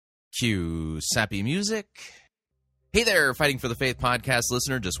Cue sappy music. Hey there, Fighting for the Faith podcast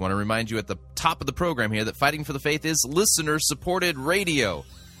listener. Just want to remind you at the top of the program here that Fighting for the Faith is listener-supported radio.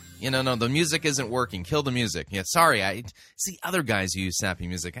 No, the music isn't working. Kill the music. Yeah, sorry, I see other guys use sappy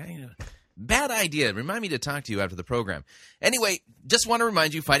music. Bad idea. Remind me to talk to you after the program. Anyway, just want to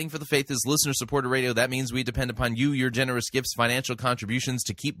remind you, Fighting for the Faith is listener-supported radio. That means we depend upon you, your generous gifts, financial contributions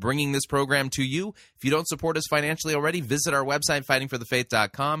to keep bringing this program to you. If you don't support us financially already, visit our website,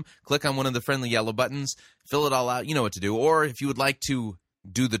 fightingforthefaith.com. Click on one of the friendly yellow buttons. Fill it all out. You know what to do. Or if you would like to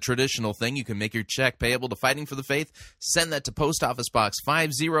do the traditional thing, you can make your check payable to Fighting for the Faith. Send that to Post Office Box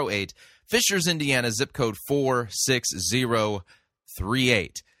 508, Fishers, Indiana, zip code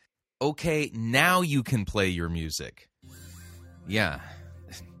 46038. Okay, now you can play your music. Yeah.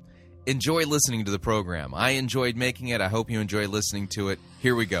 Enjoy listening to the program. I enjoyed making it. I hope you enjoy listening to it.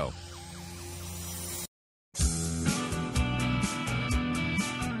 Here we go.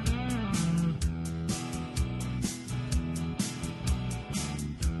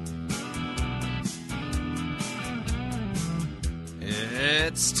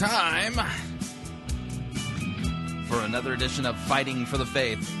 It's time for another edition of Fighting for the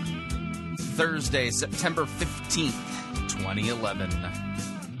Faith. Thursday, September 15th, 2011.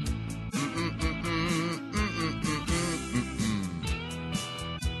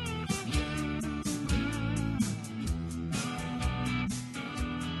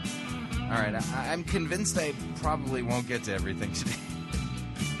 All right, I'm convinced I probably won't get to everything today.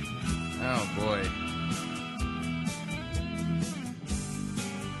 Oh, boy.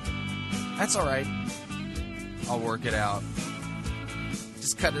 That's all right. I'll work it out.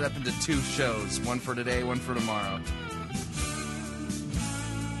 Just cut it up into two shows, one for today, one for tomorrow.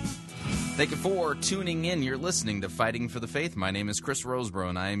 Thank you for tuning in. You're listening to Fighting for the Faith. My name is Chris Roseborough,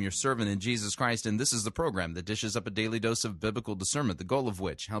 and I am your servant in Jesus Christ, and this is the program that dishes up a daily dose of biblical discernment, the goal of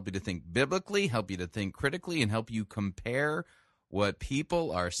which, help you to think biblically, help you to think critically, and help you compare what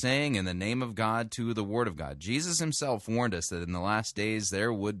people are saying in the name of God to the Word of God. Jesus himself warned us that in the last days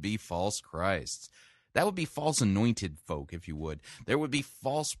there would be false Christs. That would be false anointed folk, if you would. There would be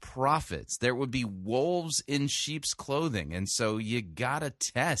false prophets. There would be wolves in sheep's clothing. And so you got to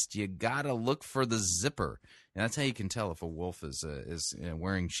test. You got to look for the zipper. And that's how you can tell if a wolf is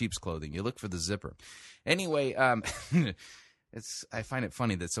wearing sheep's clothing. You look for the zipper. Anyway, I find it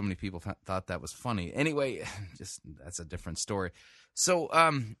funny that so many people thought that was funny. Anyway, that's a different story. So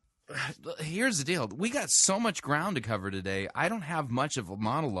here's the deal. We got so much ground to cover today. I don't have much of a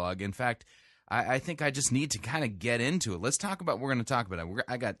monologue. In fact, I think I just need to kind of get into it. Let's talk about what we're going to talk about.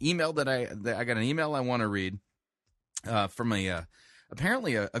 I got email I got an email I want to read from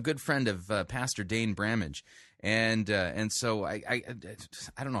apparently a good friend of Pastor Dane Bramage, and so I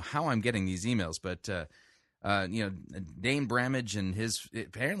don't know how I'm getting these emails, but Dane Bramage and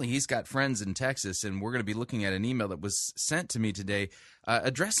apparently he's got friends in Texas, and we're going to be looking at an email that was sent to me today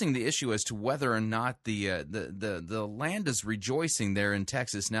addressing the issue as to whether or not the land is rejoicing there in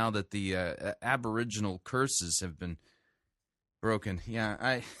Texas now that the Aboriginal curses have been broken.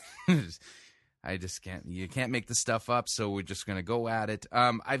 Yeah, I just can't. You can't make this stuff up, so we're just going to go at it.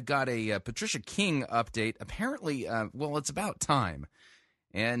 I've got a Patricia King update. Apparently, it's about time.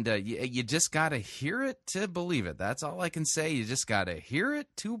 And you just got to hear it to believe it. That's all I can say. You just got to hear it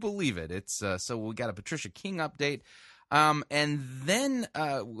to believe it. It's so we got a Patricia King update, and then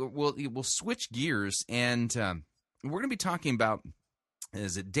we'll switch gears, and we're going to be talking about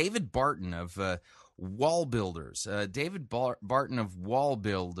David Barton of Wall Builders. David Barton of Wall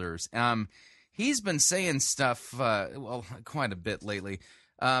Builders. He's been saying stuff quite a bit lately.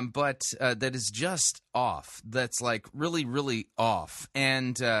 But that is just off. That's like really, really off.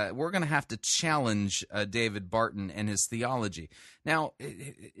 And we're going to have to challenge David Barton and his theology. Now,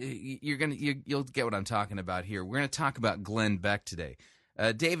 you'll get what I'm talking about here. We're going to talk about Glenn Beck today.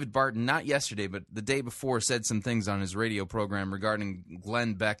 David Barton, not yesterday, but the day before, said some things on his radio program regarding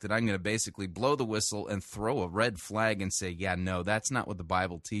Glenn Beck that I'm going to basically blow the whistle and throw a red flag and say, yeah, no, that's not what the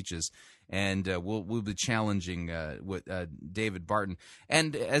Bible teaches. And we'll be challenging David Barton.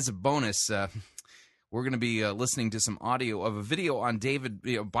 And as a bonus, we're going to be listening to some audio of a video on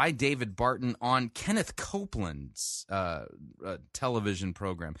by David Barton on Kenneth Copeland's television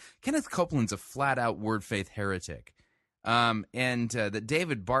program. Kenneth Copeland's a flat-out word faith heretic. And that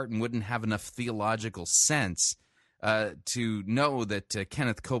David Barton wouldn't have enough theological sense to know that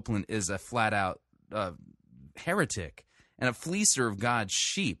Kenneth Copeland is a flat-out heretic and a fleecer of God's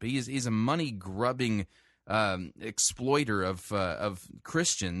sheep. He's a money-grubbing exploiter of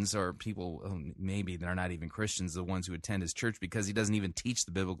Christians, or people, maybe they're not even Christians, the ones who attend his church, because he doesn't even teach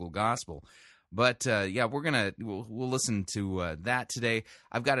the biblical gospel. But yeah, we'll listen to that today.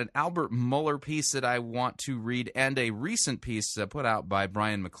 I've got an Albert Muller piece that I want to read, and a recent piece put out by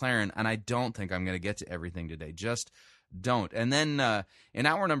Brian McLaren, and I don't think I'm going to get to everything today. Just don't. And then in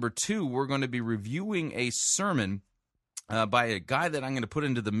hour number 2, we're going to be reviewing a sermon by a guy that I'm going to put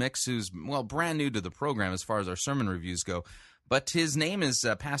into the mix who's, well, brand new to the program as far as our sermon reviews go. But his name is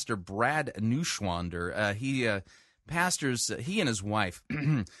Pastor Brad Neuschwander. He pastors, he and his wife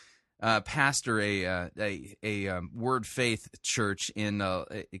pastor a Word Faith church in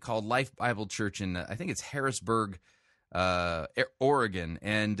called Life Bible Church in, I think it's Harrisburg, Oregon.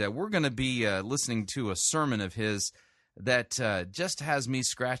 And we're going to be listening to a sermon of his that just has me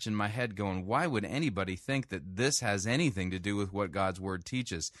scratching my head going, why would anybody think that this has anything to do with what God's Word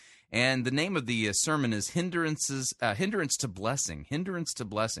teaches? And the name of the sermon is Hindrance to Blessing. Hindrance to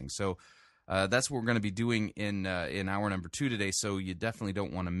Blessing. So that's what we're going to be doing in hour number 2 today, so you definitely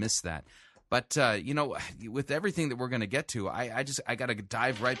don't want to miss that. But, with everything that we're going to get to, I got to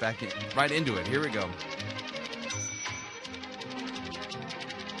dive right into it. Here we go.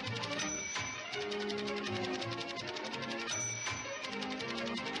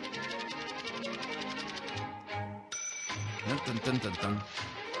 Dun, dun, dun, dun.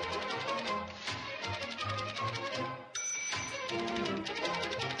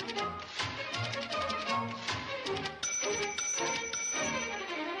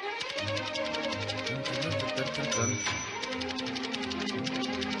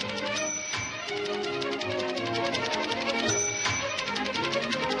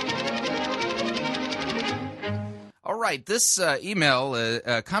 All right, this email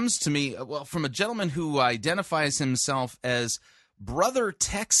comes to me from a gentleman who identifies himself as Brother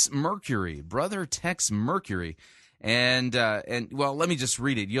Tex Mercury. Brother Tex Mercury. And well, let me just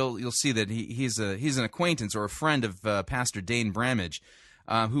read it. You'll see that he's an acquaintance or a friend of Pastor Dane Bramage,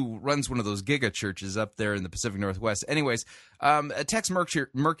 who runs one of those giga churches up there in the Pacific Northwest. Anyways, Tex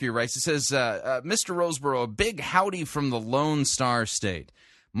Mercury writes, it says, Mr. Roseboro, a big howdy from the Lone Star State.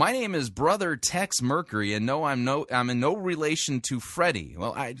 My name is Brother Tex Mercury, and no, I'm in no relation to Freddie.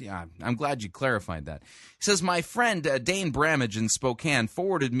 Well, I'm glad you clarified that. He says, my friend Dane Bramage in Spokane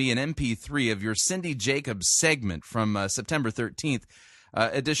forwarded me an MP3 of your Cindy Jacobs segment from September 13th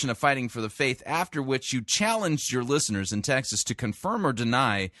edition of Fighting for the Faith, after which you challenged your listeners in Texas to confirm or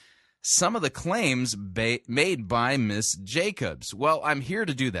deny some of the claims made by Miss Jacobs. Well, I'm here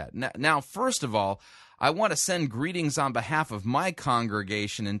to do that. Now, first of all, I want to send greetings on behalf of my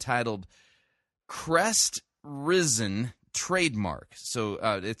congregation entitled Crest Risen Trademark. So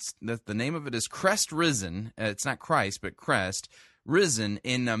the name of it is Crest Risen. It's not Christ, but Crest Risen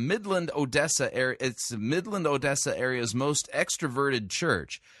in Midland, Odessa area. It's Midland, Odessa area's most extroverted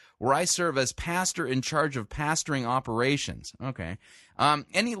church, where I serve as pastor in charge of pastoring operations. Okay.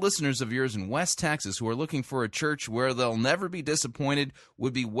 Any listeners of yours in West Texas who are looking for a church where they'll never be disappointed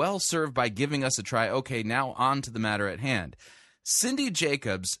would be well served by giving us a try. Okay, now on to the matter at hand. Cindy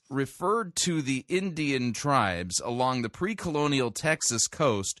Jacobs referred to the Indian tribes along the pre-colonial Texas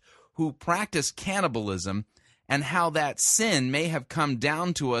coast who practiced cannibalism and how that sin may have come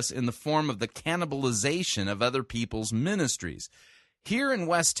down to us in the form of the cannibalization of other people's ministries. Here in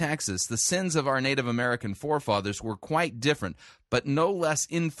West Texas, the sins of our Native American forefathers were quite different, but no less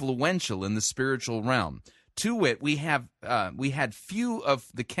influential in the spiritual realm. To wit, we had few of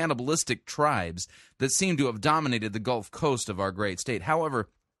the cannibalistic tribes that seem to have dominated the Gulf Coast of our great state. However,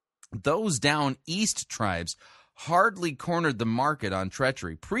 those down east tribes hardly cornered the market on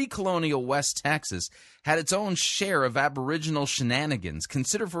treachery. Pre-colonial West Texas had its own share of aboriginal shenanigans.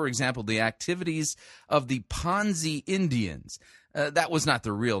 Consider, for example, the activities of the Ponzi Indians. That was not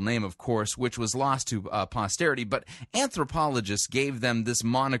the real name, of course, which was lost to posterity, but anthropologists gave them this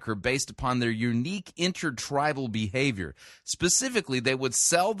moniker based upon their unique intertribal behavior. Specifically, they would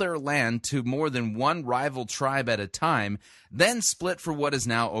sell their land to more than one rival tribe at a time, then split for what is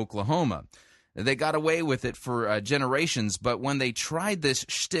now Oklahoma. They got away with it for generations, but when they tried this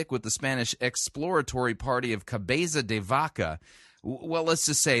shtick with the Spanish exploratory party of Cabeza de Vaca, well, let's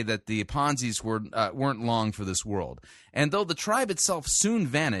just say that the Ponzis weren't long for this world. And though the tribe itself soon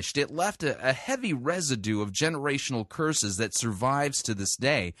vanished, it left a heavy residue of generational curses that survives to this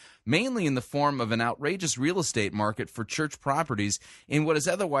day, mainly in the form of an outrageous real estate market for church properties in what is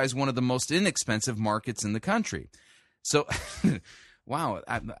otherwise one of the most inexpensive markets in the country. So... Wow,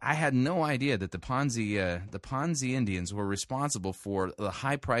 I had no idea that the Ponzi Indians were responsible for the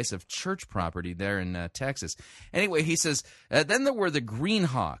high price of church property there in Texas. Anyway, he says, then there were the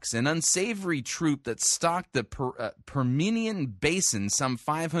Greenhawks, an unsavory troop that stalked the Permian Basin some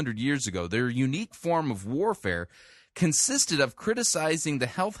 500 years ago. Their unique form of warfare consisted of criticizing the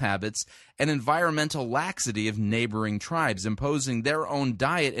health habits and environmental laxity of neighboring tribes, imposing their own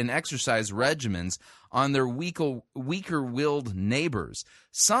diet and exercise regimens on their weaker-willed neighbors.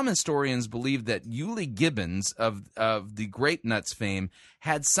 Some historians believe that Eulie Gibbons of the Grape Nuts fame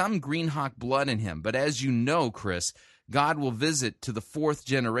had some Greenhawk blood in him. But as you know, Chris, God will visit to the fourth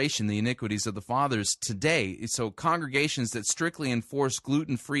generation the iniquities of the fathers today. So congregations that strictly enforce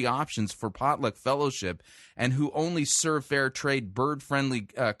gluten-free options for potluck fellowship and who only serve fair trade, bird-friendly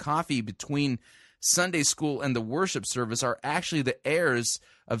coffee between Sunday school and the worship service are actually the heirs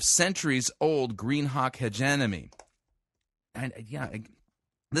of centuries-old Greenhawk hegemony. And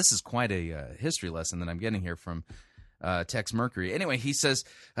this is quite a history lesson that I'm getting here from Tex Mercury. Anyway, he says,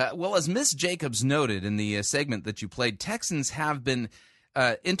 well, as Miss Jacobs noted in the segment that you played, Texans have been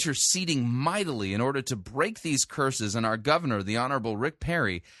interceding mightily in order to break these curses, and our governor, the Honorable Rick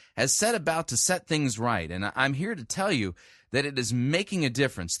Perry, has set about to set things right. And I'm here to tell you that it is making a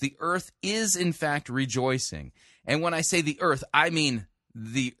difference. The earth is, in fact, rejoicing. And when I say the earth, I mean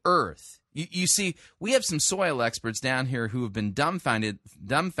the earth. You see, we have some soil experts down here who have been dumbfounded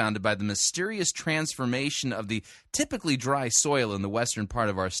by the mysterious transformation of the typically dry soil in the western part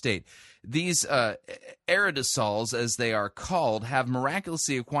of our state. These aerosols, as they are called, have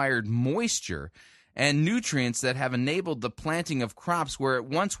miraculously acquired moisture and nutrients that have enabled the planting of crops where it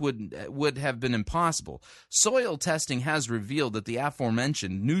once would have been impossible. Soil testing has revealed that the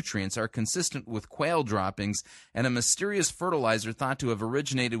aforementioned nutrients are consistent with quail droppings and a mysterious fertilizer thought to have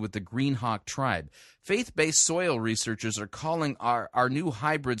originated with the Greenhawk tribe. Faith-based soil researchers are calling our new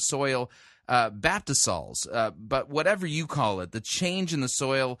hybrid soil Baptisols, but whatever you call it, the change in the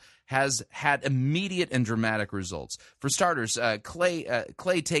soil has had immediate and dramatic results. For starters,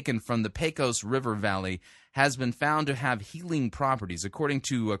 clay taken from the Pecos River Valley has been found to have healing properties. According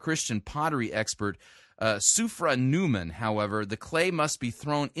to a Christian pottery expert, Sufra Newman, however, the clay must be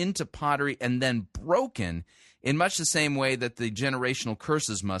thrown into pottery and then broken in much the same way that the generational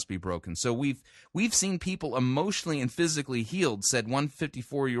curses must be broken. So we've seen people emotionally and physically healed, said one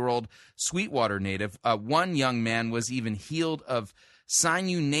 54-year-old Sweetwater native. One young man was even healed of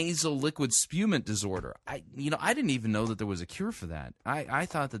sinunasal liquid spumant disorder. I didn't even know that there was a cure for that. I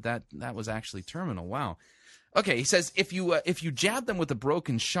thought that was actually terminal. Wow. Okay, he says if you jab them with a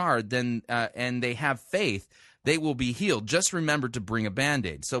broken shard, then and they have faith, they will be healed. Just remember to bring a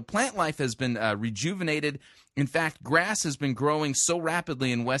Band-Aid. So plant life has been rejuvenated. In fact, grass has been growing so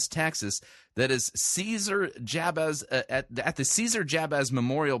rapidly in West Texas that as Caesar Jabez at the Caesar Jabez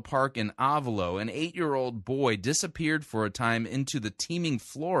Memorial Park in Avalo, an 8-year-old boy disappeared for a time into the teeming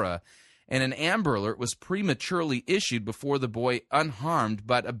flora, and an Amber Alert was prematurely issued before the boy, unharmed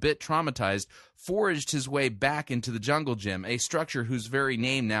but a bit traumatized, foraged his way back into the jungle gym, a structure whose very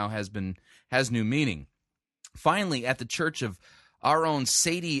name now has new meaning. Finally, at the church of our own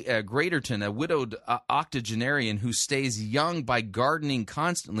Sadie Graterton, a widowed octogenarian who stays young by gardening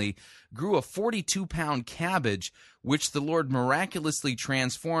constantly, grew a 42-pound cabbage, which the Lord miraculously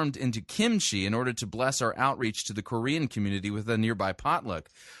transformed into kimchi in order to bless our outreach to the Korean community with a nearby potluck.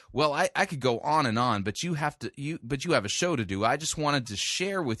 Well, I could go on, but you have a show to do. I just wanted to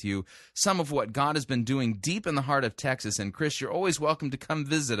share with you some of what God has been doing deep in the heart of Texas. And Chris, you're always welcome to come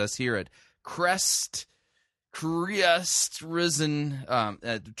visit us here at Crest Risen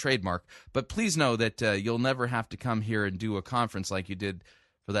trademark. But please know that you'll never have to come here and do a conference like you did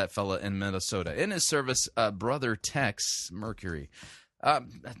for that fella in Minnesota. In his service, Brother Tex Mercury.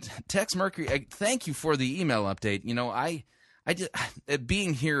 Tex Mercury, thank you for the email update. You know, I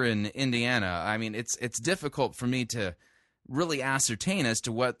being here in Indiana, I mean, it's difficult for me to really ascertain as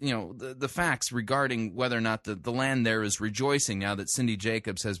to what, the facts regarding whether or not the land there is rejoicing now that Cindy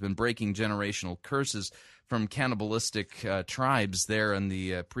Jacobs has been breaking generational curses from cannibalistic tribes there in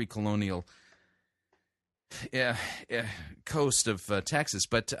the pre-colonial coast of Texas.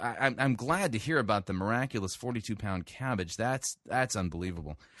 But I'm glad to hear about the miraculous 42-pound cabbage. That's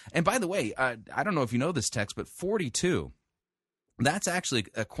unbelievable. And by the way, I don't know if you know this, Tex, but 42, that's actually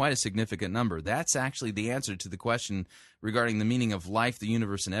quite a significant number. That's actually the answer to the question regarding the meaning of life, the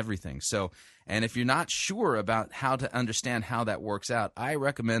universe, and everything. So, and if you're not sure about how to understand how that works out, I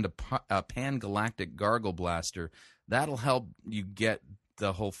recommend a Pan-Galactic Gargle Blaster. That'll help you get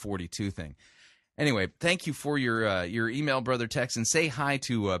the whole 42 thing. Anyway, thank you for your email, Brother Tex, and say hi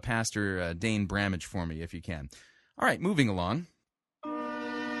to Pastor Dane Bramage for me if you can. All right, moving along.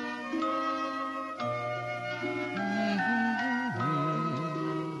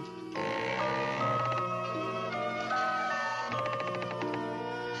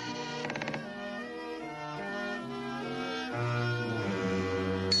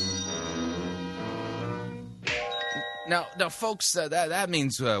 Now, folks, that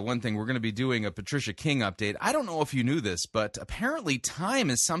means one thing. We're going to be doing a Patricia King update. I don't know if you knew this, but apparently time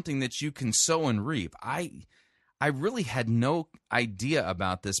is something that you can sow and reap. I really had no idea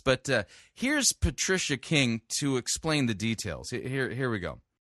about this, but here's Patricia King to explain the details. Here we go.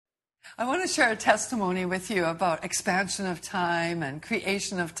 I want to share a testimony with you about expansion of time and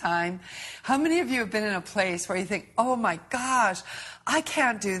creation of time. How many of you have been in a place where you think, oh my gosh, I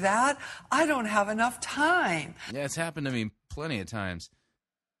can't do that. I don't have enough time. Yeah, it's happened to me plenty of times.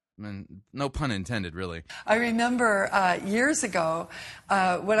 No pun intended, really. I remember years ago,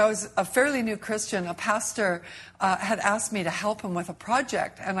 when I was a fairly new Christian, a pastor had asked me to help him with a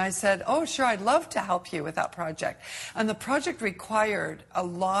project. And I said, oh, sure, I'd love to help you with that project. And the project required a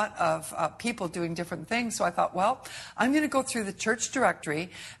lot of people doing different things. So I thought, well, I'm going to go through the church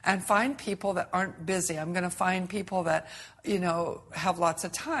directory and find people that aren't busy. I'm going to find people that, have lots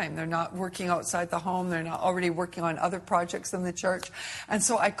of time. They're not working outside the home. They're not already working on other projects in the church. And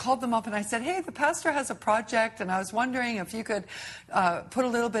so I called them up and I said, hey, the pastor has a project and I was wondering if you could put a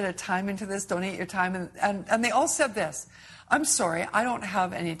little bit of time into this, donate your time. And they all said this, I'm sorry, I don't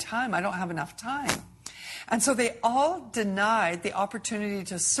have any time. I don't have enough time. And so they all denied the opportunity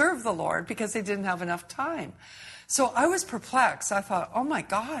to serve the Lord because they didn't have enough time. So I was perplexed. I thought, oh my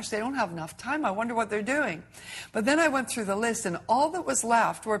gosh, they don't have enough time. I wonder what they're doing. But then I went through the list, and all that was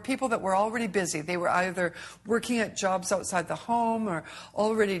left were people that were already busy. They were either working at jobs outside the home or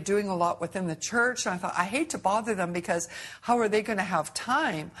already doing a lot within the church. And I thought, I hate to bother them because how are they going to have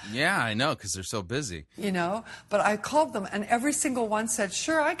time? Yeah, I know, because they're so busy. But I called them, and every single one said,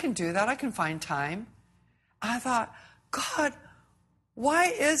 sure, I can do that. I can find time. I thought, God, why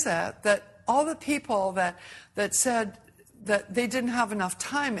is it that all the people that said that they didn't have enough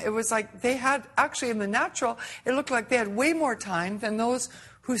time, it was like they had, actually in the natural, it looked like they had way more time than those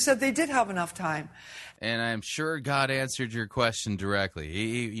who said they did have enough time. And I'm sure God answered your question directly.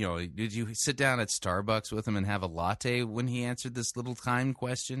 Did you sit down at Starbucks with him and have a latte when he answered this little time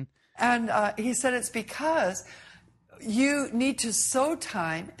question? And he said it's because you need to sow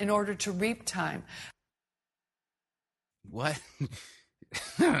time in order to reap time. What?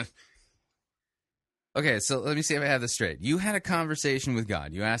 Okay, so let me see if I have this straight. You had a conversation with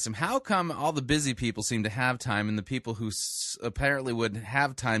God. You asked him, how come all the busy people seem to have time and the people who apparently would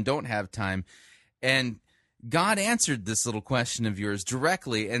have time don't have time? And God answered this little question of yours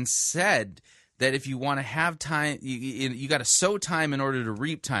directly and said that if you want to have time, you got to sow time in order to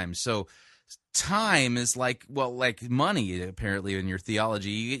reap time. So time is like money, apparently, in your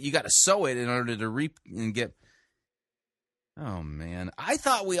theology. You got to sow it in order to reap and get... Oh, man. I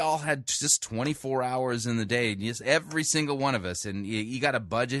thought we all had just 24 hours in the day, just every single one of us, and you got to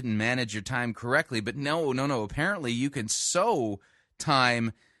budget and manage your time correctly. But no. Apparently, you can sow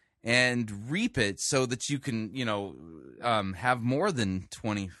time and reap it so that you can, have more than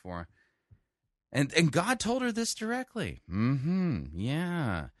 24. And God told her this directly.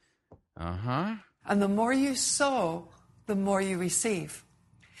 Yeah. Uh-huh. And the more you sow, the more you receive.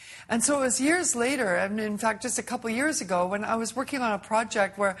 And so it was years later, and in fact, just a couple years ago, when I was working on a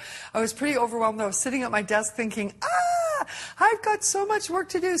project where I was pretty overwhelmed. I was sitting at my desk thinking, I've got so much work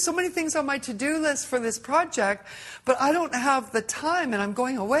to do, so many things on my to-do list for this project, but I don't have the time, and I'm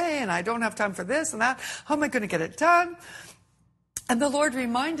going away, and I don't have time for this and that. How am I going to get it done? And the Lord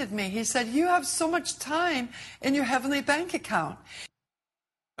reminded me, he said, you have so much time in your heavenly bank account.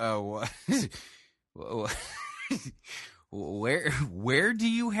 Oh, what? Where do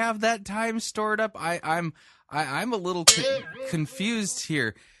you have that time stored up? I'm a little confused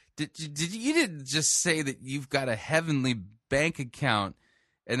here. You didn't just say that you've got a heavenly bank account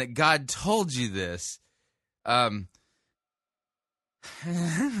and that God told you this?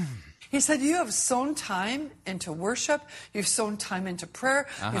 He said, you have sown time into worship. You've sown time into prayer.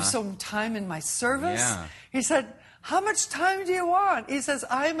 You've sown time in my service. Yeah. He said, how much time do you want? He says,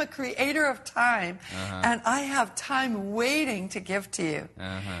 I am a creator of time, and I have time waiting to give to you.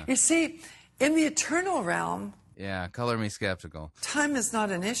 You see, in the eternal realm... Yeah, color me skeptical. Time is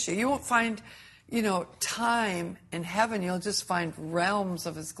not an issue. You won't find, time in heaven. You'll just find realms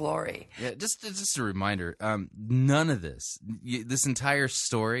of his glory. Yeah, just a reminder, none of this entire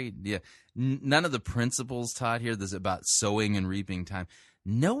story, none of the principles taught here, this about sowing and reaping time,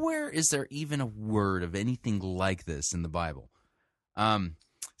 nowhere is there even a word of anything like this in the Bible.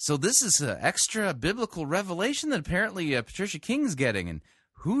 So this is an extra biblical revelation that apparently Patricia King's getting, and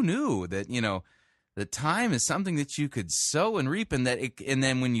who knew that, the time is something that you could sow and reap, and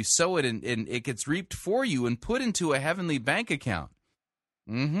then when you sow it and it gets reaped for you and put into a heavenly bank account.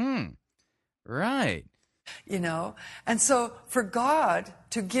 Right. you know? And so for God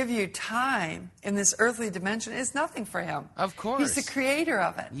to give you time in this earthly dimension is nothing for him. Of course. He's the creator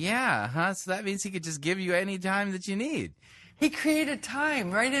of it. Yeah, huh? So that means he could just give you any time that you need. He created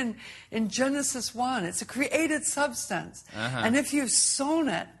time right in Genesis 1. It's a created substance. And if you've sown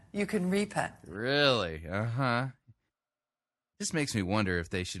it, you can reap it. Really? Uh-huh. This makes me wonder if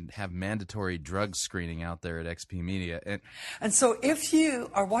they should have mandatory drug screening out there at XP Media. And so if you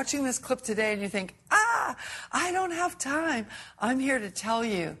are watching this clip today and you think, I don't have time, I'm here to tell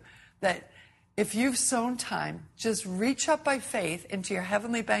you that if you've sown time, just reach up by faith into your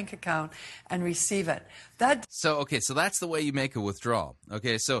heavenly bank account and receive it. So that's the way you make a withdrawal.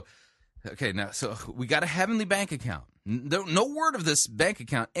 So we got a heavenly bank account. No word of this bank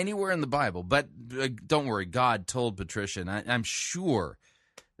account anywhere in the Bible, but don't worry, God told Patricia, and I'm sure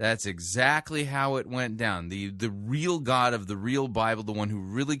that's exactly how it went down. The real God of the real Bible, the one who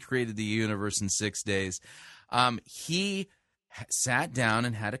really created the universe in 6 days, he sat down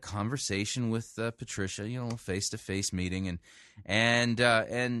and had a conversation with Patricia, a face-to-face meeting, and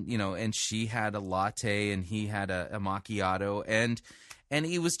she had a latte and he had a macchiato, and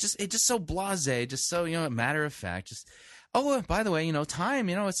he was just so blasé, just so matter of fact, just by the way, time,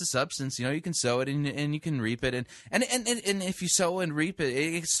 it's a substance, you can sow it and you can reap it, and if you sow and reap it,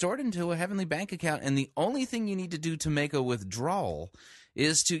 it's stored into a heavenly bank account, and the only thing you need to do to make a withdrawal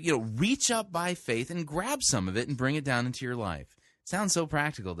is to, reach up by faith and grab some of it and bring it down into your life. Sounds so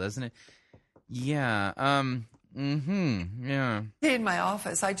practical, doesn't it? Yeah. Yeah. In my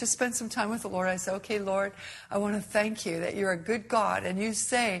office, I just spent some time with the Lord. I said, okay, Lord, I want to thank you that you're a good God, and you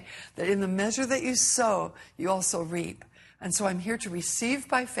say that in the measure that you sow, you also reap. And so I'm here to receive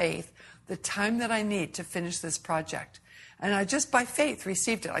by faith the time that I need to finish this project. And I just by faith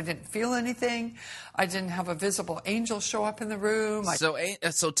received it. I didn't feel anything. I didn't have a visible angel show up in the room. So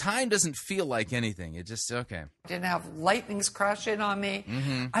time doesn't feel like anything. It just, okay. I didn't have lightnings crash in on me.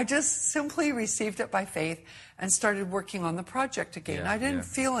 I just simply received it by faith and started working on the project again. I didn't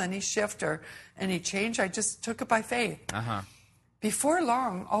feel any shift or any change. I just took it by faith. Before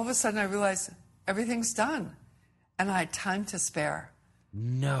long, all of a sudden I realized everything's done. And I had time to spare.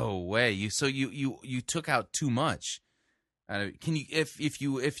 No way. You took out too much. Can you, if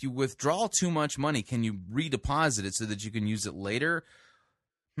you withdraw too much money, can you redeposit it so that you can use it later?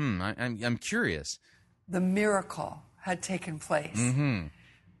 I'm curious. The miracle had taken place.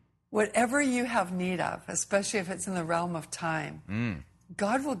 Whatever you have need of, especially if it's in the realm of time,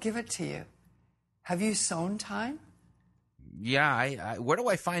 God will give it to you. Have you sown time? Yeah. Where do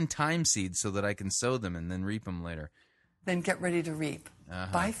I find time seeds so that I can sow them and then reap them later? Then get ready to reap.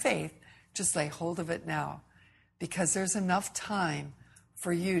 By faith, just lay hold of it now. Because there's enough time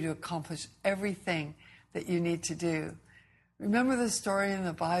for you to accomplish everything that you need to do. Remember the story in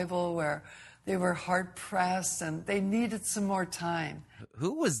the Bible where they were hard-pressed and they needed some more time?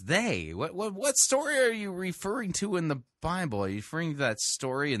 Who was they? What story are you referring to in the Bible? Are you referring to that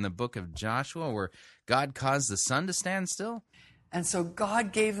story in the book of Joshua where God caused the sun to stand still? And so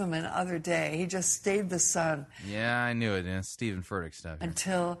God gave them another day. He just stayed the sun. Yeah, I knew it. Stephen Furtick stuff.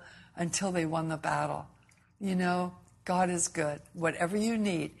 Until they won the battle. God is good. Whatever you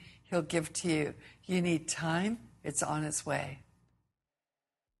need, he'll give to you. You need time, it's on its way.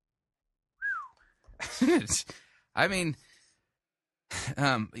 I mean,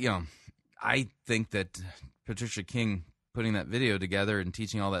 I think that Patricia King putting that video together and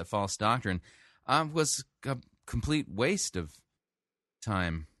teaching all that false doctrine was a complete waste of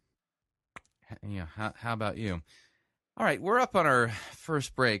time. How about you? All right, we're up on our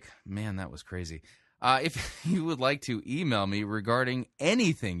first break. Man, that was crazy. If you would like to email me regarding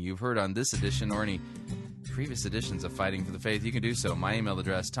anything you've heard on this edition or any previous editions of Fighting for the Faith, you can do so. My email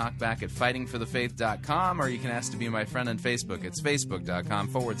address, talkback@fightingforthefaith.com, or you can ask to be my friend on Facebook. It's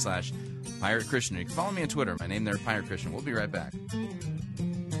facebook.com/Pirate Christian. You can follow me on Twitter. My name there, Pirate Christian. We'll be right back.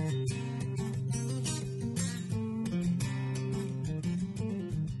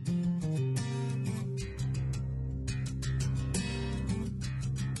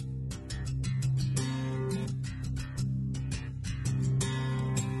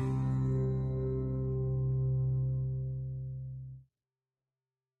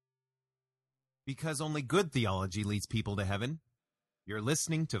 Because only good theology leads people to heaven. You're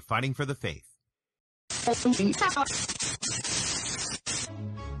listening to Fighting for the Faith. You're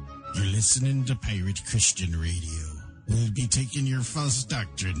listening to Pirate Christian Radio. We'll be taking your false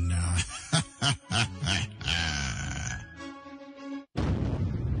doctrine now.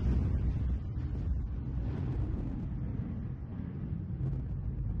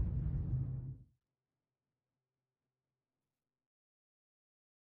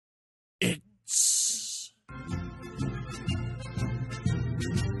 It's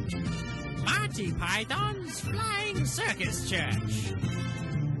Monty Python's Flying Circus Church.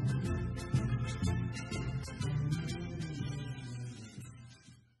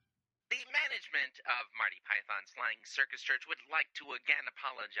 The management of Monty Python's Flying Circus Church would like to again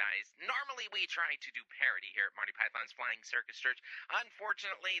apologize. Normally we try to do parody here at Monty Python's Flying Circus Church.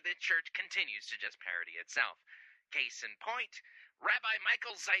 Unfortunately, the church continues to just parody itself. Case in point, Rabbi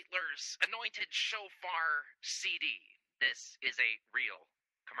Michael Zeitler's Anointed Shofar CD. This is a real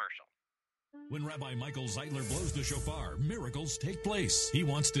commercial. When Rabbi Michael Zeitler blows the shofar, miracles take place. He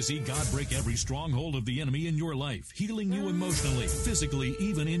wants to see God break every stronghold of the enemy in your life, healing you emotionally, physically,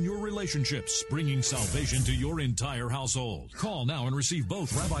 even in your relationships, bringing salvation to your entire household. Call now and receive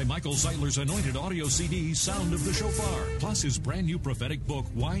both Rabbi Michael Zeitler's anointed audio CD, Sound of the Shofar, plus his brand new prophetic book,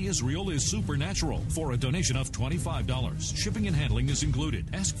 Why Israel is Supernatural, for a donation of $25. Shipping and handling is included.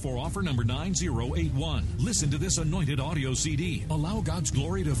 Ask for offer number 9081. Listen to this anointed audio CD. Allow God's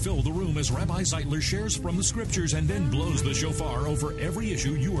glory to fill the room as Rabbi Zeitler shares from the scriptures and then blows the shofar over every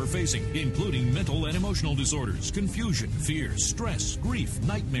issue you are facing, including mental and emotional disorders, confusion, fear, stress, grief,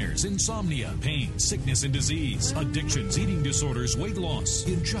 nightmares, insomnia, pain, sickness and disease, addictions, eating disorders, weight loss,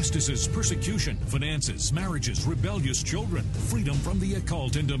 injustices, persecution, finances, marriages, rebellious children, freedom from the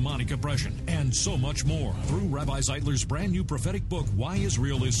occult and demonic oppression, and so much more. Through Rabbi Zeitler's brand new prophetic book, Why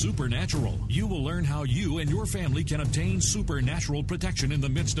Israel is Supernatural, you will learn how you and your family can obtain supernatural protection in the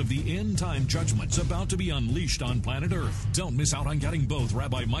midst of the end-time judgments about to be unleashed on planet Earth. Don't miss out on getting both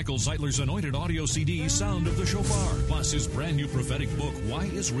Rabbi Michael Zeitler's anointed audio CD, Sound of the Shofar, plus his brand new prophetic book, Why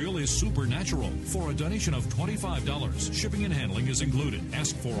Israel is Supernatural, for a donation of $25. Shipping and handling is included.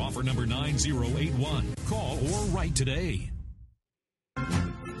 Ask for offer number 9081. Call or write today.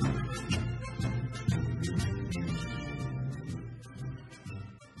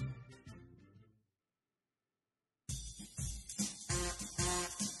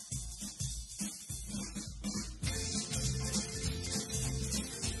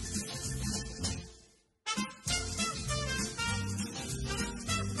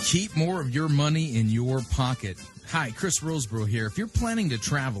 Keep more of your money in your pocket. Hi, Chris Roseborough here. If you're planning to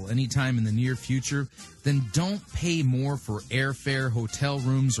travel anytime in the near future, then don't pay more for airfare, hotel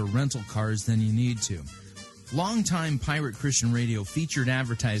rooms, or rental cars than you need to. Longtime Pirate Christian Radio featured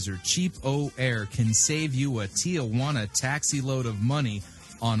advertiser Cheap O Air can save you a Tijuana taxi load of money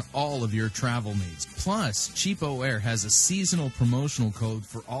on all of your travel needs. Plus, Cheap O Air has a seasonal promotional code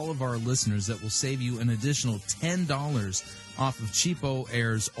for all of our listeners that will save you an additional $10 off of Cheap O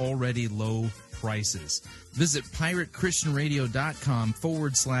Air's already low prices. Visit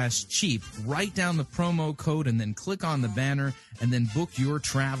piratechristianradio.com/cheap. Write down the promo code and then click on the banner and then book your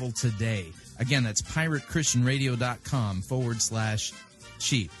travel today. Again, that's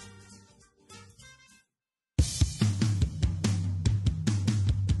piratechristianradio.com/cheap.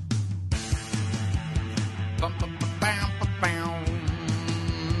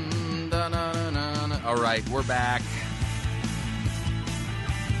 All right, we're back.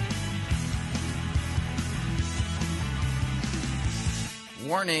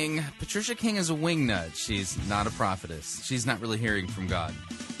 Warning, Patricia King is a wingnut. She's not a prophetess. She's not really hearing from God.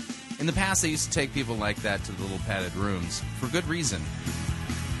 In the past, they used to take people like that to the little padded rooms, for good reason.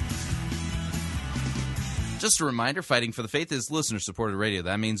 Just a reminder, Fighting for the Faith is listener-supported radio.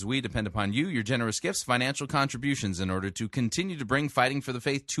 That means we depend upon you, your generous gifts, financial contributions in order to continue to bring Fighting for the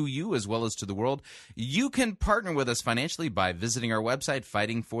Faith to you as well as to the world. You can partner with us financially by visiting our website,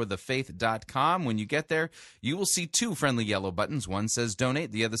 fightingforthefaith.com. When you get there, you will see two friendly yellow buttons. One says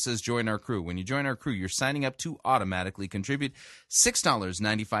Donate, the other says Join Our Crew. When you join our crew, you're signing up to automatically contribute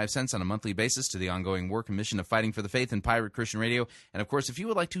 $6.95 on a monthly basis to the ongoing work and mission of Fighting for the Faith and Pirate Christian Radio. And, of course, if you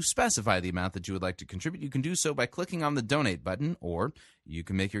would like to specify the amount that you would like to contribute, you can do so by clicking on the Donate button, or you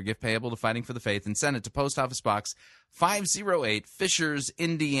can make your gift payable to Fighting for the Faith and send it to Post Office Box 508, Fishers,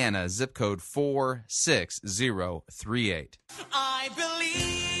 Indiana, zip code 46038. I believe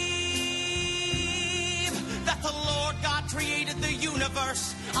that the Lord God created the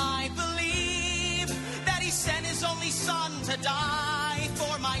universe. I believe that He sent His only Son to die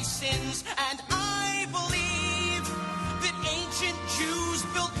for my sins. And I believe that ancient Jews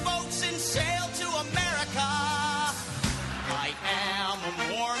built boats and sailed to America. I am a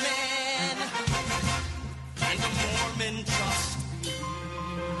Mormon, and the Mormon trust.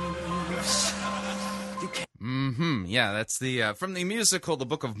 Yeah, that's the from the musical The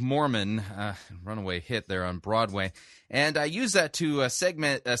Book of Mormon, runaway hit there on Broadway. And I use that to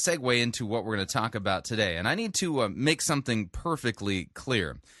segue into what we're going to talk about today. And I need to make something perfectly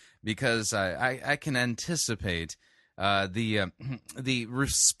clear, because I can anticipate the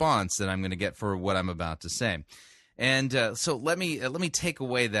response that I'm going to get for what I'm about to say. And so let me take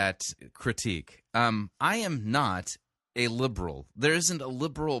away that critique. I am not a liberal. There isn't a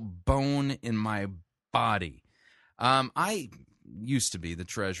liberal bone in my body. I used to be the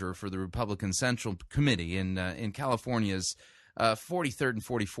treasurer for the Republican Central Committee in California's 43rd and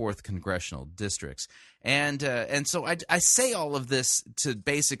 44th congressional districts. And so I say all of this to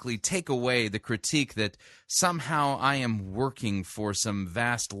basically take away the critique that somehow I am working for some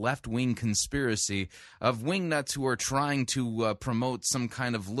vast left-wing conspiracy of wingnuts who are trying to promote some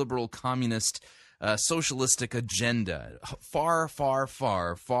kind of liberal communist socialistic agenda. Far, far,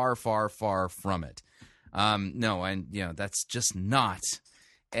 far, far, far, far from it. No, and that's just not.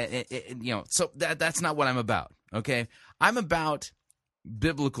 So that's not what I'm about. Okay, I'm about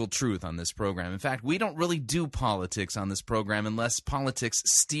biblical truth on this program. In fact, we don't really do politics on this program unless politics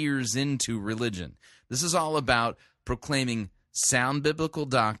steers into religion. This is all about proclaiming sound biblical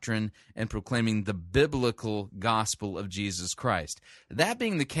doctrine and proclaiming the biblical gospel of Jesus Christ. That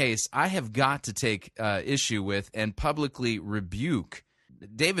being the case, I have got to take issue with and publicly rebuke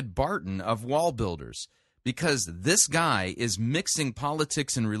David Barton of Wall Builders, because this guy is mixing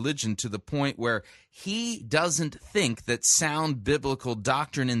politics and religion to the point where he doesn't think that sound biblical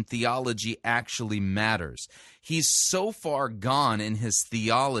doctrine and theology actually matters. He's so far gone in his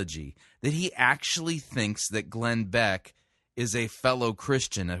theology that he actually thinks that Glenn Beck is a fellow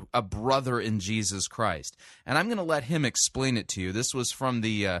Christian, a brother in Jesus Christ. And I'm going to let him explain it to you. This was from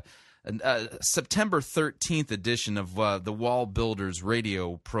the September 13th edition of the Wall Builders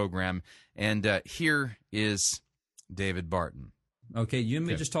radio program. And here is David Barton. Okay, you and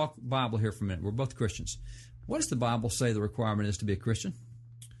me just talk Bible here for a minute. We're both Christians. What does the Bible say the requirement is to be a Christian?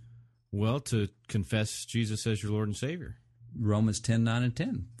 Well, to confess Jesus as your Lord and Savior. Romans 10:9 and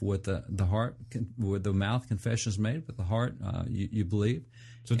 10. With the heart, with the mouth, confession is made. With the heart, you believe.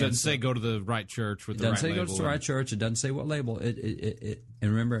 So it doesn't say go to the right church with the right label. It doesn't say go to the right church. It doesn't say what label. And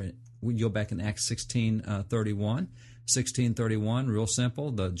remember, we go back in Acts 16:31. 16:31, real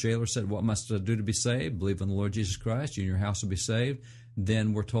simple. The jailer said, "What must I do to be saved? Believe in the Lord Jesus Christ. You and your house will be saved."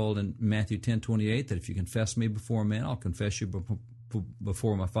 Then we're told in Matthew 10:28 that if you confess me before men, I'll confess you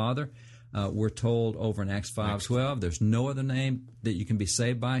before my Father. We're told over in Acts 5:12, there's no other name that you can be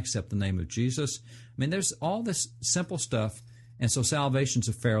saved by except the name of Jesus. I mean, there's all this simple stuff, and so salvation's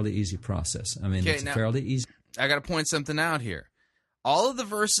a fairly easy process. I mean, it's fairly easy. I got to point something out here. All of the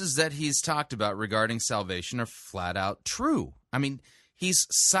verses that he's talked about regarding salvation are flat out true. I mean, he's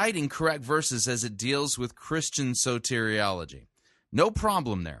citing correct verses as it deals with Christian soteriology. No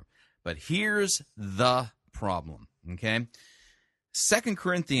problem there. But here's the problem, okay? 2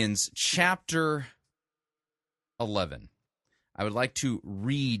 Corinthians chapter 11. I would like to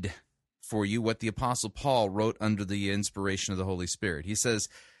read for you what the Apostle Paul wrote under the inspiration of the Holy Spirit. He says,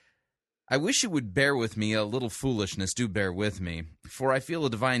 "I wish you would bear with me a little foolishness, do bear with me, for I feel a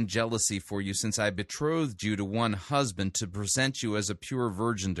divine jealousy for you, since I betrothed you to one husband to present you as a pure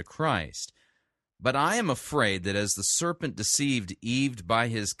virgin to Christ. But I am afraid that as the serpent deceived Eve by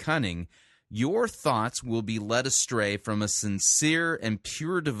his cunning, your thoughts will be led astray from a sincere and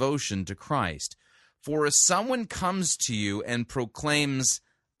pure devotion to Christ. For if someone comes to you and proclaims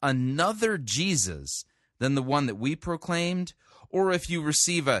another Jesus than the one that we proclaimed, or if you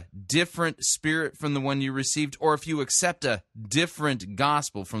receive a different spirit from the one you received, or if you accept a different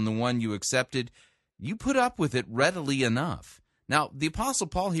gospel from the one you accepted, you put up with it readily enough." Now, the Apostle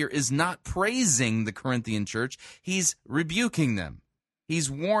Paul here is not praising the Corinthian church. He's rebuking them. He's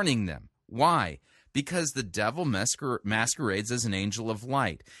warning them. Why? Because the devil masquerades as an angel of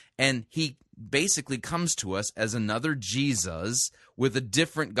light, and he basically comes to us as another Jesus with a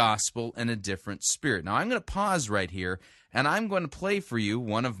different gospel and a different spirit. Now, I'm going to pause right here, and I'm going to play for you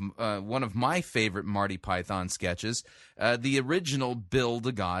one of my favorite Marty Python sketches, the original Build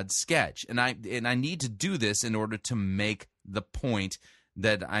a God sketch. And I need to do this in order to make the point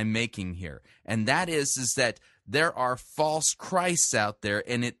that I'm making here, and that is that there are false Christs out there,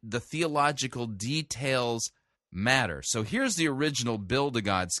 and the theological details matter. So here's the original Build a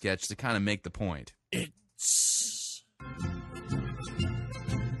God sketch to kind of make the point. It's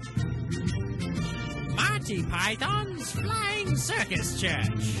Monty Python's Flying Circus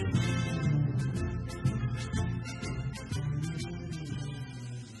Church.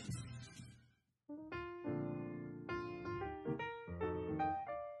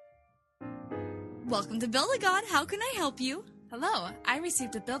 Welcome to Build-A-God. How can I help you? Hello. I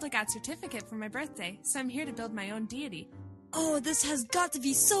received a Build-A-God certificate for my birthday, so I'm here to build my own deity. Oh, this has got to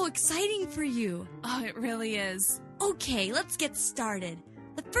be so exciting for you. Oh, it really is. Okay, let's get started.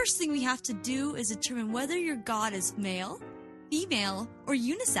 The first thing we have to do is determine whether your god is male, female, or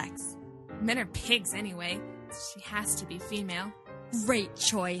unisex. Men are pigs anyway. she has to be female. Great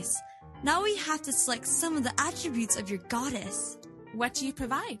choice. Now we have to select some of the attributes of your goddess. What do you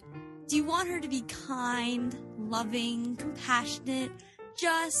provide? Do you want her to be kind, loving, compassionate,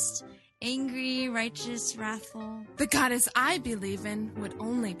 just, angry, righteous, wrathful? The goddess I believe in would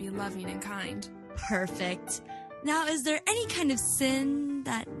only be loving and kind. Perfect. Now, is there any kind of sin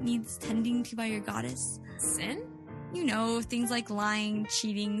that needs tending to by your goddess? Sin? You know, things like lying,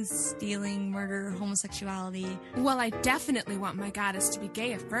 cheating, stealing, murder, homosexuality. Well, I definitely want my goddess to be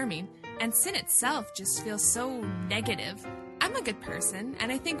gay affirming, and sin itself just feels so negative. I'm a good person,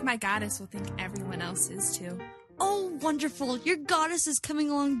 and I think my goddess will think everyone else is too. Oh, wonderful. Your goddess is coming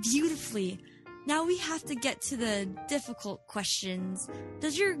along beautifully. Now we have to get to the difficult questions.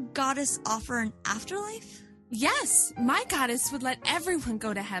 Does your goddess offer an afterlife? Yes, my goddess would let everyone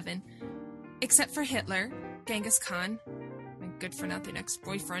go to heaven. Except for Hitler, Genghis Khan, my good-for-nothing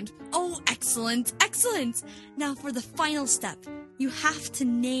ex-boyfriend. Oh, excellent, excellent. Now for the final step. You have to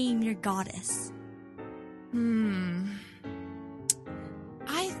name your goddess.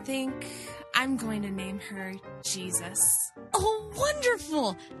 I think I'm going to name her Jesus. Oh,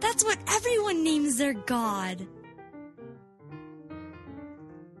 wonderful! That's what everyone names their god.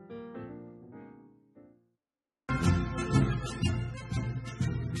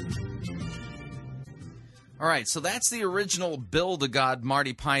 All right, so that's the original Build-A-God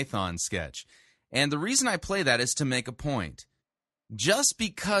Marty Python sketch. And the reason I play that is to make a point. Just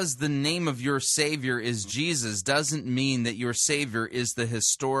because the name of your Savior is Jesus doesn't mean that your Savior is the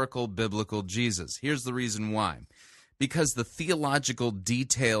historical biblical Jesus. Here's the reason why. Because the theological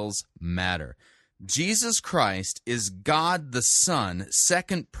details matter. Jesus Christ is God the Son,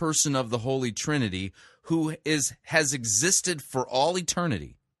 second person of the Holy Trinity, who has existed for all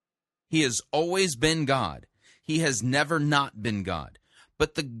eternity. He has always been God. He has never not been God.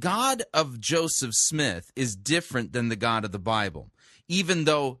 But the God of Joseph Smith is different than the God of the Bible. Even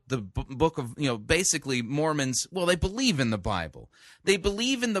though the book of, basically Mormons, well, they believe in the Bible. They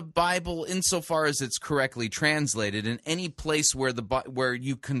believe in the Bible insofar as it's correctly translated. In any place where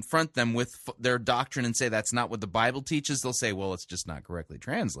you confront them with their doctrine and say that's not what the Bible teaches, they'll say, well, it's just not correctly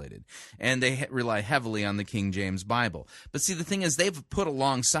translated. And they rely heavily on the King James Bible. But see, the thing is, they've put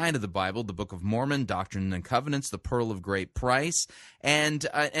alongside of the Bible the Book of Mormon, Doctrine and Covenants, the Pearl of Great Price, and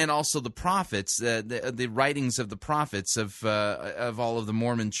also the prophets, the writings of the prophets of all of the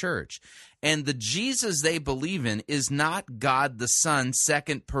Mormon Church. And the Jesus they believe in is not God the Son,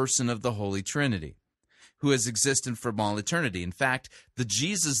 second person of the Holy Trinity, who has existed from all eternity. In fact, the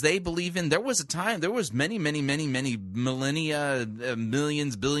Jesus they believe in, there was many millennia,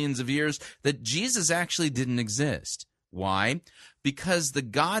 millions, billions of years that Jesus actually didn't exist. Why? Because the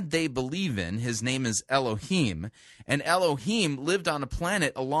God they believe in, his name is Elohim, and Elohim lived on a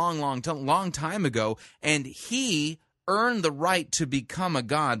planet a long time ago, and he earned the right to become a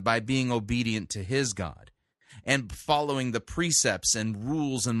god by being obedient to his God and following the precepts and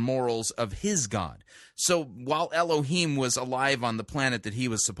rules and morals of his God. So while Elohim was alive on the planet that he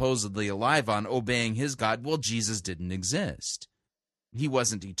was supposedly alive on, obeying his God, well, Jesus didn't exist. He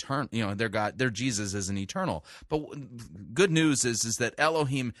wasn't eternal. Their Jesus isn't eternal. But good news is that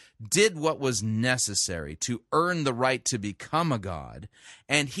Elohim did what was necessary to earn the right to become a god,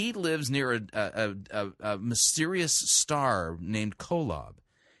 and he lives near a mysterious star named Kolob.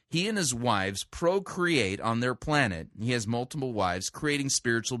 He and his wives procreate on their planet. He has multiple wives, creating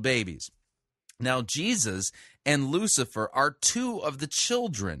spiritual babies. Now, Jesus and Lucifer are two of the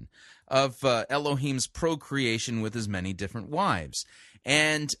children of Elohim's procreation with his many different wives.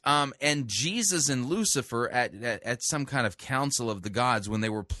 And Jesus and Lucifer at some kind of council of the gods when they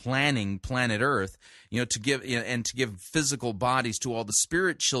were planning planet Earth, to give physical bodies to all the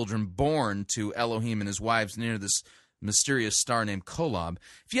spirit children born to Elohim and his wives near this mysterious star named Kolob.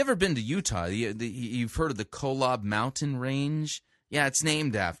 If you've ever been to Utah, you've heard of the Kolob mountain range. Yeah, it's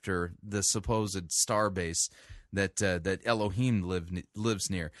named after the supposed star base that Elohim lives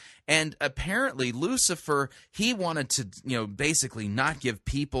near. And apparently Lucifer, he wanted to, basically not give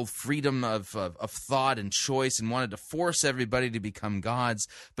people freedom of thought and choice and wanted to force everybody to become gods.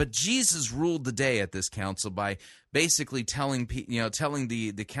 But Jesus ruled the day at this council by basically telling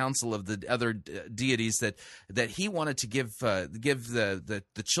the council of the other deities that he wanted to give the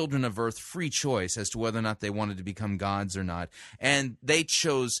children of earth free choice as to whether or not they wanted to become gods or not. And they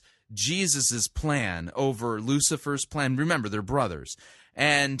chose Jesus's plan over Lucifer's plan. Remember, they're brothers.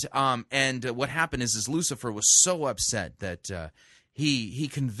 And what happened is Lucifer was so upset that he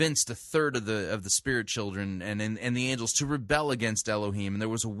convinced a third of the spirit children and the angels to rebel against Elohim, and there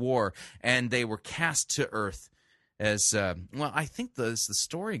was a war, and they were cast to earth. as well. I think the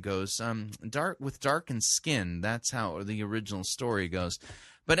story goes, darkened skin. That's how the original story goes.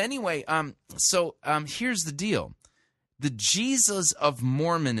 But anyway, so here's the deal: the Jesus of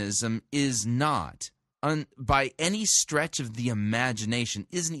Mormonism is not, by any stretch of the imagination,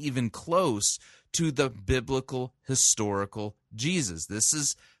 isn't even close to the biblical historical Jesus.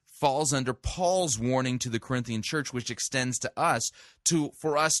 This falls under Paul's warning to the Corinthian church, which extends to us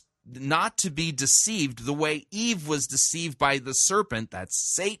for us not to be deceived the way Eve was deceived by the serpent,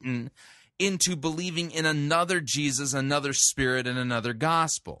 that's Satan, into believing in another Jesus, another spirit, and another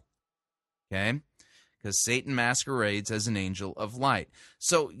gospel. Okay? Because Satan masquerades as an angel of light.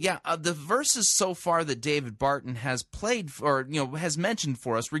 So, yeah, the verses so far that David Barton has has mentioned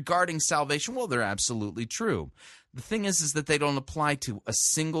for us regarding salvation, well, they're absolutely true. The thing is that they don't apply to a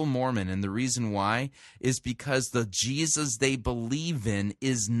single Mormon, and the reason why is because the Jesus they believe in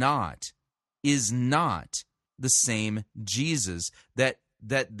is not the same Jesus that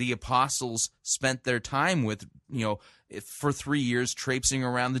the apostles spent their time with, for 3 years traipsing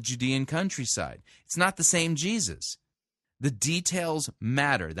around the Judean countryside. It's not the same Jesus. The details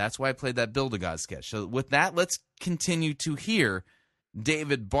matter. That's why I played that Build-A-God sketch. So with that, let's continue to hear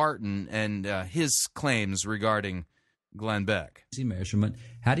David Barton and his claims regarding Glenn Beck. Easy measurement.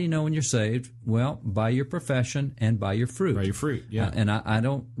 How do you know when you're saved? Well, by your profession and by your fruit. By your fruit, yeah. And I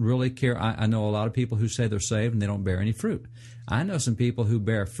don't really care. I know a lot of people who say they're saved and they don't bear any fruit. I know some people who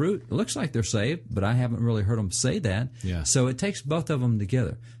bear fruit. It looks like they're saved, but I haven't really heard them say that. Yeah. So it takes both of them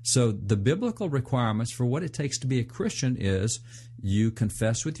together. So the biblical requirements for what it takes to be a Christian is you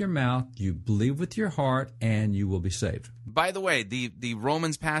confess with your mouth, you believe with your heart, and you will be saved. By the way, the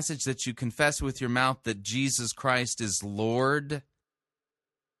Romans passage that you confess with your mouth that Jesus Christ is Lord,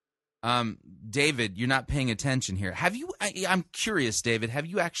 David, you're not paying attention here. I'm curious, David, have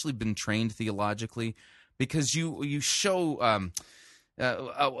you actually been trained theologically? Because you show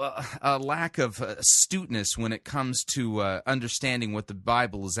a lack of astuteness when it comes to understanding what the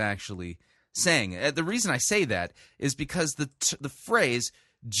Bible is actually saying. The reason I say that is because the phrase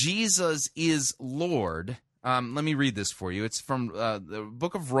 "Jesus is Lord." Let me read this for you. It's from the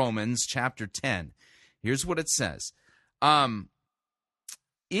book of Romans, chapter 10. Here's what it says.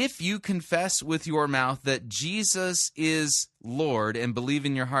 If you confess with your mouth that Jesus is Lord and believe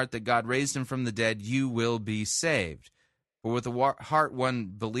in your heart that God raised him from the dead, you will be saved. For with the heart one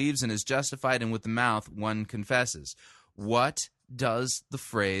believes and is justified, and with the mouth one confesses. What does the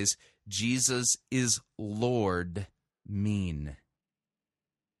phrase Jesus is Lord mean?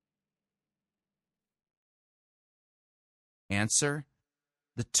 Answer: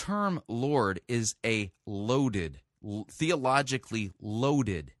 the term Lord is a loaded, theologically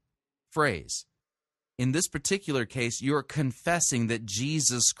loaded phrase. In this particular case, you're confessing that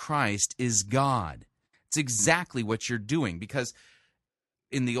Jesus Christ is God. It's exactly what you're doing, because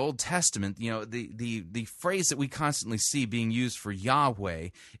in the Old Testament, the phrase that we constantly see being used for Yahweh,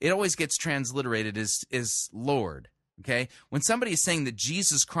 it always gets transliterated as Lord. Okay? When somebody is saying that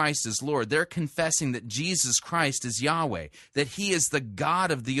Jesus Christ is Lord, they're confessing that Jesus Christ is Yahweh, that he is the God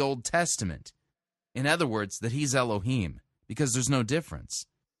of the Old Testament. In other words, that he's Elohim, because there's no difference.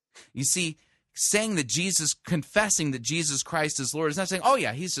 You see, confessing that Jesus Christ is Lord is not saying, oh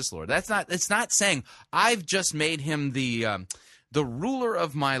yeah, he's just Lord. It's not saying, I've just made him the ruler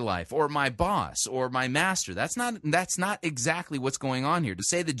of my life, or my boss, or my master. That's not exactly what's going on here. To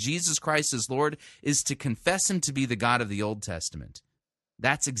say that Jesus Christ is Lord is to confess him to be the God of the Old Testament.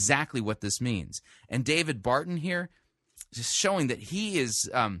 That's exactly what this means. And David Barton here is showing that he is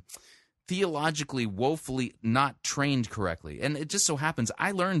theologically woefully not trained correctly. And it just so happens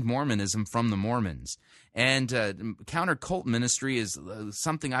I learned Mormonism from the Mormons. And counter-cult ministry is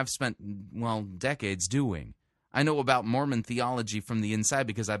something I've spent, decades doing. I know about Mormon theology from the inside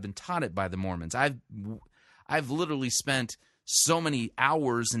because I've been taught it by the Mormons. I've literally spent so many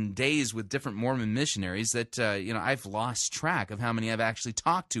hours and days with different Mormon missionaries that I've lost track of how many I've actually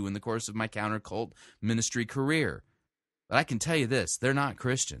talked to in the course of my counter-cult ministry career. But I can tell you this, they're not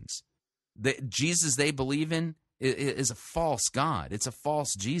Christians. The Jesus they believe in is a false God. It's a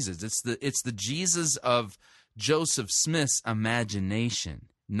false Jesus. It's the Jesus of Joseph Smith's imagination,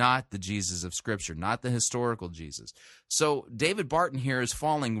 not the Jesus of Scripture, not the historical Jesus. So David Barton here is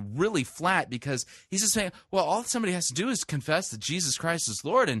falling really flat because he's just saying, well, all somebody has to do is confess that Jesus Christ is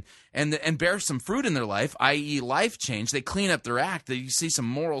Lord and bear some fruit in their life, i.e. life change. They clean up their act. You see some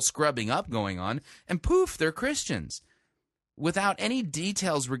moral scrubbing up going on, and poof, they're Christians, without any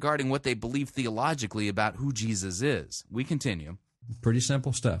details regarding what they believe theologically about who Jesus is. We continue. Pretty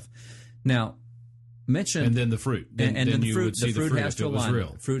simple stuff. Now, mention... And then the fruit. And then the fruit has to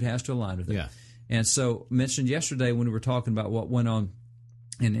align. Fruit has to align with it. Yeah. And so mentioned yesterday when we were talking about what went on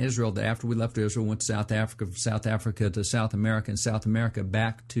in Israel, that after we left Israel, went to South Africa, from South Africa to South America, and South America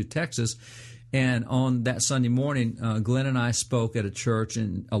back to Texas. And on that Sunday morning, Glenn and I spoke at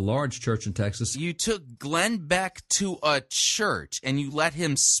a large church in Texas. You took Glenn Beck to a church and you let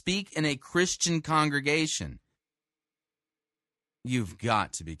him speak in a Christian congregation. You've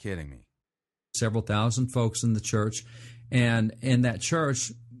got to be kidding me. Several thousand folks in the church. And in that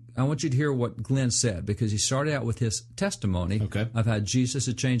church, I want you to hear what Glenn said, because he started out with his testimony of how Jesus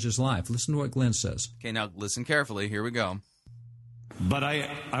had changed his life. Listen to what Glenn says. Okay, now listen carefully. Here we go. But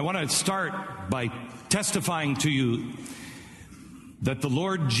I want to start by testifying to you that the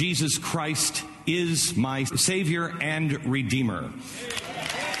Lord Jesus Christ is my Savior and Redeemer.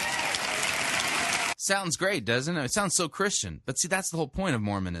 Sounds great, doesn't it? It sounds so Christian. But see, that's the whole point of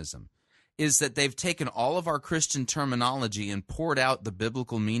Mormonism, is that they've taken all of our Christian terminology and poured out the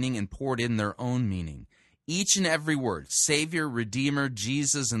biblical meaning and poured in their own meaning. Each and every word, Savior, Redeemer,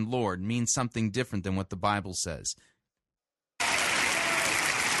 Jesus, and Lord, means something different than what the Bible says.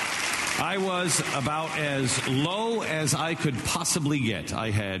 I was about as low as I could possibly get. I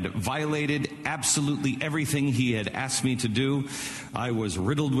had violated absolutely everything he had asked me to do. I was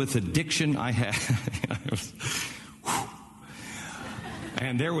riddled with addiction.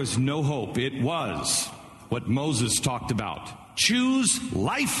 And there was no hope. It was what Moses talked about. Choose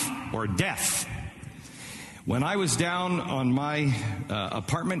life or death. When I was down on my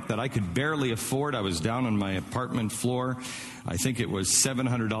apartment that I could barely afford, I was down on my apartment floor. I think it was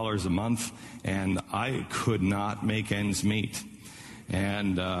 $700 a month, and I could not make ends meet.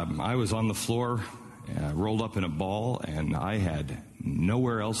 And I was on the floor, rolled up in a ball, and I had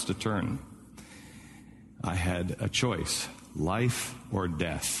nowhere else to turn. I had a choice, life or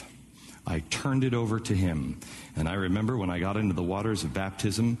death. I turned it over to him. And I remember when I got into the waters of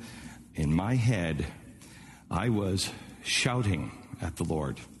baptism, in my head, I was shouting at the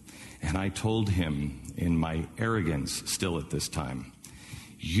Lord. And I told him in my arrogance still at this time,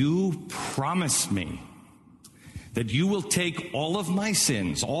 you promised me that you will take all of my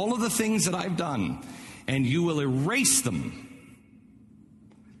sins, all of the things that I've done, and you will erase them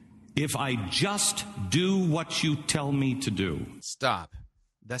if I just do what you tell me to do. Stop.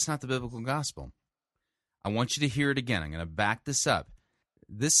 That's not the biblical gospel. I want you to hear it again. I'm going to back this up.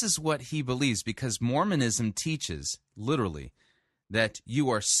 This is what he believes, because Mormonism teaches, literally, that you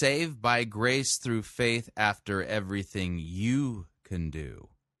are saved by grace through faith after everything you can do.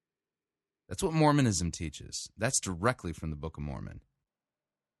 That's what Mormonism teaches. That's directly from the Book of Mormon.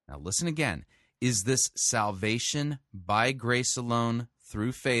 Now listen again. Is this salvation by grace alone,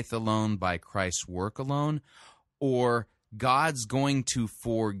 through faith alone, by Christ's work alone, or God's going to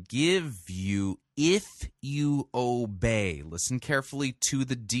forgive you if you obey? Listen carefully to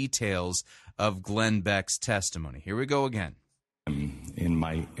the details of Glenn Beck's testimony. Here we go again. In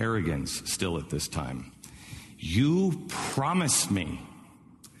my arrogance still at this time, you promised me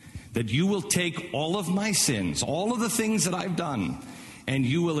that you will take all of my sins, all of the things that I've done, and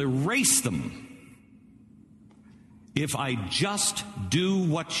you will erase them if I just do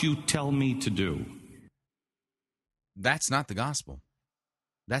what you tell me to do. That's not the gospel.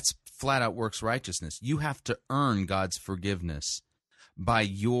 That's flat out works righteousness. You have to earn God's forgiveness by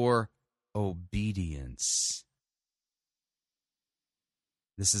your obedience.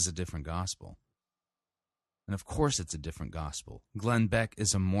 This is a different gospel. And of course it's a different gospel. Glenn Beck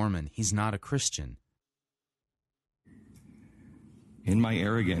is a Mormon. He's not a Christian. In my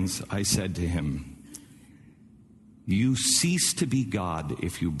arrogance, I said to him, you cease to be God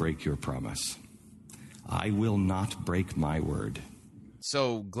if you break your promise. I will not break my word.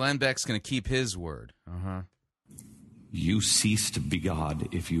 So Glenn Beck's going to keep his word. You cease to be God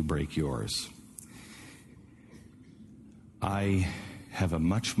if you break yours. I have a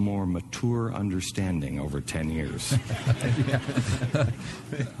much more mature understanding over 10 years.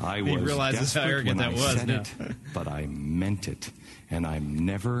 I was realizes how arrogant that was now. But I meant it, and I'm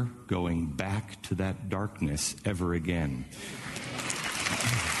never going back to that darkness ever again.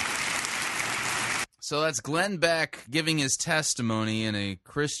 So that's Glenn Beck giving his testimony in a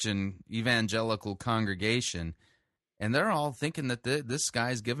Christian evangelical congregation, and they're all thinking that this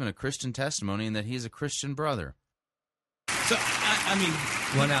guy's giving a Christian testimony and that he's a Christian brother. So, I mean...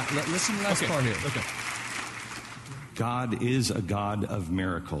 Well, now, listen to the last part here. Okay. God is a God of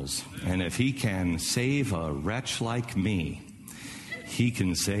miracles, and if he can save a wretch like me, he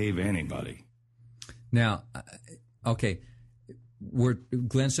can save anybody. Now, okay,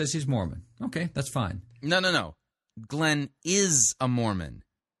 Glenn says he's Mormon. Okay, that's fine. No. Glenn is a Mormon.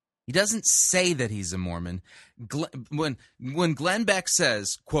 He doesn't say that he's a Mormon. When Glenn Beck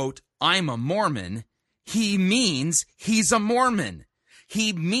says, quote, "I'm a Mormon," he means he's a Mormon.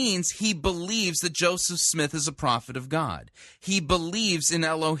 He means he believes that Joseph Smith is a prophet of God. He believes in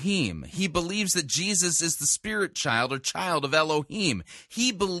Elohim. He believes that Jesus is the spirit child or child of Elohim.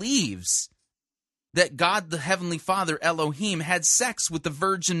 He believes that God, the Heavenly Father, Elohim, had sex with the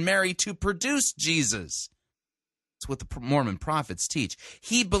Virgin Mary to produce Jesus. That's what the Mormon prophets teach.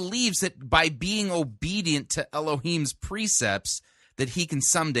 He believes that by being obedient to Elohim's precepts, that he can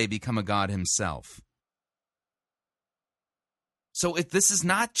someday become a God himself. So this is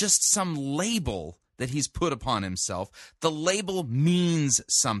not just some label that he's put upon himself. The label means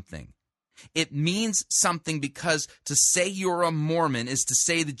something. It means something because to say you're a Mormon is to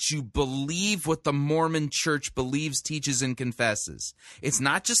say that you believe what the Mormon church believes, teaches, and confesses. It's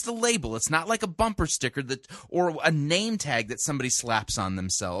not just a label. It's not like a bumper sticker or a name tag that somebody slaps on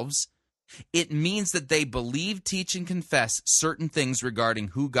themselves. It means that they believe, teach, and confess certain things regarding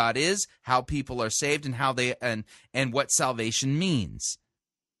who God is, how people are saved, and how they and what salvation means.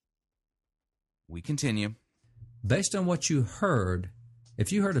 We continue. Based on what you heard,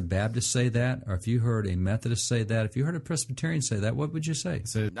 if you heard a Baptist say that, or if you heard a Methodist say that, if you heard a Presbyterian say that, what would you say?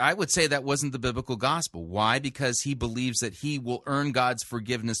 I would say that wasn't the biblical gospel. Why? Because he believes that he will earn God's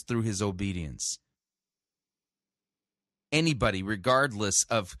forgiveness through his obedience. Anybody, regardless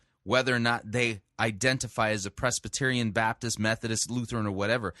of whether or not they identify as a Presbyterian, Baptist, Methodist, Lutheran, or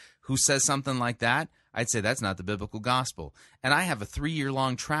whatever, who says something like that, I'd say that's not the biblical gospel. And I have a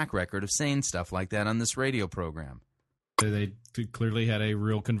 3-year-long track record of saying stuff like that on this radio program. They clearly had a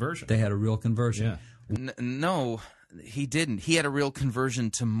real conversion. They had a real conversion. Yeah. No, he didn't. He had a real conversion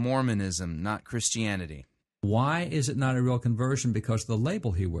to Mormonism, not Christianity. Why is it not a real conversion? Because of the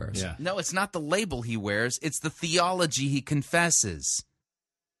label he wears. Yeah. No, it's not the label he wears. It's the theology he confesses.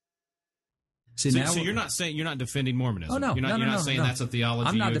 See, so you're not saying, you're not defending Mormonism. Oh, no. You're not saying that's a theology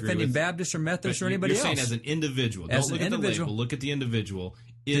I'm not you agree defending with. Baptist or Methodist or anybody else. You're saying as an individual. Don't look at the label. Look at the individual.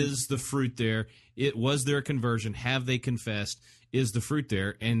 Is the fruit there? Was there a conversion? Have they confessed? Is the fruit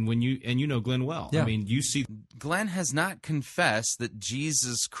there? And you know Glenn well. Yeah. I mean, you see. Glenn has not confessed that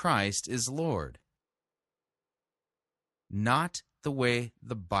Jesus Christ is Lord. Not the way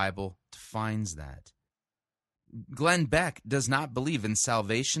the Bible defines that. Glenn Beck does not believe in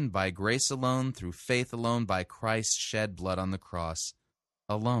salvation by grace alone, through faith alone, by Christ's shed blood on the cross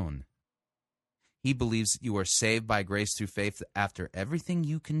alone. He believes that you are saved by grace through faith after everything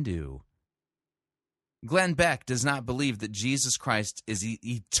you can do. Glenn Beck does not believe that Jesus Christ is the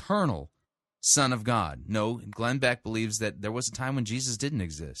eternal Son of God. No, Glenn Beck believes that there was a time when Jesus didn't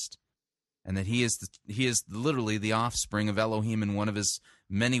exist, and that he is literally the offspring of Elohim and one of his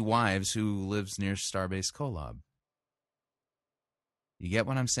many wives who lives near Starbase Kolob. You get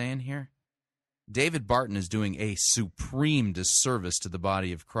what I'm saying here? David Barton is doing a supreme disservice to the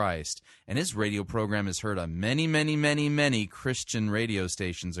body of Christ, and his radio program is heard on many, many, many, many Christian radio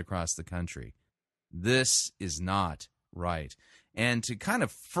stations across the country. This is not right. And to kind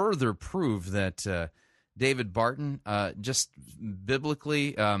of further prove that David Barton, just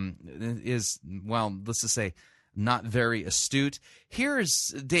biblically, is, well, let's just say, not very astute.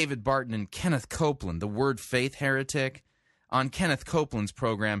 Here's David Barton and Kenneth Copeland, the word faith heretic, on Kenneth Copeland's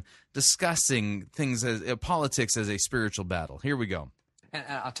program discussing things as politics as a spiritual battle. Here we go. And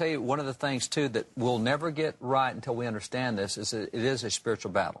I'll tell you, one of the things, too, that we'll never get right until we understand this is that it is a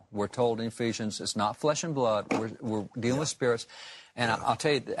spiritual battle. We're told in Ephesians it's not flesh and blood. We're dealing with spirits. And I'll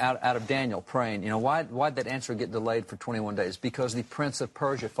tell you, out of Daniel praying, why'd that answer get delayed for 21 days? Because the prince of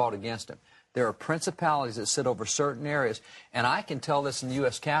Persia fought against him. There are principalities that sit over certain areas, and I can tell this in the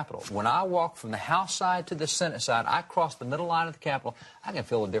U.S. Capitol. When I walk from the House side to the Senate side, I cross the middle line of the Capitol, I can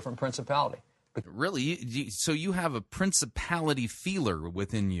feel a different principality. Really? So you have a principality feeler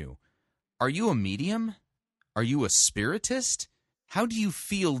within you. Are you a medium? Are you a spiritist? How do you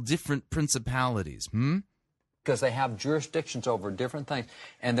feel different principalities? Because they have jurisdictions over different things.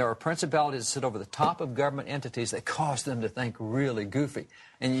 And there are principalities that sit over the top of government entities that cause them to think really goofy.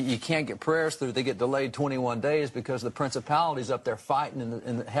 And you can't get prayers through. They get delayed 21 days because the principalities up there fighting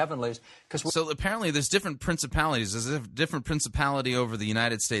in the heavenlies. So apparently there's different principalities. There's a different principality over the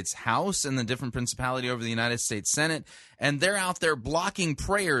United States House and the different principality over the United States Senate. And they're out there blocking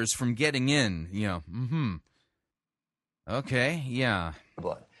prayers from getting in. Okay, yeah.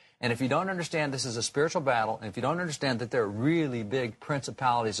 Blood. And if you don't understand this is a spiritual battle, and if you don't understand that there are really big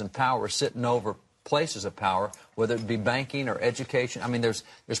principalities and powers sitting over places of power, whether it be banking or education. I mean, there's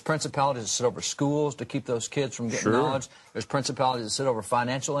principalities that sit over schools to keep those kids from getting knowledge. There's principalities that sit over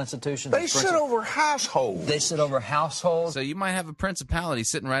financial institutions. They sit over households. They sit over households. So you might have a principality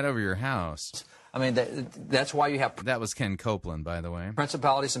sitting right over your house. I mean, that's why you have... That was Ken Copeland, by the way.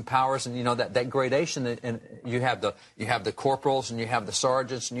 Principalities and powers, and, you know, that gradation, and you have the corporals, and you have the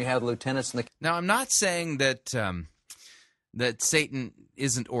sergeants, and you have the lieutenants. And Now, I'm not saying that that Satan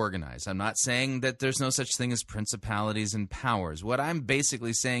isn't organized. I'm not saying that there's no such thing as principalities and powers. What I'm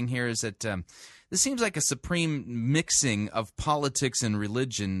basically saying here is that this seems like a supreme mixing of politics and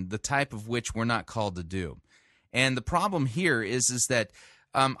religion, the type of which we're not called to do. And the problem here is that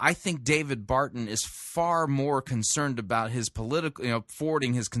I think David Barton is far more concerned about his political,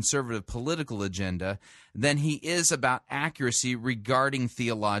 forwarding his conservative political agenda than he is about accuracy regarding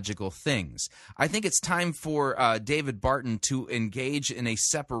theological things. I think it's time for David Barton to engage in a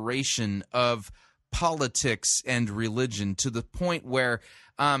separation of politics and religion to the point where,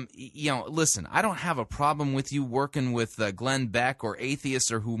 listen, I don't have a problem with you working with Glenn Beck or atheists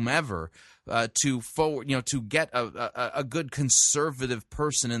or whomever to get a good conservative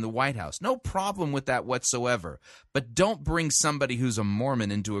person in the White House. No problem with that whatsoever. But don't bring somebody who's a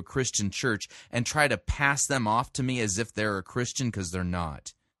Mormon into a Christian church and try to pass them off to me as if they're a Christian, because they're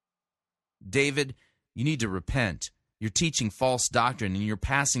not. David, you need to repent. You're teaching false doctrine, and you're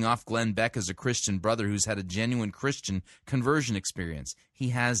passing off Glenn Beck as a Christian brother who's had a genuine Christian conversion experience. He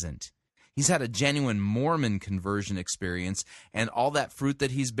hasn't. He's had a genuine Mormon conversion experience, and all that fruit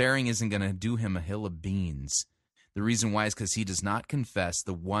that he's bearing isn't going to do him a hill of beans. The reason why is because he does not confess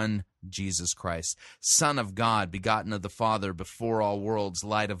the one Jesus Christ, Son of God, begotten of the Father, before all worlds,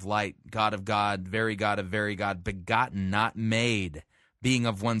 light of light, God of God, very God of very God, begotten, not made, being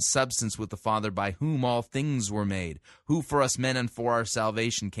of one substance with the Father, by whom all things were made, who for us men and for our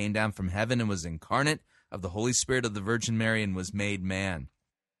salvation came down from heaven and was incarnate of the Holy Spirit of the Virgin Mary and was made man.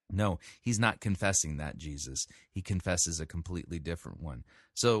 No, he's not confessing that Jesus. He confesses a completely different one.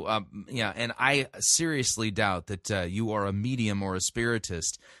 So, and I seriously doubt that you are a medium or a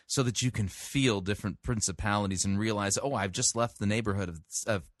spiritist so that you can feel different principalities and realize, oh, I've just left the neighborhood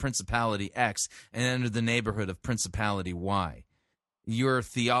of Principality X and entered the neighborhood of Principality Y. Your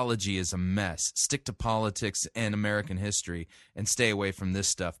theology is a mess. Stick to politics and American history and stay away from this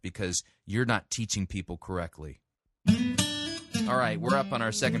stuff because you're not teaching people correctly. All right, we're up on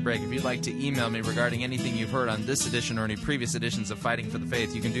our second break. If you'd like to email me regarding anything you've heard on this edition or any previous editions of Fighting for the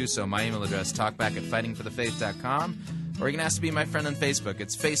Faith, you can do so. My email address, talkback@fightingforthefaith.com, or you can ask to be my friend on Facebook.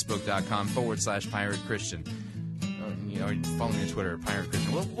 It's facebook.com/Pirate Christian. Or follow me on Twitter, Pirate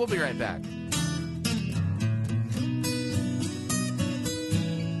Christian. We'll be right back.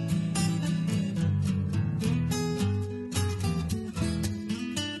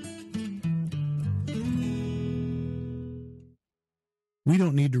 We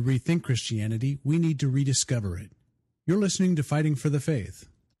don't need to rethink Christianity. We need to rediscover it. You're listening to Fighting for the Faith.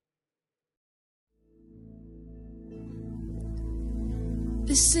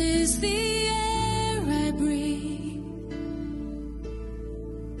 This is the air I breathe.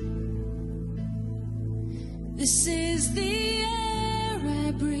 This is the air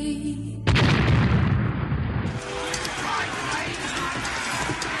I breathe.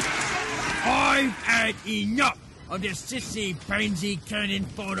 I've had enough of this sissy, pansy, cunning,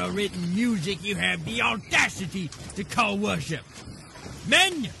 photo-written music you have the audacity to call worship.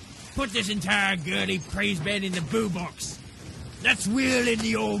 Men, put this entire girly praise band in the boo box. Let's wheel in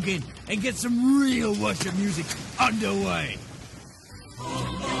the organ and get some real worship music underway.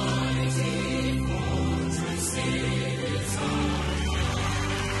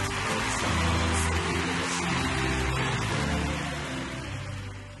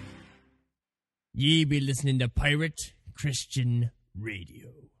 Ye be listening to Pirate Christian Radio.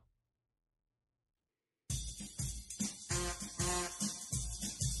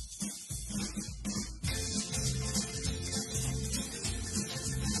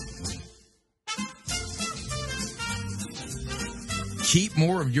 Keep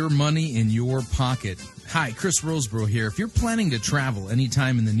more of your money in your pocket. Hi, Chris Roseborough here. If you're planning to travel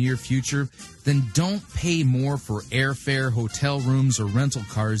anytime in the near future, then don't pay more for airfare, hotel rooms, or rental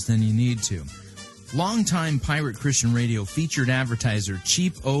cars than you need to. Longtime Pirate Christian Radio featured advertiser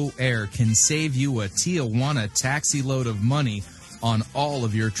Cheap O Air can save you a Tijuana taxi load of money on all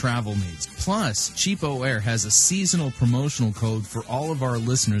of your travel needs. Plus, Cheap O Air has a seasonal promotional code for all of our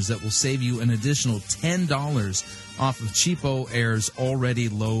listeners that will save you an additional $10 off of Cheap O Air's already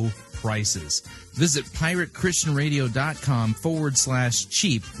low prices. Visit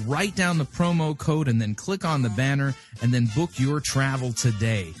piratechristianradio.com/cheap. Write down the promo code and then click on the banner and then book your travel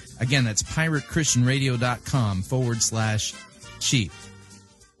today. Again, that's piratechristianradio.com/cheap.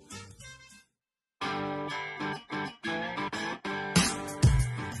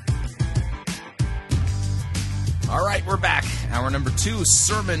 All right, we're back. Hour number 2,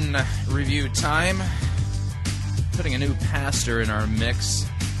 sermon review time. Putting a new pastor in our mix.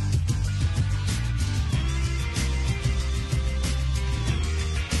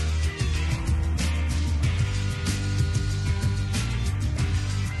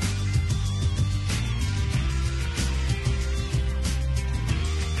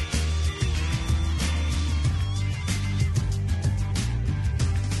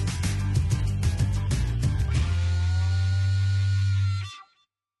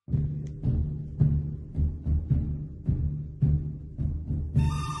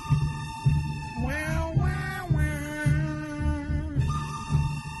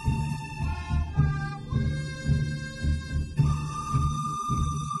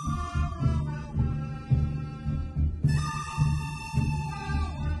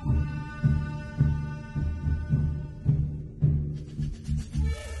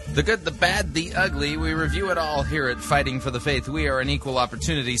 The good, the bad, the ugly, we review it all here at Fighting for the Faith. We are an equal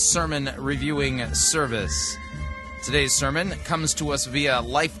opportunity sermon reviewing service. Today's sermon comes to us via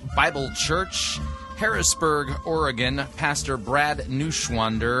Life Bible Church, Harrisburg, Oregon. Pastor Brad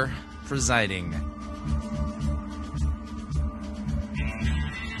Neuschwander presiding.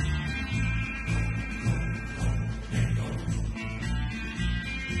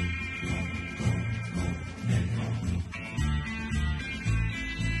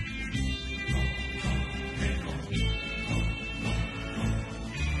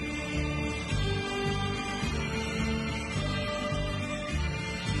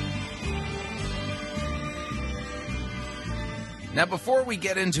 Now, before we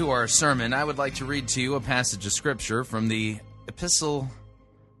get into our sermon, I would like to read to you a passage of Scripture from the epistle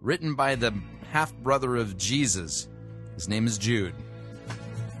written by the half-brother of Jesus. His name is Jude.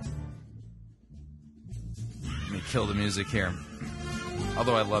 Let me kill the music here,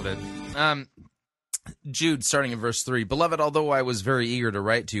 although I love it. Jude, starting in verse 3, Beloved, although I was very eager to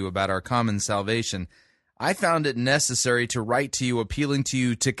write to you about our common salvation, I found it necessary to write to you, appealing to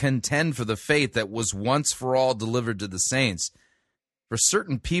you to contend for the faith that was once for all delivered to the saints. For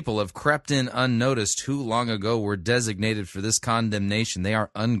certain people have crept in unnoticed who long ago were designated for this condemnation. They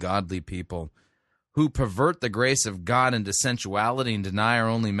are ungodly people who pervert the grace of God into sensuality and deny our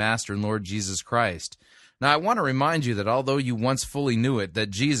only Master and Lord Jesus Christ. Now, I want to remind you that although you once fully knew it, that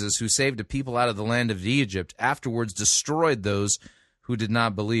Jesus, who saved a people out of the land of Egypt, afterwards destroyed those who did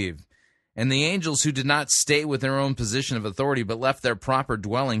not believe. And the angels who did not stay with their own position of authority but left their proper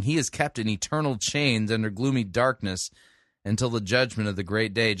dwelling, he is kept in eternal chains under gloomy darkness until the judgment of the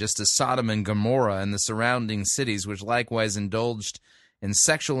great day, just as Sodom and Gomorrah and the surrounding cities, which likewise indulged in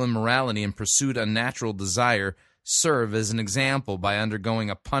sexual immorality and pursued unnatural desire, serve as an example by undergoing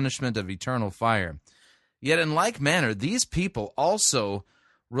a punishment of eternal fire. Yet in like manner, these people also,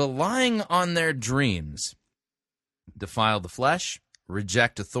 relying on their dreams, defile the flesh,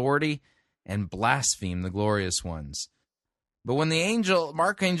 reject authority, and blaspheme the glorious ones. But when the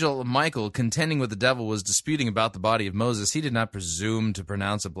Archangel Michael, contending with the devil, was disputing about the body of Moses, he did not presume to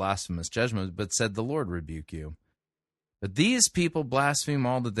pronounce a blasphemous judgment, but said, The Lord rebuke you. But these people blaspheme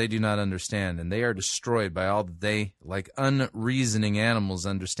all that they do not understand, and they are destroyed by all that they, like unreasoning animals,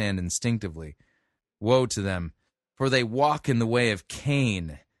 understand instinctively. Woe to them, for they walk in the way of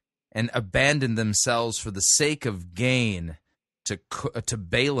Cain, and abandon themselves for the sake of gain to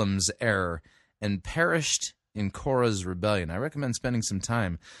Balaam's error, and perished in Korah's rebellion. I recommend spending some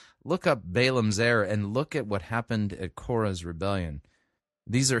time. Look up Balaam's error and look at what happened at Korah's rebellion.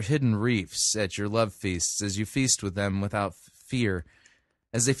 These are hidden reefs at your love feasts as you feast with them without fear,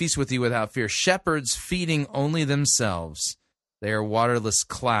 as they feast with you without fear. Shepherds feeding only themselves. They are waterless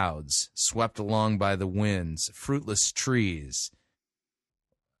clouds swept along by the winds, fruitless trees.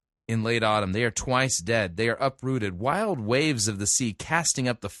 In late autumn, they are twice dead. They are uprooted, wild waves of the sea casting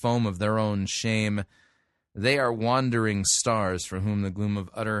up the foam of their own shame. They are wandering stars for whom the gloom of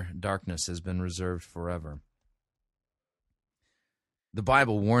utter darkness has been reserved forever. The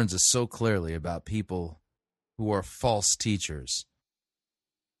Bible warns us so clearly about people who are false teachers.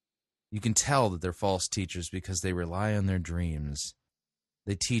 You can tell that they're false teachers because they rely on their dreams.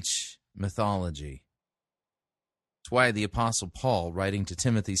 They teach mythology. That's why the Apostle Paul, writing to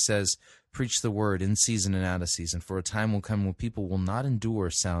Timothy, says, "Preach the word in season and out of season, for a time will come when people will not endure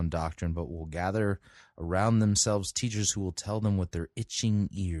sound doctrine, but will gather around themselves teachers who will tell them what their itching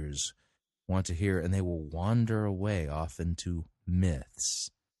ears want to hear, and they will wander away off into myths."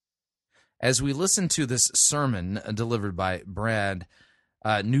 As we listen to this sermon delivered by Brad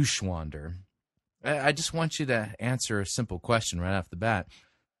Neuschwander, I just want you to answer a simple question right off the bat.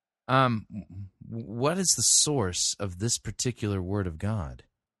 What is the source of this particular word of God?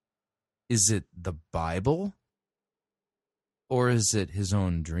 Is it the Bible, or is it his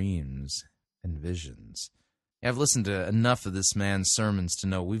own dreams and visions? I've listened to enough of this man's sermons to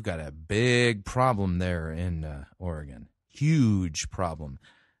know we've got a big problem there in Oregon. Huge problem.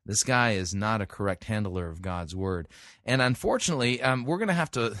 This guy is not a correct handler of God's word. And unfortunately, we're going to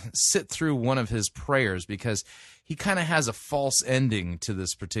have to sit through one of his prayers because he kind of has a false ending to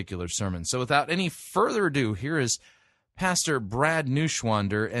this particular sermon. So without any further ado, here is Pastor Brad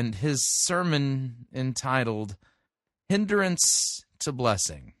Neuschwander and his sermon entitled Hindrance to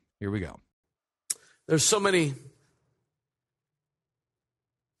Blessing. Here we go. There's so many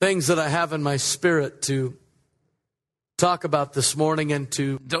things that I have in my spirit to talk about this morning and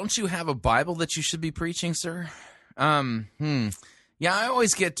to... Don't you have a Bible that you should be preaching, sir? Yeah, I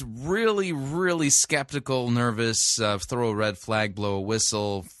always get really, really skeptical, nervous, throw a red flag, blow a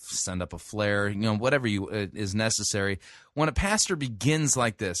whistle, send up a flare, whatever is necessary. When a pastor begins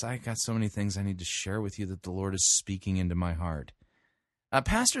like this, I got so many things I need to share with you that the Lord is speaking into my heart.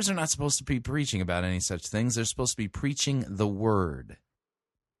 Pastors are not supposed to be preaching about any such things. They're supposed to be preaching the Word.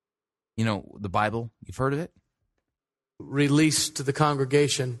 The Bible, you've heard of it? Released to the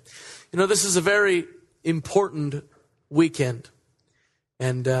congregation. This is a very important weekend.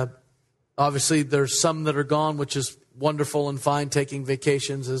 And obviously there's some that are gone, which is wonderful and fine, taking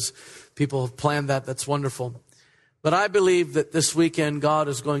vacations as people have planned that. That's wonderful. But I believe that this weekend God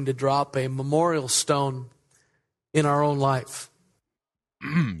is going to drop a memorial stone in our own life.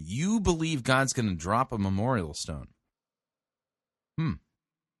 You believe God's going to drop a memorial stone?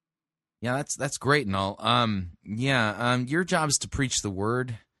 Yeah, that's great and all. Your job is to preach the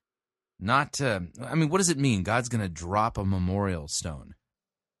word, not to... what does it mean? God's going to drop a memorial stone.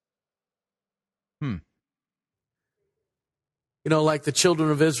 Like the children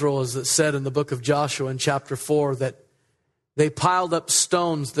of Israel, as it said in the book of Joshua in chapter 4, that they piled up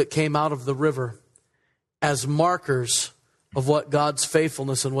stones that came out of the river as markers of what God's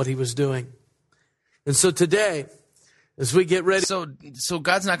faithfulness and what he was doing. And so today, as we get ready... So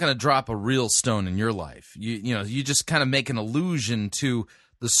God's not going to drop a real stone in your life. You just kind of make an allusion to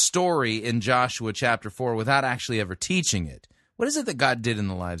the story in Joshua chapter 4 without actually ever teaching it. What is it that God did in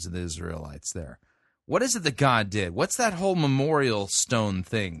the lives of the Israelites there? What is it that God did? What's that whole memorial stone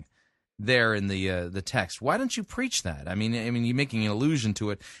thing there in the text? Why don't you preach that? You're making an allusion to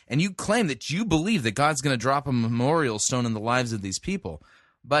it, and you claim that you believe that God's going to drop a memorial stone in the lives of these people.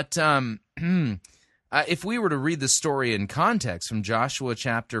 But if we were to read the story in context from Joshua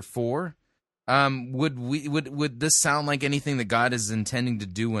chapter 4, would this sound like anything that God is intending to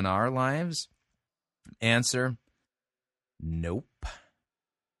do in our lives? Answer: nope.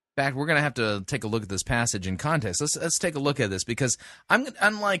 In fact, we're going to have to take a look at this passage in context. Let's take a look at this, because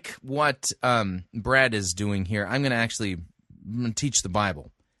unlike what Brad is doing here, I'm going to actually teach the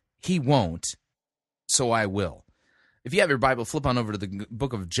Bible. He won't, so I will. If you have your Bible, flip on over to the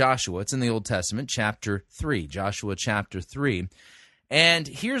book of Joshua. It's in the Old Testament, chapter 3, Joshua chapter 3. And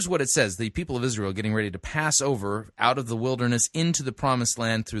here's what it says. The people of Israel getting ready to pass over out of the wilderness into the promised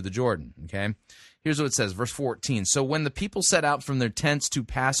land through the Jordan, okay? Here's what it says, verse 14. So when the people set out from their tents to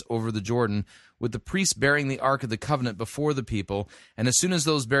pass over the Jordan, with the priests bearing the Ark of the Covenant before the people, and as soon as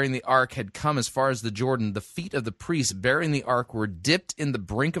those bearing the Ark had come as far as the Jordan, the feet of the priests bearing the Ark were dipped in the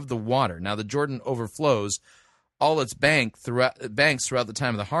brink of the water. Now the Jordan overflows all its banks throughout the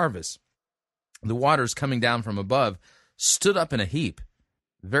time of the harvest. The waters coming down from above stood up in a heap,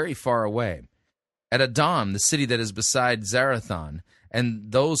 very far away. At Adam, the city that is beside Zarethan,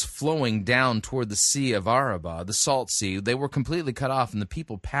 and those flowing down toward the sea of Arabah, the salt sea, they were completely cut off, and the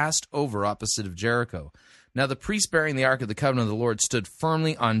people passed over opposite of Jericho. Now the priest bearing the Ark of the Covenant of the Lord stood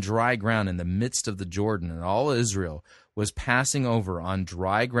firmly on dry ground in the midst of the Jordan, and all Israel was passing over on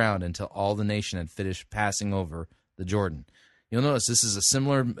dry ground until all the nation had finished passing over the Jordan. You'll notice this is a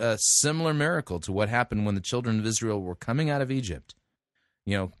similar miracle to what happened when the children of Israel were coming out of Egypt,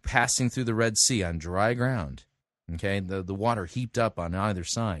 passing through the Red Sea on dry ground. Okay, the water heaped up on either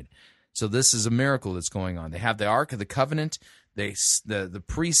side. So this is a miracle that's going on. They have the Ark of the Covenant. The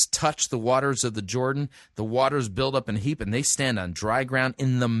priests touch the waters of the Jordan. The waters build up in a heap, and they stand on dry ground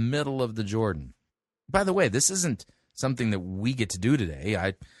in the middle of the Jordan. By the way, this isn't something that we get to do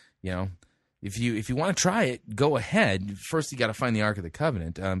today. If you want to try it, go ahead. First, you got to find the Ark of the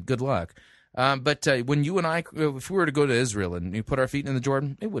Covenant. Good luck. But when you and I, if we were to go to Israel and we put our feet in the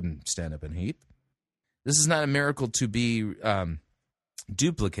Jordan, it wouldn't stand up in heat. This is not a miracle to be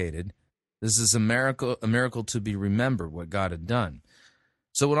duplicated. This is a miracle to be remembered, what God had done.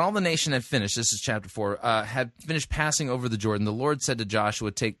 So when all the nation had finished, this is chapter 4, had finished passing over the Jordan, the Lord said to Joshua,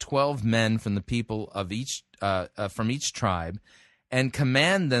 take 12 men from the people of from each tribe, and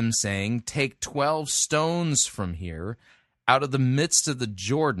command them, saying, take 12 stones from here, out of the midst of the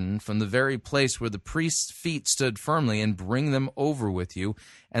Jordan, from the very place where the priest's feet stood firmly, and bring them over with you,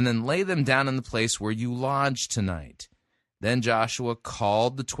 and then lay them down in the place where you lodge tonight. Then Joshua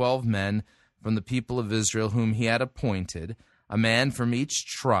called the 12 men from the people of Israel whom he had appointed, a man from each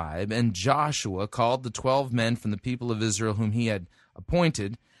tribe, and Joshua called the 12 men from the people of Israel whom he had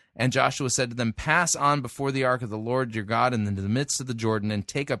appointed, and Joshua said to them, pass on before the ark of the Lord your God into the midst of the Jordan, and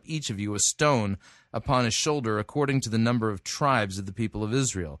take up each of you a stone upon his shoulder, according to the number of tribes of the people of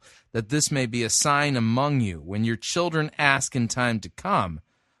Israel, that this may be a sign among you. When your children ask in time to come,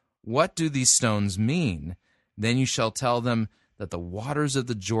 what do these stones mean? Then you shall tell them that the waters of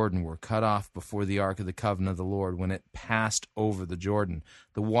the Jordan were cut off before the ark of the covenant of the Lord when it passed over the Jordan.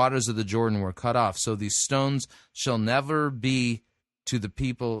 The waters of the Jordan were cut off, so these stones shall never be to the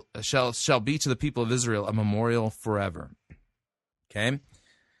people, shall be to the people of Israel a memorial forever. Okay?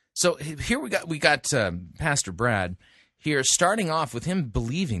 So here we got Pastor Brad here, starting off with him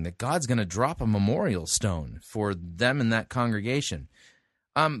believing that God's going to drop a memorial stone for them in that congregation.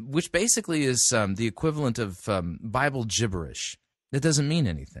 Which basically is the equivalent of Bible gibberish. That doesn't mean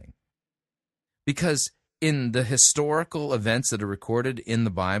anything. Because in the historical events that are recorded in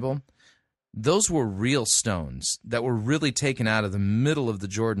the Bible, those were real stones that were really taken out of the middle of the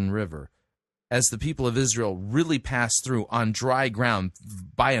Jordan River as the people of Israel really passed through on dry ground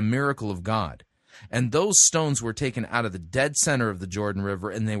by a miracle of God. And those stones were taken out of the dead center of the Jordan River,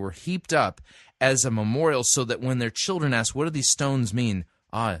 and they were heaped up as a memorial so that when their children asked, what do these stones mean?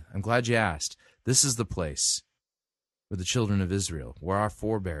 I'm glad you asked. This is the place where the children of Israel, where our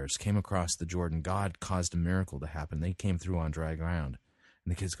forebears came across the Jordan. God caused a miracle to happen. They came through on dry ground.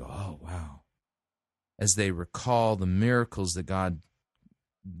 And the kids go, oh, wow. As they recall the miracles that God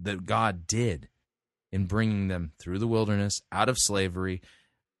did in bringing them through the wilderness, out of slavery,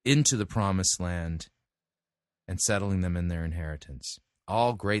 into the promised land, and settling them in their inheritance.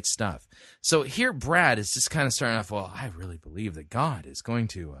 All great stuff. So here Brad is just kind of starting off, well, I really believe that God is going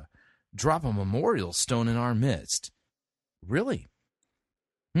to drop a memorial stone in our midst. Really?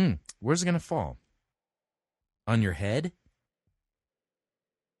 Where's it going to fall? On your head?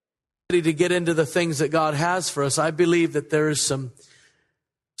 To get into the things that God has for us, I believe that there is some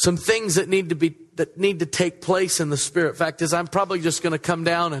things that need to take place in the Spirit. In fact, I'm probably just going to come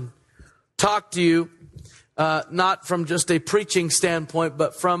down and talk to you. Not from just a preaching standpoint,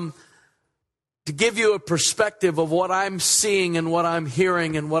 but to give you a perspective of what I'm seeing and what I'm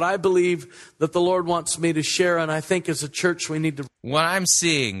hearing and what I believe that the Lord wants me to share. And I think as a church we need to... What I'm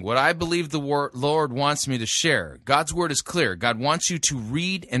seeing, what I believe the Lord wants me to share. God's word is clear. God wants you to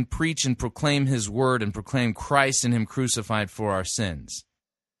read and preach and proclaim his word and proclaim Christ and him crucified for our sins.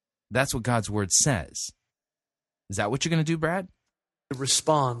 That's what God's word says. Is that what you're going to do, Brad?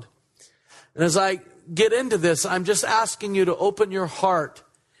 Respond. And as I get into this, I'm just asking you to open your heart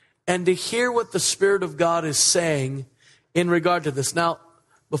and to hear what the Spirit of God is saying in regard to this. Now,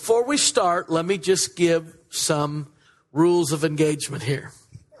 before we start, let me just give some rules of engagement here.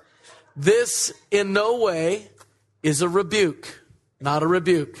 This in no way is a rebuke, not a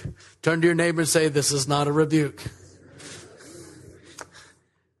rebuke. Turn to your neighbor and say, this is not a rebuke.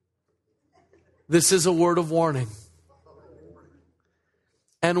 This is a word of warning.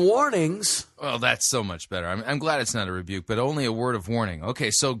 And warnings... Well, that's so much better. I'm glad it's not a rebuke, but only a word of warning. Okay,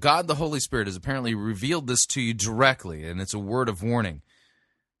 so God the Holy Spirit has apparently revealed this to you directly, and it's a word of warning.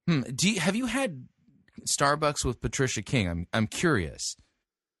 Have you had Starbucks with Patricia King? I'm curious.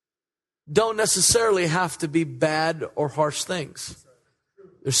 Don't necessarily have to be bad or harsh things.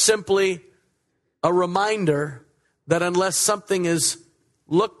 They're simply a reminder that unless something is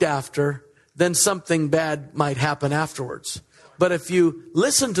looked after, then something bad might happen afterwards. But if you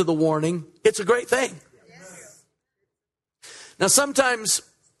listen to the warning, it's a great thing. Yes. Now, sometimes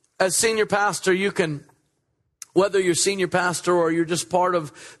as senior pastor, you can, whether you're senior pastor or you're just part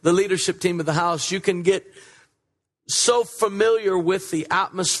of the leadership team of the house, you can get so familiar with the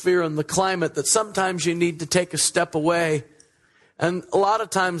atmosphere and the climate that sometimes you need to take a step away. And a lot of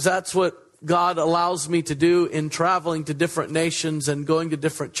times that's what God allows me to do in traveling to different nations and going to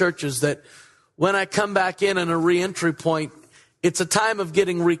different churches, that when I come back in a re-entry point, it's a time of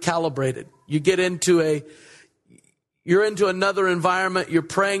getting recalibrated. You get into you're into another environment, you're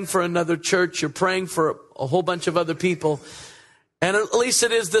praying for another church, you're praying for a whole bunch of other people. And at least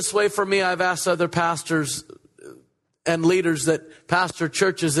it is this way for me. I've asked other pastors and leaders that pastor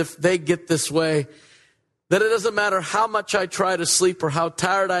churches, if they get this way, that it doesn't matter how much I try to sleep or how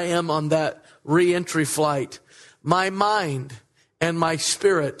tired I am on that re-entry flight, my mind and my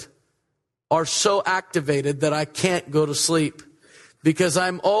spirit are so activated that I can't go to sleep, because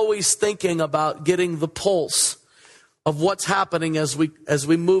I'm always thinking about getting the pulse of what's happening as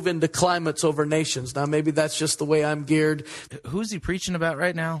we move into climates over nations. Now, maybe that's just the way I'm geared. Who's he preaching about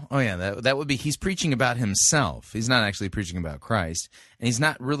right now? Oh, yeah, that would be, he's preaching about himself. He's not actually preaching about Christ, and he's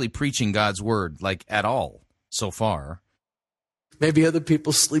not really preaching God's word, like, at all so far. Maybe other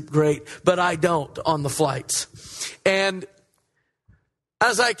people sleep great, but I don't on the flights. And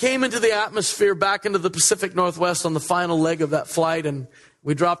as I came into the atmosphere back into the Pacific Northwest on the final leg of that flight, and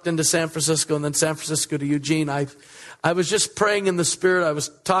we dropped into San Francisco and then San Francisco to Eugene, I was just praying in the Spirit. I was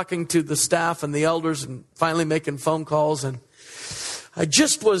talking to the staff and the elders and finally making phone calls. And I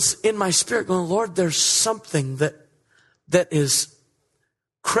just was in my spirit going, Lord, there's something that is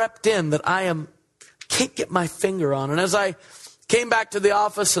crept in that can't get my finger on. And as I came back to the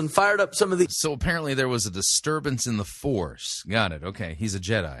office and fired up some of the... So apparently there was a disturbance in the force. Got it. Okay, he's a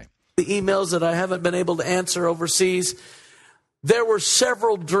Jedi. The emails that I haven't been able to answer overseas, there were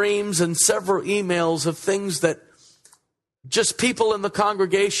several dreams and several emails of things that just people in the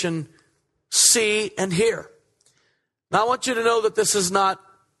congregation see and hear. Now, I want you to know that this is not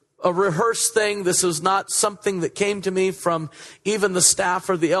a rehearsed thing. This is not something that came to me from even the staff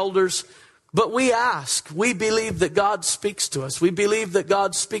or the elders. But we ask. We believe that God speaks to us. We believe that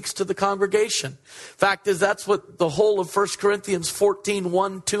God speaks to the congregation. Fact is, that's what the whole of 1 Corinthians 14,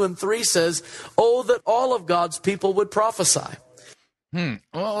 1, 2, and 3 says. Oh, that all of God's people would prophesy.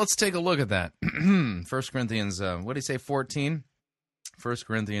 Well, let's take a look at that. 1 Corinthians, what did he say, 14? 1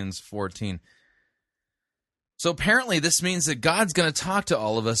 Corinthians 14. So apparently this means that God's going to talk to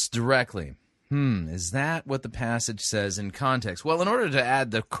all of us directly. Is that what the passage says in context? Well, in order to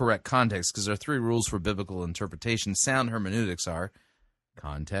add the correct context, because there are 3 rules for biblical interpretation, sound hermeneutics are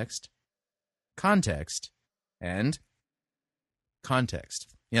context, context, and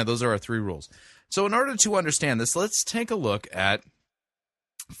context. Yeah, those are our 3 rules. So in order to understand this, let's take a look at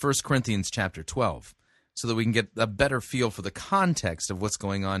 1 Corinthians chapter 12, so that we can get a better feel for the context of what's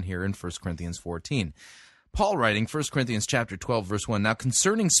going on here in 1 Corinthians 14. Paul writing, 1 Corinthians chapter 12, verse 1, Now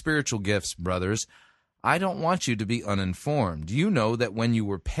concerning spiritual gifts, brothers, I don't want you to be uninformed. You know that when you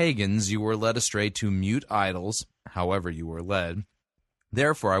were pagans, you were led astray to mute idols, however you were led.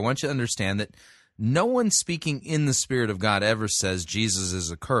 Therefore, I want you to understand that no one speaking in the Spirit of God ever says Jesus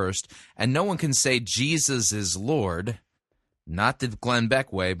is accursed, and no one can say Jesus is Lord. Not the Glenn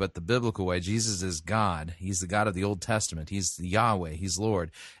Beck way, but the biblical way. Jesus is God. He's the God of the Old Testament. He's the Yahweh. He's Lord,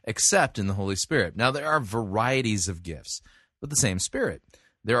 except in the Holy Spirit. Now, there are varieties of gifts, but the same Spirit.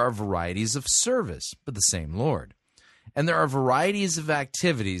 There are varieties of service, but the same Lord. And there are varieties of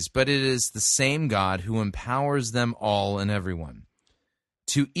activities, but it is the same God who empowers them all and everyone.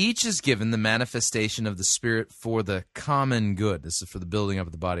 To each is given the manifestation of the Spirit for the common good. This is for the building up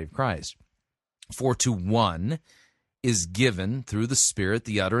of the body of Christ. For to one is given through the Spirit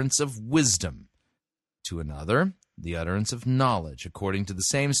the utterance of wisdom, to another the utterance of knowledge, according to the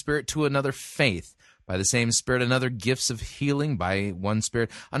same Spirit, to another faith, by the same Spirit, another gifts of healing by one Spirit,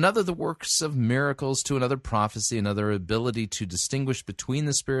 another the works of miracles, to another prophecy, another ability to distinguish between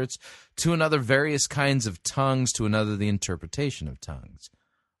the spirits, to another various kinds of tongues, to another the interpretation of tongues.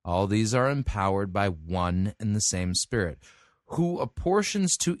 All these are empowered by one and the same Spirit, who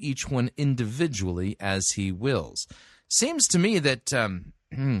apportions to each one individually as he wills. Seems to me that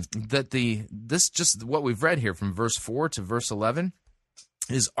this just what we've read here from verse 4 to verse 11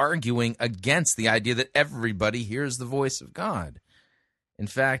 is arguing against the idea that everybody hears the voice of God. In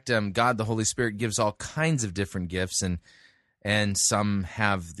fact, God, the Holy Spirit, gives all kinds of different gifts, and some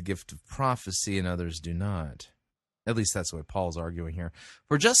have the gift of prophecy and others do not. At least that's what Paul's arguing here.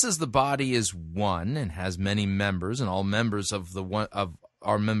 For just as the body is one and has many members, and all members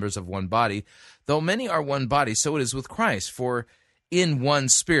are members of one body, though many are one body, so it is with Christ. For in one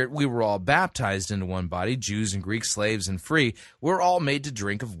Spirit we were all baptized into one body, Jews and Greeks, slaves and free. We're all made to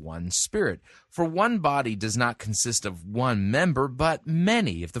drink of one Spirit. For one body does not consist of one member, but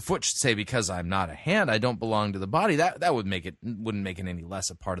many. If the foot should say, because I'm not a hand, I don't belong to the body, that wouldn't make it any less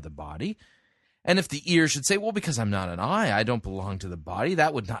a part of the body. And if the ear should say, well, because I'm not an eye, I don't belong to the body,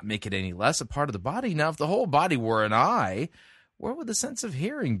 that would not make it any less a part of the body. Now, if the whole body were an eye, where would the sense of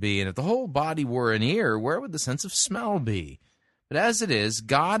hearing be? And if the whole body were an ear, where would the sense of smell be? But as it is,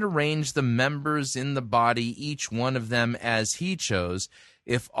 God arranged the members in the body, each one of them as he chose.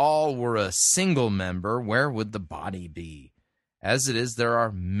 If all were a single member, where would the body be? As it is, there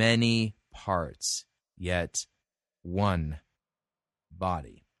are many parts, yet one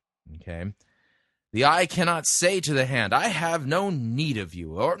body. Okay? The eye cannot say to the hand, I have no need of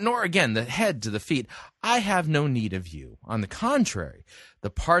you, nor again the head to the feet, I have no need of you. On the contrary, the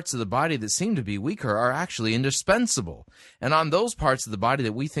parts of the body that seem to be weaker are actually indispensable. And on those parts of the body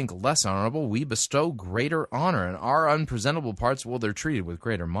that we think less honorable, we bestow greater honor, and our unpresentable parts, well, they're treated with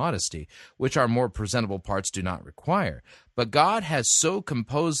greater modesty, which our more presentable parts do not require. But God has so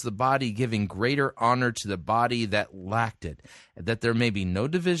composed the body, giving greater honor to the body that lacked it, that there may be no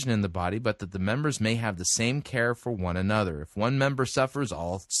division in the body, but that the members may have the same care for one another. If one member suffers,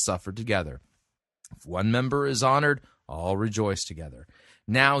 all suffer together. If one member is honored, all rejoice together.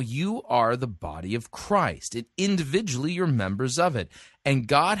 Now you are the body of Christ, and individually you're members of it. And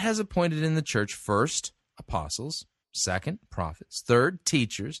God has appointed in the church first apostles, second, prophets, third,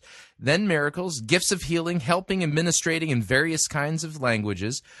 teachers, then miracles, gifts of healing, helping, administrating in various kinds of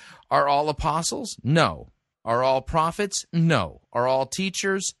languages. Are all apostles? No. Are all prophets? No. Are all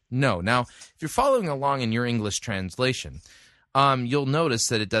teachers? No. Now, if you're following along in your English translation, you'll notice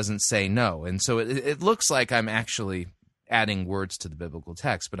that it doesn't say no. And so it looks like I'm actually adding words to the biblical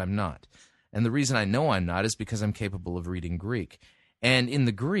text, but I'm not. And the reason I know I'm not is because I'm capable of reading Greek. And in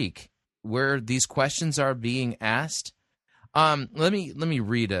the Greek, where these questions are being asked, let me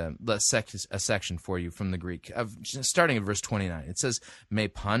read a section for you from the Greek, starting at verse 29. It says, Me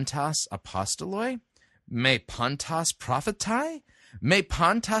pantas apostoloi, me pantas prophetai, me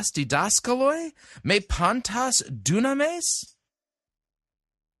pantas didaskaloi, me pantas dunames.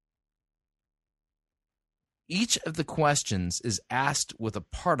 Each of the questions is asked with a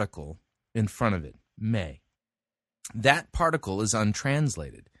particle in front of it, me. That particle is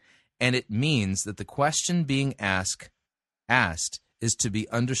untranslated, and it means that the question being asked is to be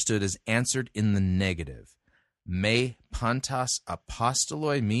understood as answered in the negative. Me pantas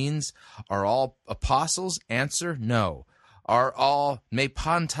apostoloi means, are all apostles? Answer, no. Are all me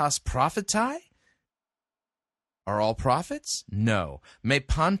pantas prophetai? Are all prophets? No. Me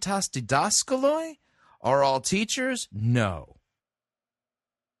pantas didaskaloi? Are all teachers? No.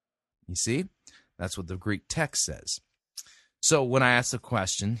 You see? That's what the Greek text says. So when I ask the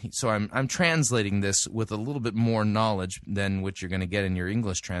question, so I'm translating this with a little bit more knowledge than what you're going to get in your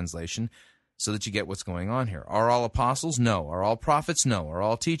English translation so that you get what's going on here. Are all apostles? No. Are all prophets? No. Are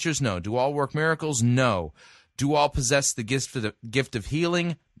all teachers? No. Do all work miracles? No. Do all possess the gift of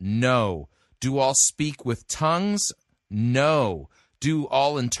healing? No. Do all speak with tongues? No. Do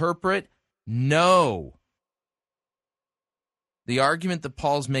all interpret? No. The argument that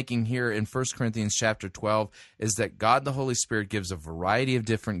Paul's making here in 1 Corinthians chapter 12 is that God the Holy Spirit gives a variety of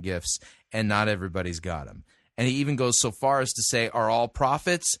different gifts, and not everybody's got them. And he even goes so far as to say, are all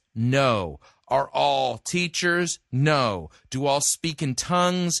prophets? No. Are all teachers? No. Do all speak in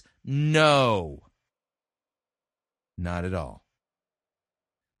tongues? No. Not at all.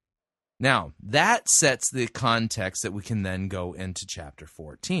 Now, that sets the context that we can then go into chapter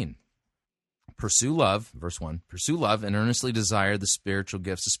 14. Pursue love, verse 1, pursue love and earnestly desire the spiritual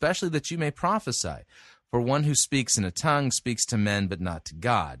gifts, especially that you may prophesy. For one who speaks in a tongue speaks to men, but not to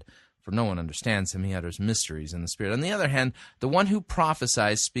God. For no one understands him, he utters mysteries in the Spirit. On the other hand, the one who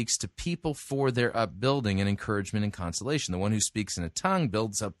prophesies speaks to people for their upbuilding and encouragement and consolation. The one who speaks in a tongue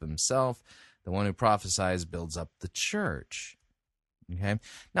builds up himself. The one who prophesies builds up the church. Okay.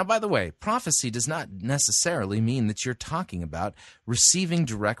 Now, by the way, prophecy does not necessarily mean that you're talking about receiving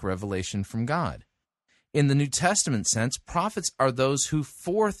direct revelation from God. In the New Testament sense, prophets are those who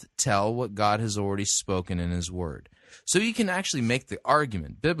foretell what God has already spoken in His Word. So you can actually make the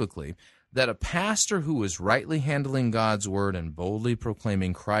argument, biblically, that a pastor who is rightly handling God's Word and boldly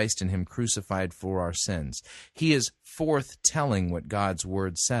proclaiming Christ and Him crucified for our sins, he is foretelling what God's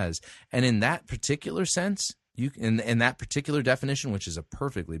Word says. And in that particular sense, in that particular definition, which is a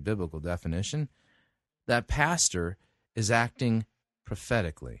perfectly biblical definition, that pastor is acting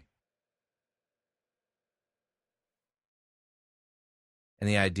prophetically. And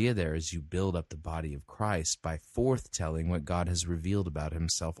the idea there is you build up the body of Christ by forthtelling what God has revealed about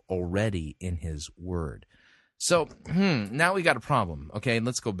Himself already in His Word. So, now we got a problem. Okay,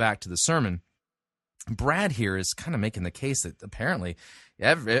 let's go back to the sermon. Brad here is kind of making the case that apparently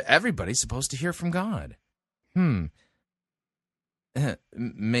everybody's supposed to hear from God. Me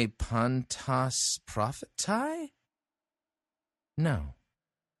pantas prophetai? No.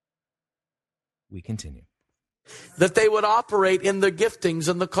 We continue. that they would operate in the giftings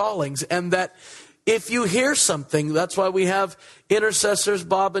and the callings, and that if you hear something, that's why we have intercessors,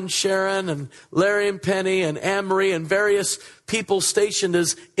 Bob and Sharon and Larry and Penny and Anne-Marie and various people stationed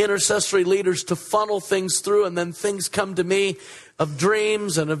as intercessory leaders to funnel things through, and then things come to me of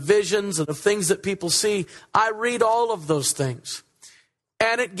dreams and of visions and of things that people see. I read all of those things.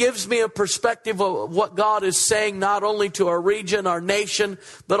 And it gives me a perspective of what God is saying, not only to our region, our nation,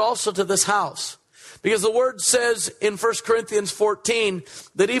 but also to this house. Because the Word says in 1 Corinthians 14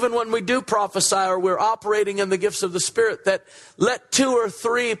 that even when we do prophesy or we're operating in the gifts of the Spirit, that let 2 or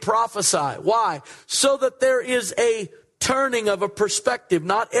 3 prophesy. Why? So that there is a turning of a perspective.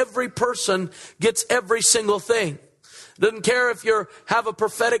 Not every person gets every single thing. Doesn't care if you have a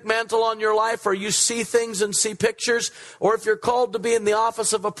prophetic mantle on your life or you see things and see pictures, or if you're called to be in the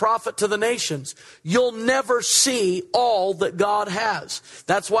office of a prophet to the nations. You'll never see all that God has.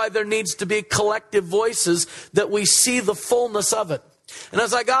 That's why there needs to be collective voices that we see the fullness of it. And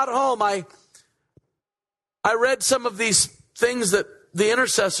as I got home, I read some of these things that the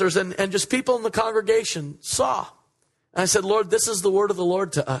intercessors and just people in the congregation saw. And I said, Lord, this is the word of the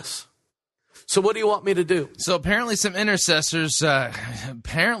Lord to us. So what do you want me to do? So apparently some intercessors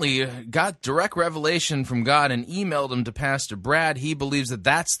apparently got direct revelation from God and emailed them to Pastor Brad. He believes that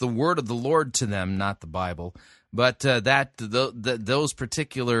that's the word of the Lord to them, not the Bible. But those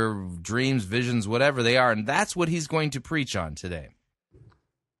particular dreams, visions, whatever they are, and that's what he's going to preach on today.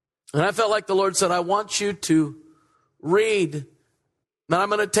 And I felt like the Lord said, I want you to read. Now I'm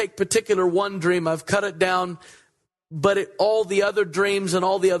going to take particular one dream. I've cut it down. But all the other dreams and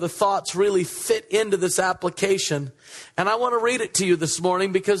all the other thoughts really fit into this application. And I want to read it to you this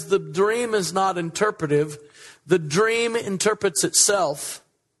morning because the dream is not interpretive. The dream interprets itself.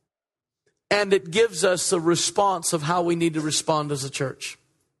 And it gives us a response of how we need to respond as a church.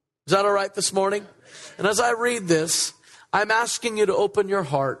 Is that all right this morning? And as I read this, I'm asking you to open your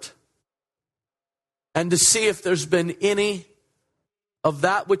heart and to see if there's been any of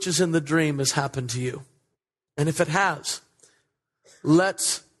that which is in the dream has happened to you. And if it has,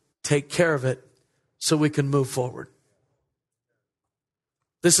 let's take care of it so we can move forward.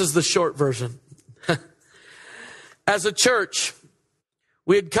 This is the short version. As a church,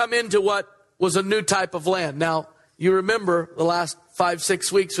 we had come into what was a new type of land. Now, you remember the last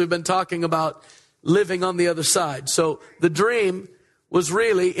 5-6 weeks we've been talking about living on the other side. So the dream was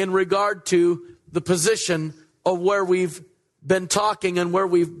really in regard to the position of where we've been talking and where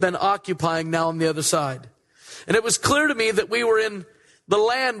we've been occupying now on the other side. And it was clear to me that we were in, the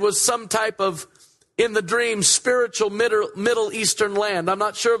land was some type of, in the dream, spiritual Middle Eastern land. I'm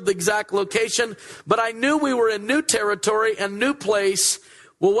not sure of the exact location, but I knew we were in new territory and new place.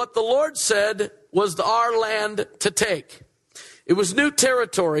 Well, what the Lord said was our land to take. It was new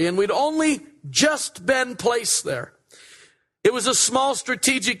territory, and we'd only just been placed there. It was a small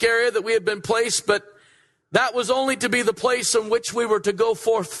strategic area that we had been placed, but that was only to be the place in which we were to go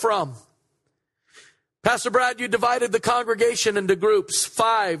forth from. Pastor Brad, you divided the congregation into groups,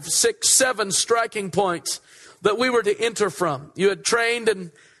 5, 6, 7 striking points that we were to enter from. You had trained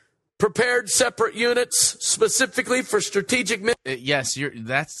and prepared separate units specifically for strategic missions. Yes,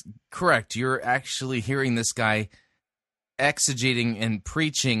 that's correct. You're actually hearing this guy exegeting and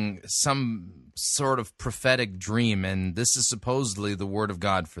preaching some sort of prophetic dream, and this is supposedly the word of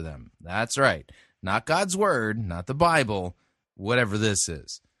God for them. That's right. Not God's word, not the Bible, whatever this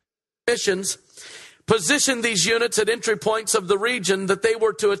is. Missions. Positioned these units at entry points of the region that they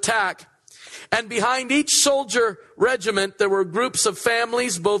were to attack. And behind each soldier regiment, there were groups of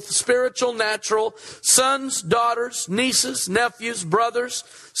families, both spiritual, natural, sons, daughters, nieces, nephews, brothers,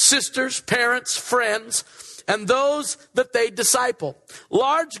 sisters, parents, friends, and those that they disciple.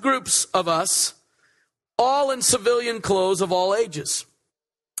 Large groups of us, all in civilian clothes of all ages.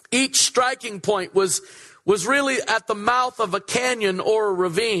 Each striking point was really at the mouth of a canyon or a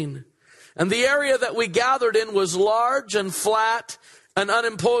ravine. And the area that we gathered in was large and flat and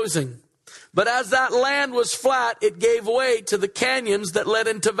unimposing. But as that land was flat, it gave way to the canyons that led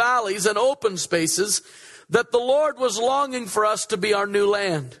into valleys and open spaces that the Lord was longing for us to be our new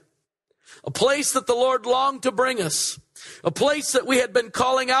land. A place that the Lord longed to bring us. A place that we had been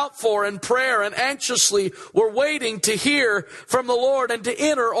calling out for in prayer and anxiously were waiting to hear from the Lord and to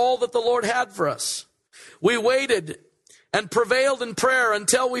enter all that the Lord had for us. We waited and prevailed in prayer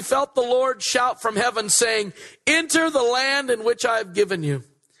until we felt the Lord shout from heaven saying, enter the land in which I have given you.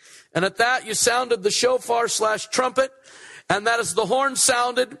 And at that you sounded the shofar/trumpet, and that as the horn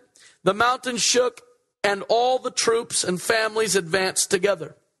sounded, the mountain shook, and all the troops and families advanced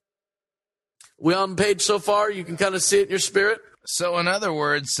together. We on page so far? You can kind of see it in your spirit? So in other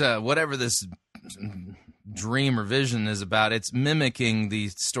words, whatever this dream or vision is about. It's mimicking the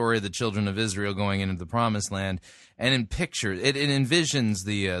story of the children of Israel going into the Promised Land, and in picture, it envisions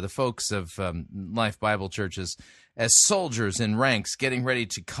the folks of Life Bible churches as soldiers in ranks getting ready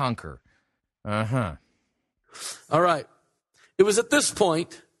to conquer. All right. It was at this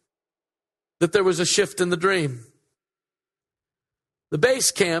point that there was a shift in the dream. The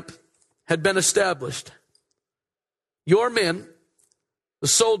base camp had been established. Your men, the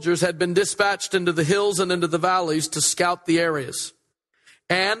soldiers, had been dispatched into the hills and into the valleys to scout the areas.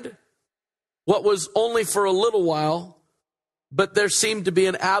 And what was only for a little while, but there seemed to be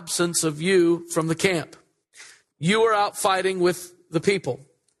an absence of you from the camp. You were out fighting with the people.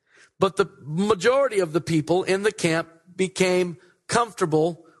 But the majority of the people in the camp became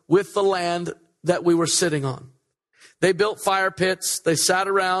comfortable with the land that we were sitting on. They built fire pits. They sat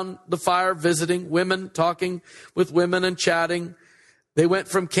around the fire visiting women, talking with women and chatting. They went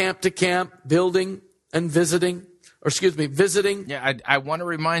from camp to camp, building and visiting. Yeah, I want to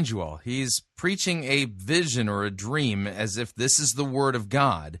remind you all, he's preaching a vision or a dream as if this is the word of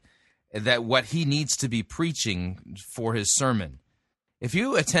God, that what he needs to be preaching for his sermon. If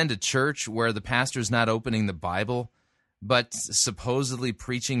you attend a church where the pastor's not opening the Bible, but supposedly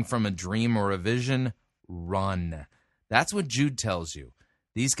preaching from a dream or a vision, run. That's what Jude tells you.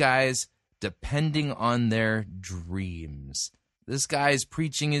 These guys, depending on their dreams. This guy's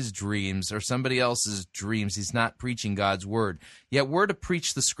preaching his dreams or somebody else's dreams. He's not preaching God's word. Yet we're to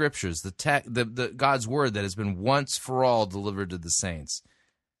preach the scriptures, the God's word that has been once for all delivered to the saints,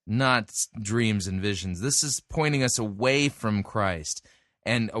 not dreams and visions. This is pointing us away from Christ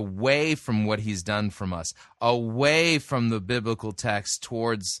and away from what he's done from us, away from the biblical text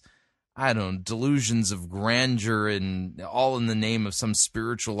towards, I don't know, delusions of grandeur and all in the name of some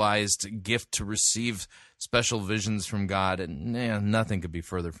spiritualized gift to receive special visions from God. And nothing could be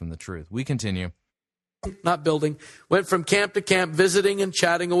further from the truth. We continue. Not building, went from camp to camp, visiting and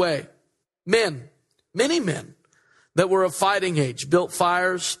chatting away. Men, many men that were of fighting age, built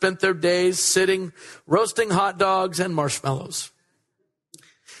fires, spent their days sitting, roasting hot dogs and marshmallows.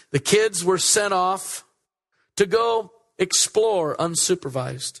 The kids were sent off to go explore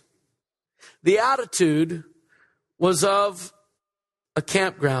unsupervised. The attitude was of a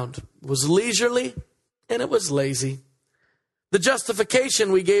campground. It was leisurely and it was lazy. The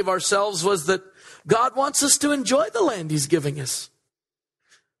justification we gave ourselves was that God wants us to enjoy the land he's giving us.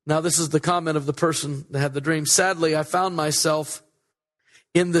 Now, this is the comment of the person that had the dream. Sadly, I found myself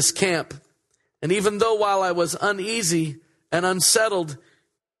in this camp. And even though while I was uneasy and unsettled,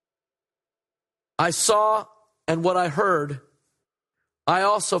 I saw and what I heard, I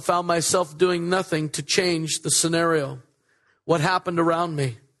also found myself doing nothing to change the scenario, what happened around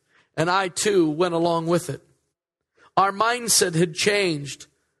me. And I, too, went along with it. Our mindset had changed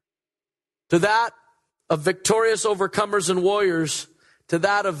to that of victorious overcomers and warriors to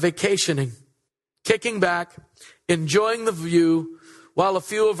that of vacationing, kicking back, enjoying the view, while a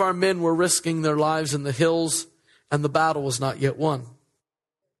few of our men were risking their lives in the hills and the battle was not yet won.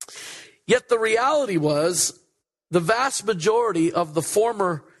 Yet the reality was the vast majority of the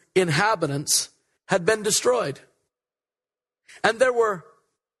former inhabitants had been destroyed. And there were,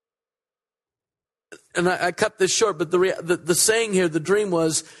 and I cut this short, but the saying here, the dream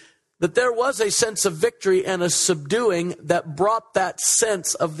was that there was a sense of victory and a subduing that brought that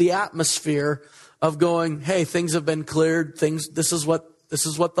sense of the atmosphere of going, hey, things have been cleared, this is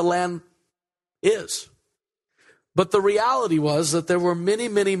what the land is. But the reality was that there were many,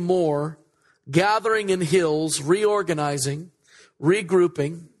 many more gathering in hills, reorganizing,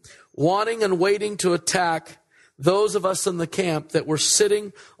 regrouping, wanting and waiting to attack those of us in the camp that were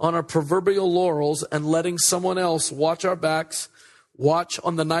sitting on our proverbial laurels and letting someone else watch our backs, watch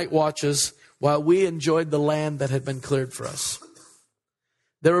on the night watches while we enjoyed the land that had been cleared for us.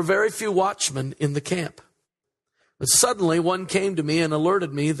 There were very few watchmen in the camp. But suddenly one came to me and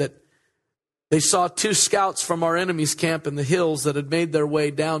alerted me that they saw 2 scouts from our enemy's camp in the hills that had made their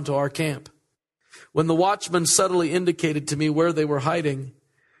way down to our camp. When the watchman subtly indicated to me where they were hiding,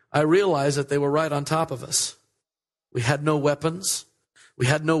 I realized that they were right on top of us. We had no weapons. We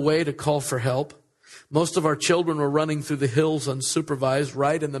had no way to call for help. Most of our children were running through the hills unsupervised,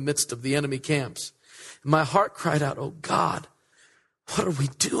 right in the midst of the enemy camps. And my heart cried out, oh God, what are we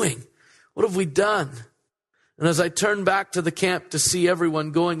doing? What have we done? And as I turned back to the camp to see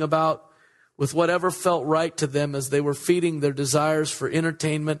everyone going about with whatever felt right to them as they were feeding their desires for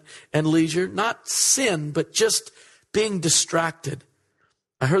entertainment and leisure, not sin, but just being distracted,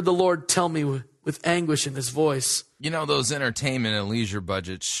 I heard the Lord tell me with anguish in his voice, you know, those entertainment and leisure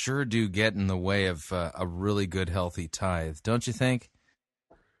budgets sure do get in the way of a really good, healthy tithe, don't you think?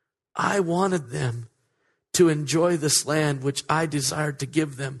 I wanted them to enjoy this land which I desired to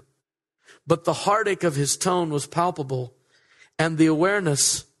give them. But the heartache of his tone was palpable, and the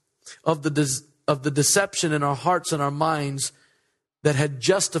awareness of the deception in our hearts and our minds that had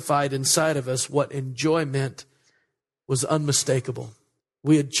justified inside of us what enjoy meant was unmistakable.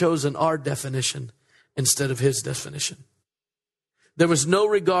 We had chosen our definition instead of his definition. There was no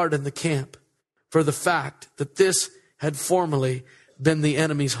regard in the camp for the fact that this had formerly been the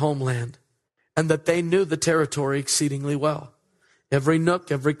enemy's homeland, and that they knew the territory exceedingly well. Every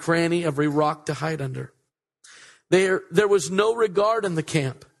nook, every cranny, every rock to hide under. There was no regard in the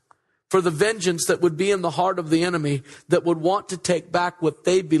camp for the vengeance that would be in the heart of the enemy that would want to take back what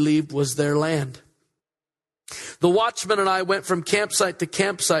they believed was their land. The watchman and I went from campsite to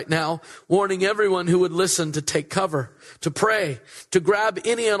campsite now, warning everyone who would listen to take cover, to pray, to grab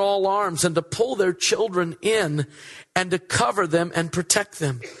any and all arms, and to pull their children in and to cover them and protect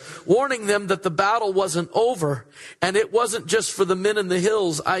them. Warning them that the battle wasn't over, and it wasn't just for the men in the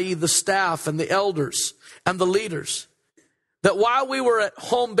hills, i.e. the staff and the elders and the leaders. That while we were at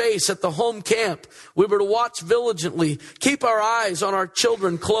home base, at the home camp, we were to watch vigilantly, keep our eyes on our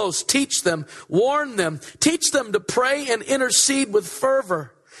children close, teach them, warn them, teach them to pray and intercede with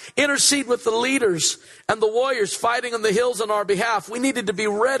fervor, intercede with the leaders and the warriors fighting on the hills on our behalf. We needed to be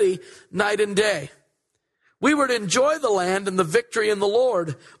ready night and day. We were to enjoy the land and the victory in the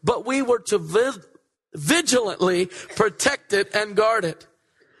Lord, but we were to vigilantly protect it and guard it.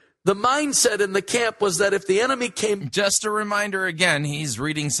 The mindset in the camp was that if the enemy came... Just a reminder again, he's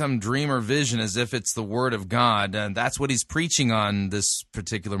reading some dream or vision as if it's the Word of God. And that's what he's preaching on this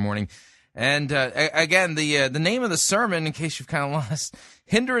particular morning. And again, the name of the sermon, in case you've kind of lost,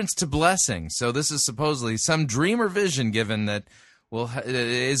 Hindrance to Blessing. So this is supposedly some dream or vision given that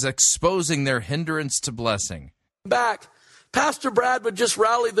is exposing their hindrance to blessing. Back, Pastor Brad would just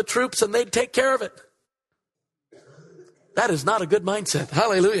rally the troops and they'd take care of it. That is not a good mindset.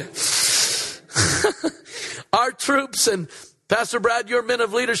 Hallelujah. Our troops and Pastor Brad, your men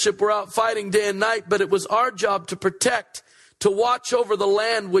of leadership were out fighting day and night, but it was our job to protect, to watch over the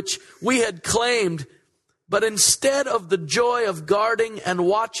land which we had claimed. But instead of the joy of guarding and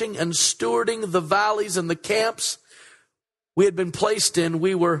watching and stewarding the valleys and the camps we had been placed in,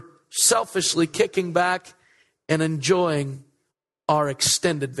 we were selfishly kicking back and enjoying our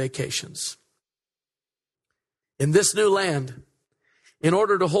extended vacations. In this new land, in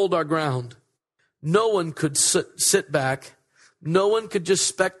order to hold our ground, no one could sit back. No one could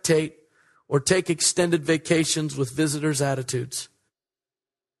just spectate or take extended vacations with visitors' attitudes.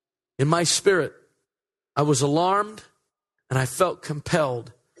 In my spirit, I was alarmed and I felt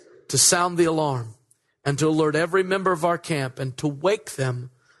compelled to sound the alarm and to alert every member of our camp and to wake them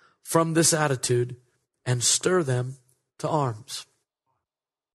from this attitude and stir them to arms.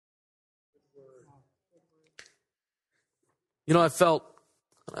 You know,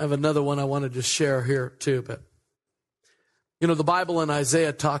 I have another one I wanted to share here too, but you know, the Bible in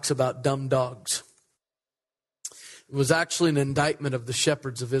Isaiah talks about dumb dogs. It was actually an indictment of the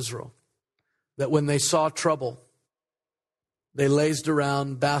shepherds of Israel, that when they saw trouble, they lazed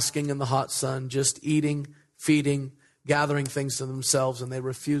around basking in the hot sun, just eating, feeding, gathering things to themselves, and they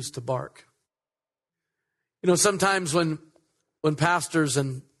refused to bark. You know, sometimes when pastors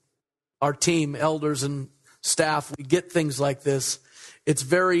and our team, elders and staff, we get things like this, it's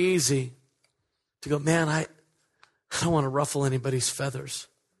very easy to go, man, I don't want to ruffle anybody's feathers.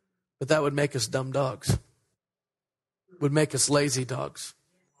 But that would make us dumb dogs. Would make us lazy dogs.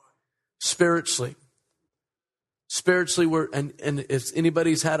 Spiritually, we're, and if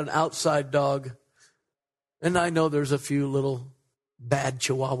anybody's had an outside dog, and I know there's a few little bad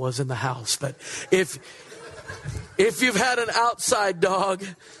chihuahuas in the house, but if you've had an outside dog,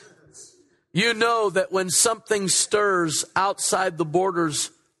 you know that when something stirs outside the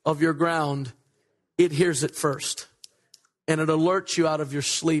borders of your ground, it hears it first. And it alerts you out of your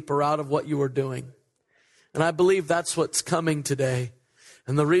sleep or out of what you were doing. And I believe that's what's coming today.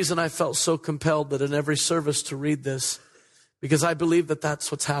 And the reason I felt so compelled that in every service to read this, because I believe that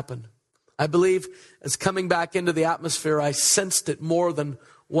that's what's happened. I believe as coming back into the atmosphere, I sensed it more than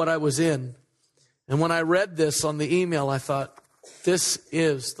what I was in. And when I read this on the email, I thought, this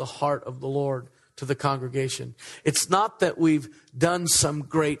is the heart of the Lord to the congregation. It's not that we've done some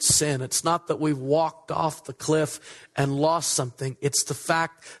great sin. It's not that we've walked off the cliff and lost something. It's the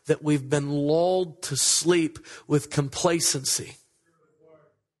fact that we've been lulled to sleep with complacency.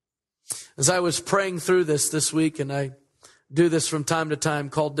 As I was praying through this week, and I do this from time to time,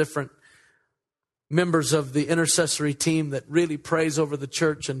 call different members of the intercessory team that really prays over the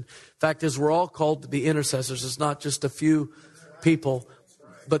church. And the fact is, we're all called to be intercessors. It's not just a few people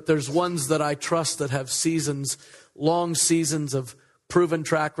but there's ones that I trust that have seasons, long seasons of proven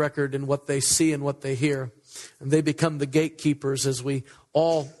track record in what they see and what they hear. And they become the gatekeepers as we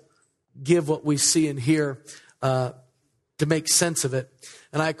all give what we see and hear to make sense of it.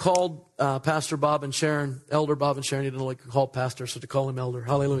 And I called Pastor Bob and Sharon, Elder Bob and Sharon. He didn't like to call pastor, so to call him elder.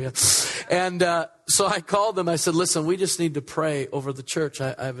 Hallelujah. And so I called them. I said, listen, we just need to pray over the church.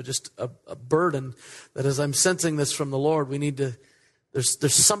 I have just a burden that as I'm sensing this from the Lord, we need to,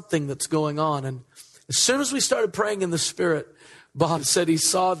 there's something that's going on. And as soon as we started praying in the Spirit, Bob said he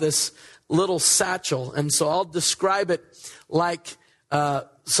saw this little satchel. And so I'll describe it like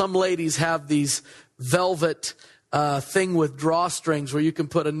some ladies have these velvet thing with drawstrings where you can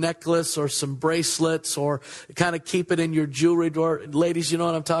put a necklace or some bracelets or kind of keep it in your jewelry drawer. Ladies, you know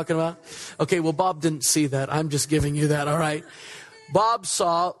what I'm talking about? Okay, well, Bob didn't see that. I'm just giving you that, all right? Bob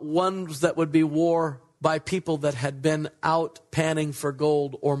saw ones that would be wore by people that had been out panning for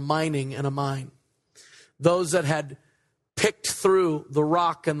gold or mining in a mine. Those that had picked through the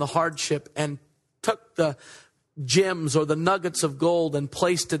rock and the hardship and took the gems or the nuggets of gold and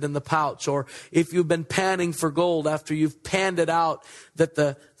placed it in the pouch. Or if you've been panning for gold after you've panned it out, that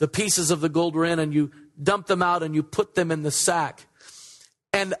the pieces of the gold were in, and you dump them out and you put them in the sack.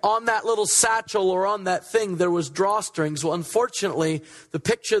 And on that little satchel or on that thing, there was drawstrings. Well, unfortunately, the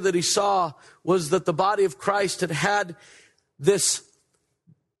picture that he saw was that the body of Christ had this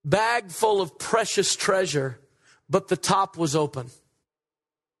bag full of precious treasure, but the top was open.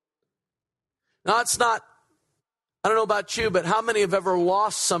 Now, it's not, I don't know about you, but how many have ever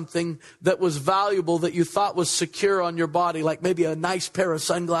lost something that was valuable that you thought was secure on your body, like maybe a nice pair of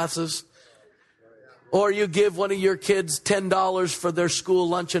sunglasses? Or you give one of your kids $10 for their school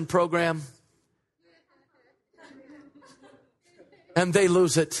luncheon program, and they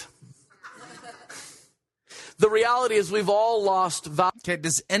lose it. The reality is we've all lost value. Okay,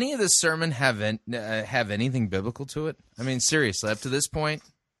 does any of this sermon have anything biblical to it? I mean, seriously, up to this point,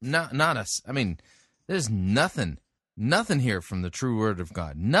 not us. I mean, there's nothing here from the true Word of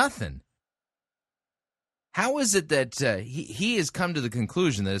God. Nothing. How is it that he has come to the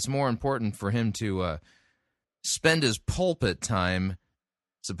conclusion that it's more important for him to spend his pulpit time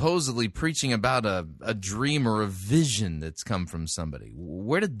supposedly preaching about a dream or a vision that's come from somebody?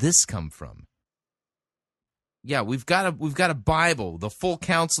 Where did this come from? Yeah, we've got a Bible, the full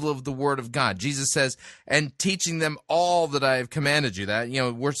counsel of the Word of God. Jesus says, and teaching them all that I have commanded you. That,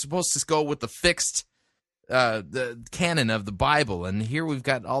 we're supposed to go with the fixed the canon of the Bible, and here we've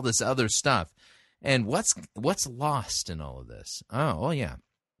got all this other stuff. And what's lost in all of this? Oh yeah,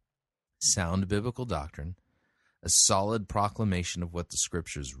 sound biblical doctrine, a solid proclamation of what the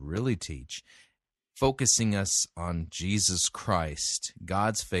Scriptures really teach, focusing us on Jesus Christ,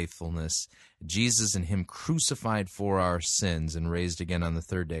 God's faithfulness, Jesus and Him crucified for our sins and raised again on the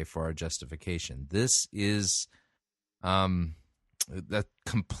third day for our justification. This is a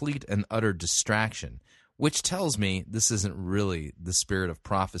complete and utter distraction, which tells me this isn't really the spirit of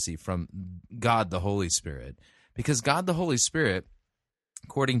prophecy from God the Holy Spirit, because God the Holy Spirit,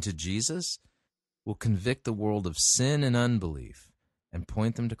 according to Jesus, will convict the world of sin and unbelief and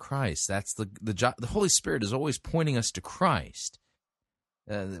point them to Christ. That's the job. The Holy Spirit is always pointing us to Christ.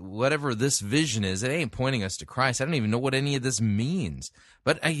 Whatever this vision is, it ain't pointing us to Christ. I don't even know what any of this means.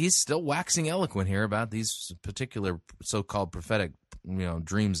 But he's still waxing eloquent here about these particular so-called prophetic,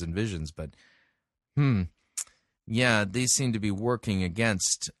 dreams and visions. But, yeah, these seem to be working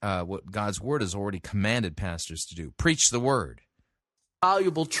against what God's Word has already commanded pastors to do. Preach the Word.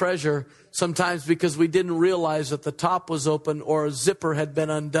 Valuable treasure sometimes because we didn't realize that the top was open or a zipper had been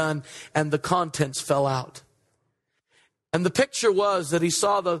undone and the contents fell out. And the picture was that he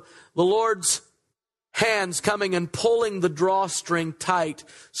saw the Lord's hands coming and pulling the drawstring tight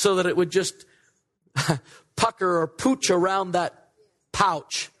so that it would just pucker or pooch around that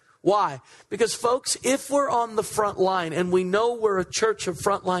pouch. Why? Because, folks, if we're on the front line, and we know we're a church of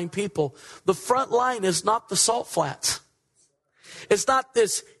frontline people, the front line is not the salt flats. It's not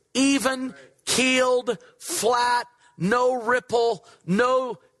this even, keeled, flat, no ripple,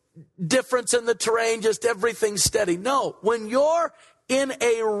 no difference in the terrain, just everything steady. No, when you're in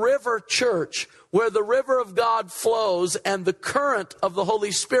a river church where the river of God flows and the current of the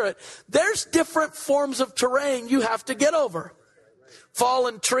Holy Spirit, there's different forms of terrain you have to get over.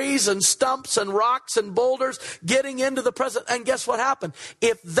 Fallen trees and stumps and rocks and boulders, getting into the present. And guess what happened?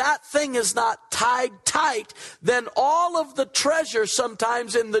 If that thing is not tied tight, then all of the treasure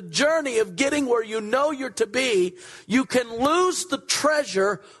sometimes in the journey of getting where you know you're to be, you can lose the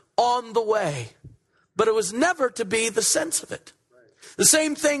treasure on the way. But it was never to be the sense of it. The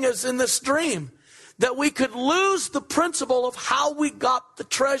same thing as in this dream. that we could lose the principle of how we got the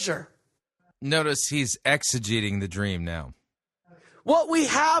treasure. Notice he's exegeting the dream now. What we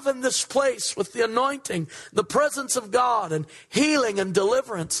have in this place with the anointing, the presence of God, and healing and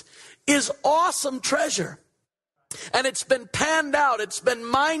deliverance is awesome treasure. And it's been panned out. It's been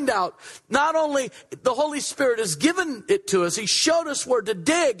mined out. Not only the Holy Spirit has given it to us. He showed us where to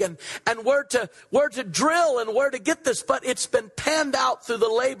dig and where to drill and where to get this. But it's been panned out through the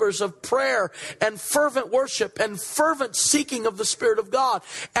labors of prayer and fervent worship and fervent seeking of the Spirit of God.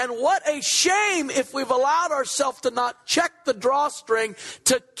 And what a shame if we've allowed ourselves to not check the drawstring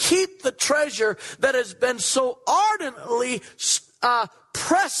to keep the treasure that has been so ardently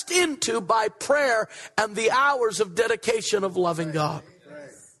pressed into by prayer and the hours of dedication of loving God.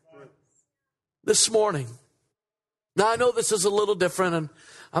 This morning, now I know this is a little different, and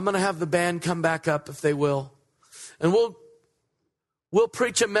I'm going to have the band come back up if they will. And we'll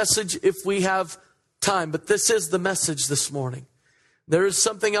preach a message if we have time, but this is the message this morning. There is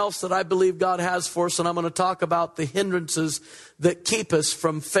something else that I believe God has for us, and I'm going to talk about the hindrances that keep us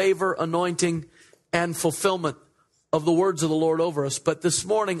from favor, anointing, and fulfillment of the words of the Lord over us. But this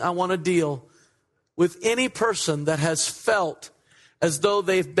morning, I want to deal with any person that has felt as though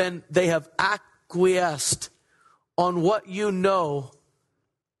they have acquiesced on what you know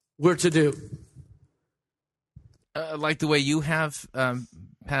we're to do. Like the way you have,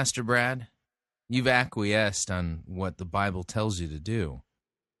 Pastor Brad, you've acquiesced on what the Bible tells you to do.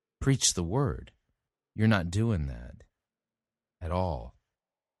 Preach the word. You're not doing that at all.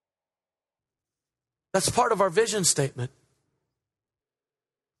 That's part of our vision statement.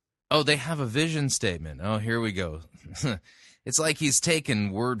 Oh, they have a vision statement. Oh, here we go. It's like he's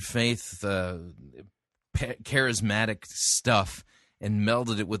taken word faith, charismatic stuff and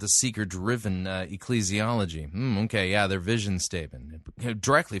melded it with a seeker-driven ecclesiology. Okay, yeah, their vision statement.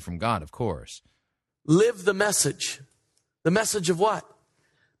 Directly from God, of course. Live the message. The message of what?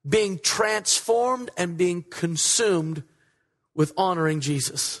 Being transformed and being consumed with honoring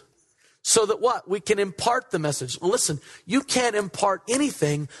Jesus. So that what? We can impart the message. Well, listen, you can't impart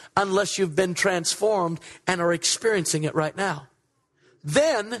anything unless you've been transformed and are experiencing it right now.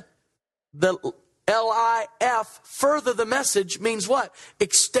 Then, the L-I-F, further the message, means what?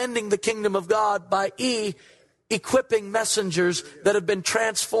 Extending the kingdom of God by E, equipping messengers that have been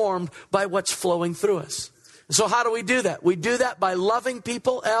transformed by what's flowing through us. So how do we do that? We do that by loving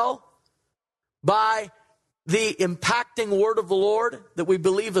people, L, by the impacting word of the Lord that we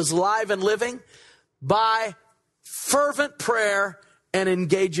believe is live and living, by fervent prayer and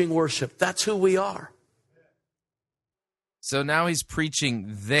engaging worship. That's who we are. So now he's preaching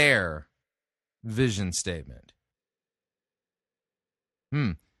their vision statement.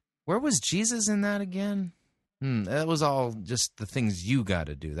 Where was Jesus in that again? That was all just the things you got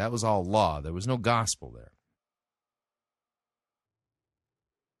to do. That was all law. There was no gospel there.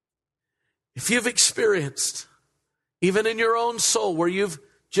 If you've experienced, even in your own soul, where you've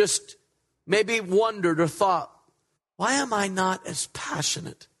just maybe wondered or thought, why am I not as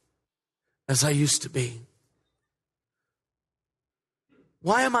passionate as I used to be?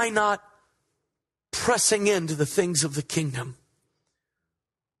 Why am I not pressing into the things of the kingdom?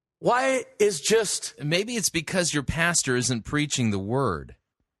 Why is just... Maybe it's because your pastor isn't preaching the word.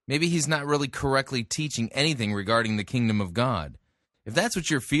 Maybe he's not really correctly teaching anything regarding the kingdom of God. If that's what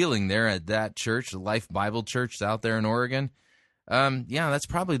you're feeling there at that church, the Life Bible Church out there in Oregon, that's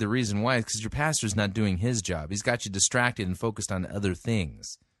probably the reason why. It's because your pastor's not doing his job. He's got you distracted and focused on other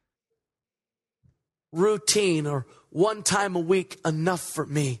things. Routine or one time a week enough for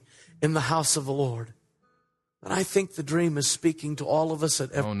me in the house of the Lord. And I think the dream is speaking to all of us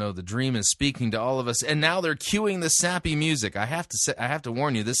at every... Oh no, the dream is speaking to all of us, and now they're cueing the sappy music. I have to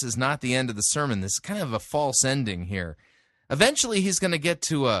warn you, this is not the end of the sermon. This is kind of a false ending here. Eventually, he's going to get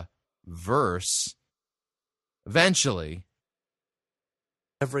to a verse. Eventually.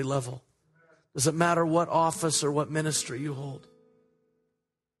 Every level. Doesn't matter what office or what ministry you hold.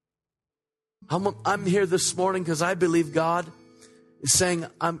 I'm here this morning because I believe God is saying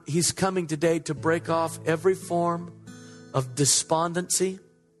He's coming today to break off every form of despondency,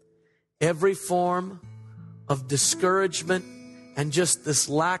 every form of discouragement, and just this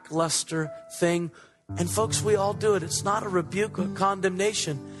lackluster thing. And folks, we all do it. It's not a rebuke or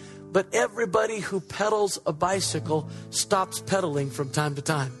condemnation. But everybody who pedals a bicycle stops pedaling from time to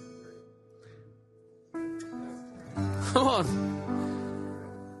time. Come on.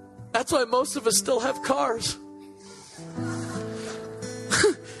 That's why most of us still have cars.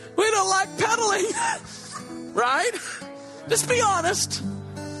 We don't like pedaling. Right? Just be honest.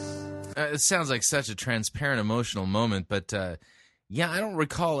 It sounds like such a transparent, emotional moment, but... Yeah, I don't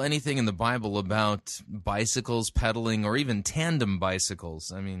recall anything in the Bible about bicycles pedaling or even tandem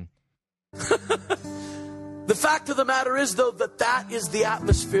bicycles. I mean... The fact of the matter is, though, that is the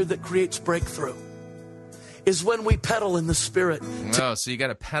atmosphere that creates breakthrough, is when we pedal in the Spirit. Oh, so you got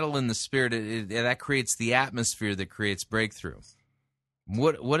to pedal in the Spirit. That creates the atmosphere that creates breakthrough.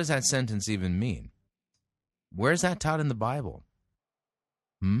 What does that sentence even mean? Where is that taught in the Bible?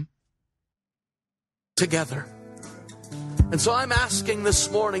 Together. And so I'm asking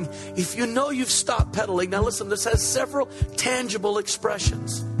this morning, if you know you've stopped pedaling, now listen, this has several tangible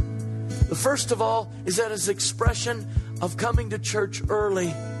expressions. The first of all is that it's expression of coming to church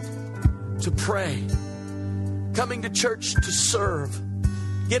early to pray, coming to church to serve,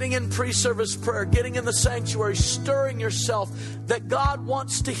 getting in pre-service prayer, getting in the sanctuary, stirring yourself, that God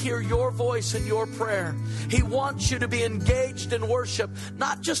wants to hear your voice and your prayer. He wants you to be engaged in worship,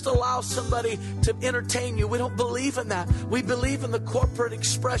 not just allow somebody to entertain you. We don't believe in that. We believe in the corporate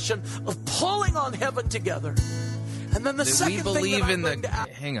expression of pulling on heaven together. And then the second thing that I'm going to ask...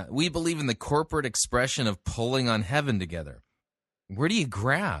 Hang on. We believe in the corporate expression of pulling on heaven together. Where do you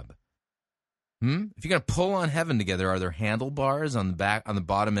grab? If you're going to pull on heaven together, are there handlebars on the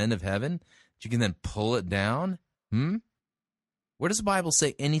bottom end of heaven that you can then pull it down? Where does the Bible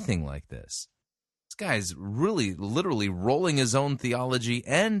say anything like this? This guy's really, literally rolling his own theology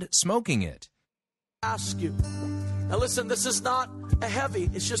and smoking it. Ask you. Now listen, this is not a heavy.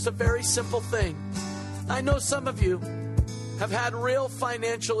 It's just a very simple thing. I know some of you have had real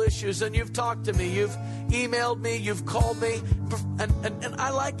financial issues, and you've talked to me, you've emailed me, you've called me, and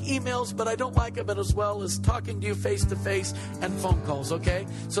I like emails, but I don't like them as well as talking to you face-to-face and phone calls, okay?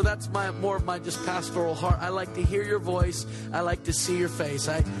 So that's more of my just pastoral heart. I like to hear your voice. I like to see your face.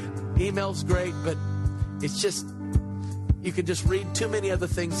 Email's great, but it's just, you can just read too many other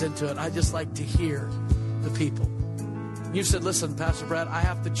things into it. I just like to hear the people. You said, listen, Pastor Brad, I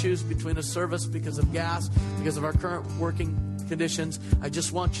have to choose between a service because of gas, because of our current working conditions. I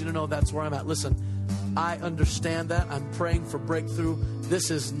just want you to know that's where I'm at. Listen, I understand that. I'm praying for breakthrough. This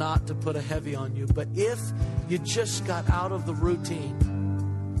is not to put a heavy on you. But if you just got out of the routine,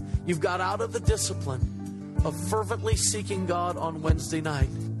 you've got out of the discipline of fervently seeking God on Wednesday night,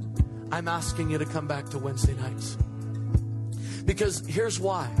 I'm asking you to come back to Wednesday nights. Because here's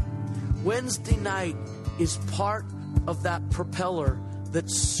why. Wednesday night is part of that propeller that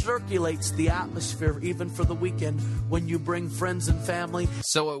circulates the atmosphere even for the weekend when you bring friends and family.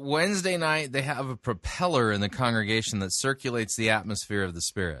 So at Wednesday night, they have a propeller in the congregation that circulates the atmosphere of the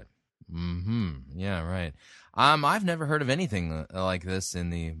Spirit. Yeah, right. I've never heard of anything like this in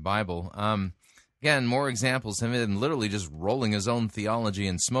the Bible. Again, more examples of him literally just rolling his own theology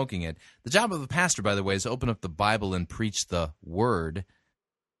and smoking it. The job of a pastor, by the way, is to open up the Bible and preach the Word.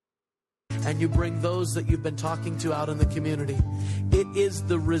 And you bring those that you've been talking to out in the community. It is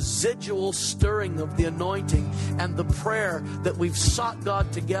the residual stirring of the anointing and the prayer that we've sought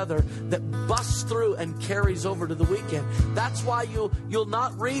God together that busts through and carries over to the weekend. That's why you'll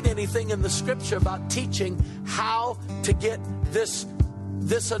not read anything in the Scripture about teaching how to get this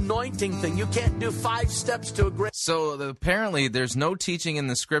anointing thing. You can't do 5 steps to a great... So apparently there's no teaching in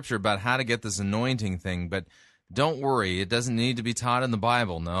the Scripture about how to get this anointing thing, but... Don't worry, it doesn't need to be taught in the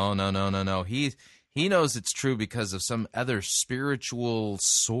Bible. No. He knows it's true because of some other spiritual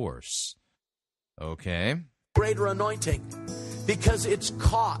source. Okay? Greater anointing. Because it's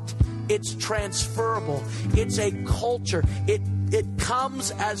caught. It's transferable. It's a culture. It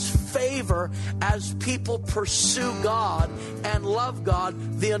comes as favor as people pursue God and love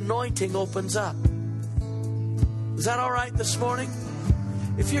God. The anointing opens up. Is that all right this morning?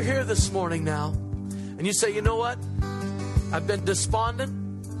 If you're here this morning now, and you say, you know what? I've been despondent.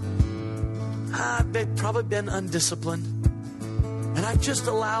 I've probably been undisciplined. And I've just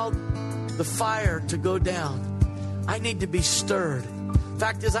allowed the fire to go down. I need to be stirred.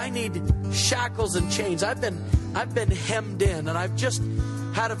 Fact is, I need shackles and chains. I've been hemmed in, and I've just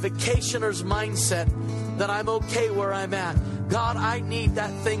had a vacationer's mindset that I'm okay where I'm at. God, I need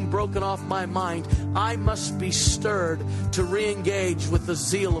that thing broken off my mind. I must be stirred to re-engage with the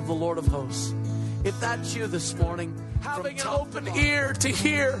zeal of the Lord of hosts. If that's you this morning, having an open ear to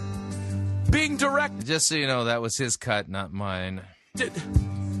hear, being directed. Just so you know, that was his cut, not mine.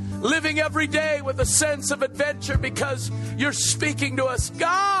 Living every day with a sense of adventure because you're speaking to us.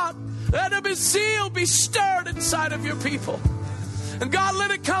 God, let his zeal be stirred inside of your people. And God,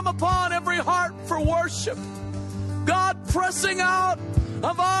 let it come upon every heart for worship. God, pressing out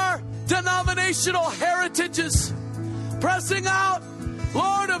of our denominational heritages, pressing out,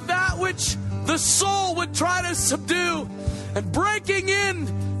 Lord, of that which the soul would try to subdue, and breaking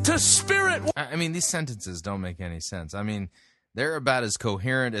in to spirit. I mean, these sentences don't make any sense. I mean, They're about as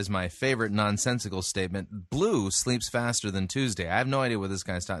coherent as my favorite nonsensical statement, Blue sleeps faster than Tuesday. I have no idea what this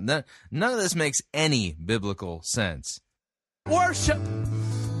guy's talking. None of this makes any biblical sense. Worship,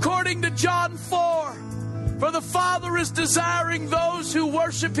 according to John 4, for the Father is desiring those who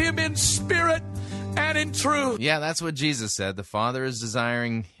worship Him in spirit and in truth. Yeah, that's what Jesus said. The Father is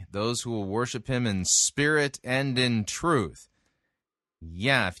desiring those who will worship Him in spirit and in truth.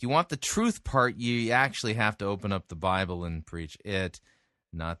 Yeah, if you want the truth part, you actually have to open up the Bible and preach it,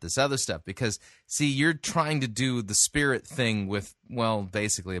 not this other stuff. Because, see, you're trying to do the spirit thing with, well,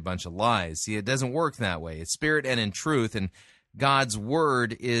 basically a bunch of lies. See, it doesn't work that way. It's spirit and in truth, and God's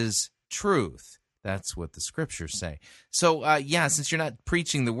Word is truth. That's what the Scriptures say. So, yeah, since you're not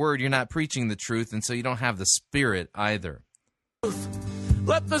preaching the Word, you're not preaching the truth, and so you don't have the Spirit either.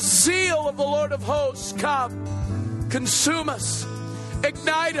 Let the zeal of the Lord of hosts come, consume us,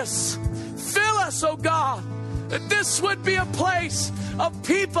 ignite us, fill us, O God, that this would be a place of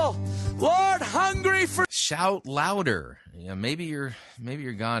people, Lord, hungry for... Shout louder. Yeah, maybe your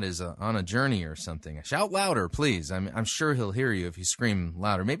God is on a journey or something. Shout louder, please. I'm sure He'll hear you if you scream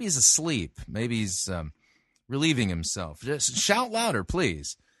louder. Maybe He's asleep. Maybe He's relieving Himself. Just shout louder,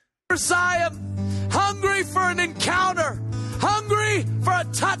 please. Zion, hungry for an encounter, hungry for a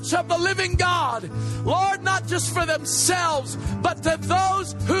touch of the living God. Lord, not just for themselves, but to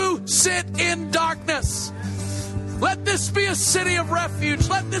those who sit in darkness. Let this be a city of refuge.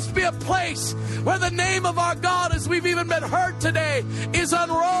 Let this be a place where the name of our God, as we've even been heard today, is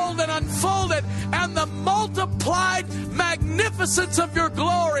unrolled and unfolded, and the multiplied magnificence of your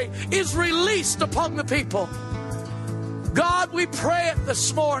glory is released upon the people. God, we pray it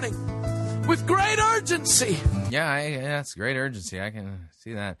this morning with great urgency. Yeah, that's great urgency. I can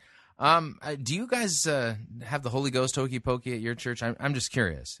see that. Do you guys have the Holy Ghost hokey pokey at your church? I'm just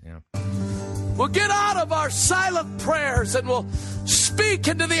curious. You know. We'll get out of our silent prayers and we'll speak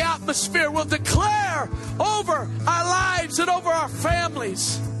into the atmosphere. We'll declare over our lives and over our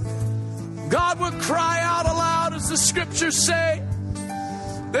families. God will cry out aloud, as the Scriptures say,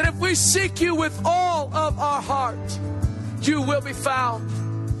 that if we seek you with all of our heart, you will be found.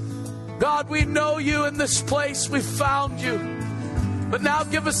 God, we know you in this place. We found you. But now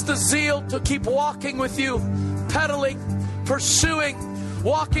give us the zeal to keep walking with you, pedaling, pursuing,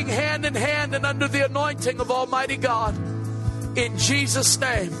 walking hand in hand and under the anointing of Almighty God. In Jesus'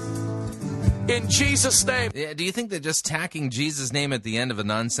 name. In Jesus' name. Yeah, do you think that just tacking Jesus' name at the end of a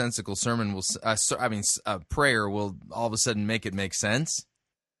nonsensical sermon will, prayer will all of a sudden make it make sense?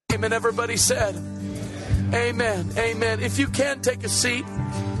 Amen. Everybody said, amen. Amen. If you can take a seat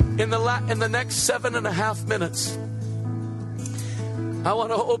in the next 7.5 minutes, I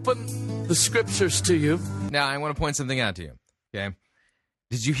want to open the Scriptures to you. Now, I want to point something out to you. Okay.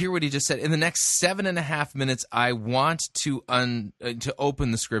 Did you hear what he just said? In the next 7.5 minutes, I want to open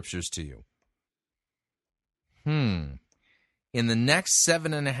the Scriptures to you. In the next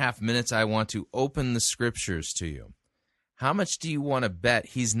 7.5 minutes, I want to open the Scriptures to you. How much do you want to bet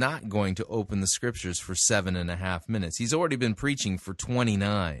he's not going to open the Scriptures for 7.5 minutes? He's already been preaching for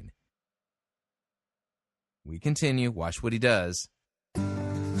 29. We continue. Watch what he does.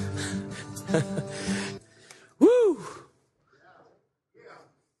 Woo!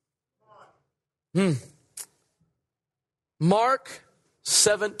 Mark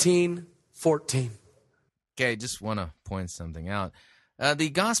 17:14. Okay, just want to point something out. The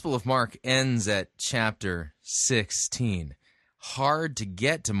Gospel of Mark ends at chapter 16. Hard to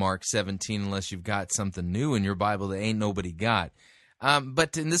get to Mark 17 unless you've got something new in your Bible that ain't nobody got.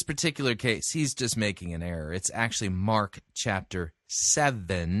 But in this particular case, he's just making an error. It's actually Mark chapter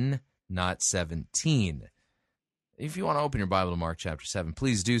 7, not 17. If you want to open your Bible to Mark chapter 7,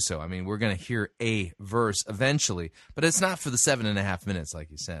 please do so. I mean, we're going to hear a verse eventually, but it's not for the 7.5 minutes, like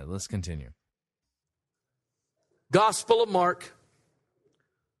you said. Let's continue. Gospel of Mark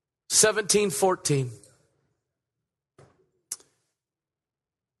 17:14.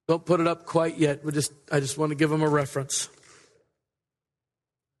 Don't put it up quite yet. I just want to give them a reference.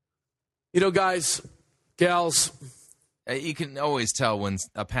 You know, guys, gals, you can always tell when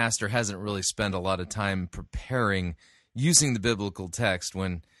a pastor hasn't really spent a lot of time preparing, using the biblical text,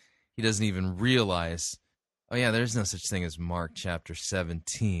 when he doesn't even realize, oh yeah, there's no such thing as Mark chapter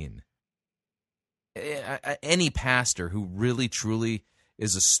 17. Any pastor who really, truly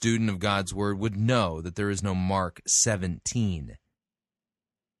is a student of God's Word would know that there is no Mark 17.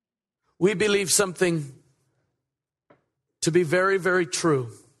 We believe something to be very, very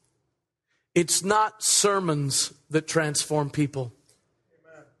true. It's not sermons that transform people.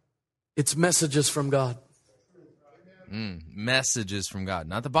 It's messages from God. Messages from God.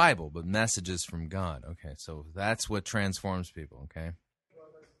 Not the Bible, but messages from God. Okay, so that's what transforms people, okay?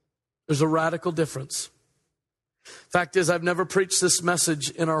 There's a radical difference. Fact is, I've never preached this message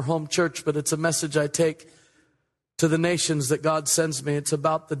in our home church, but it's a message I take to the nations that God sends me. It's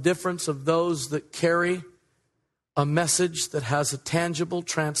about the difference of those that carry a message that has a tangible,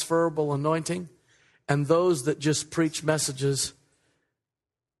 transferable anointing, and those that just preach messages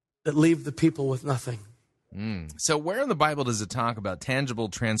that leave the people with nothing. So where in the Bible does it talk about tangible,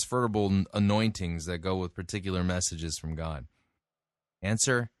 transferable anointings that go with particular messages from God?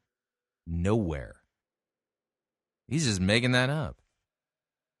 Answer, nowhere. He's just making that up.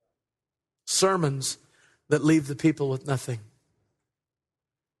 Sermons that leave the people with nothing.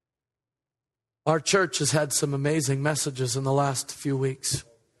 Our church has had some amazing messages in the last few weeks.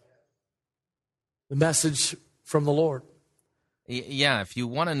 The message from the Lord. Yeah, if you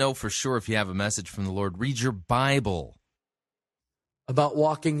want to know for sure if you have a message from the Lord, read your Bible. About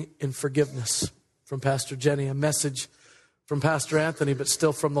walking in forgiveness from Pastor Jenny. A message from Pastor Anthony, but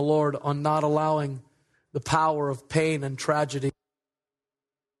still from the Lord, on not allowing the power of pain and tragedy.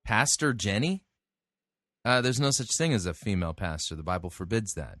 Pastor Jenny? There's no such thing as a female pastor. The Bible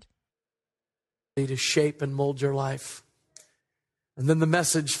forbids that. To shape and mold your life. And then the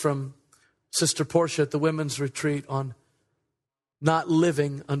message from Sister Portia at the women's retreat on not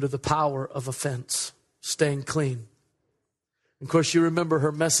living under the power of offense, staying clean. Of course, you remember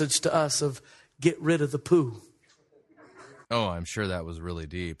her message to us of get rid of the poo. Oh, I'm sure that was really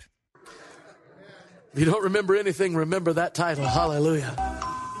deep. If you don't remember anything, remember that title. Hallelujah.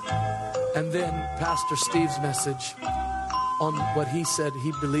 And then Pastor Steve's message on what he said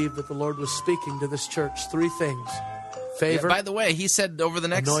he believed that the Lord was speaking to this church. 3 things. Favor. Yeah, by the way, he said over the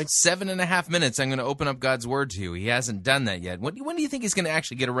next 7.5 minutes, I'm going to open up God's Word to you. He hasn't done that yet. When do you think he's going to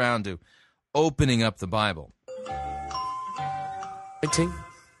actually get around to opening up the Bible? Anointing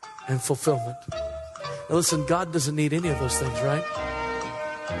and fulfillment. Now listen, God doesn't need any of those things, right?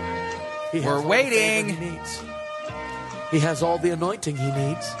 We're waiting. He needs. He has all the anointing he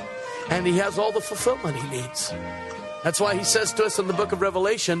needs, and he has all the fulfillment he needs. That's why he says to us in the book of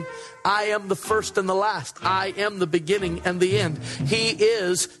Revelation, I am the first and the last. I am the beginning and the end. He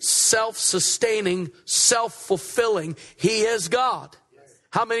is self-sustaining, self-fulfilling. He is God.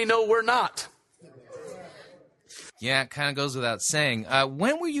 How many know we're not? Yeah, it kind of goes without saying.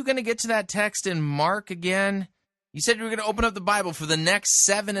 When were you going to get to that text in Mark again? You said you were going to open up the Bible for the next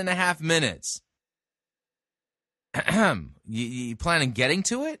 7.5 minutes. You plan on getting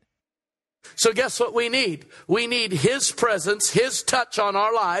to it? So guess what we need? We need his presence, his touch on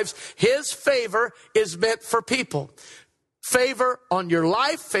our lives. His favor is meant for people. Favor on your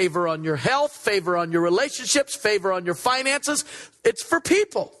life, favor on your health, favor on your relationships, favor on your finances. It's for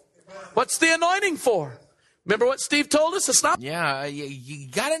people. What's the anointing for? Remember what Steve told us? It's not. Yeah, you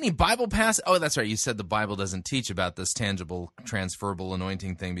got any Bible pass? Oh, that's right. You said the Bible doesn't teach about this tangible, transferable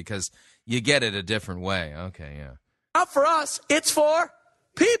anointing thing because you get it a different way. Okay, yeah. Not for us. It's for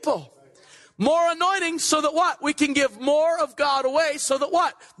people. More anointing so that what? We can give more of God away so that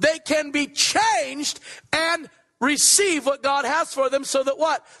what? They can be changed and receive what God has for them so that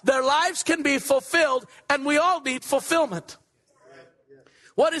what? Their lives can be fulfilled, and we all need fulfillment.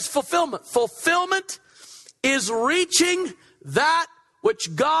 What is fulfillment? Fulfillment is reaching that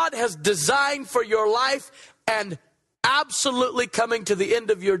which God has designed for your life and absolutely coming to the end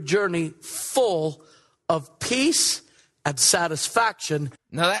of your journey full of peace and satisfaction.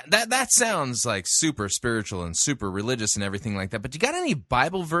 Now that sounds like super spiritual and super religious and everything like that, but you got any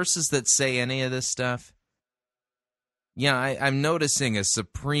Bible verses that say any of this stuff? Yeah, I'm noticing a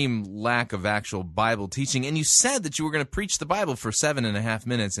supreme lack of actual Bible teaching, and you said that you were going to preach the Bible for 7.5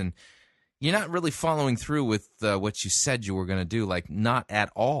 minutes, and you're not really following through with what you said you were going to do, like not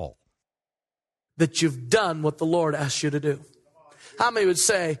at all. That you've done what the Lord asked you to do. How many would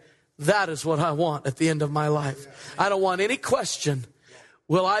say, that is what I want at the end of my life? I don't want any question.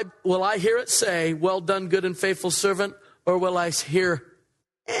 Will I hear it say, well done, good and faithful servant, or will I hear,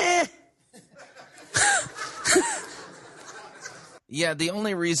 Yeah, the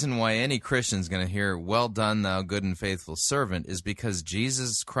only reason why any Christian's going to hear, well done, thou good and faithful servant, is because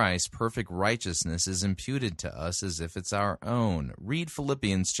Jesus Christ's perfect righteousness is imputed to us as if it's our own. Read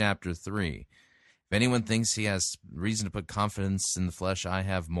Philippians chapter 3. If anyone thinks he has reason to put confidence in the flesh, I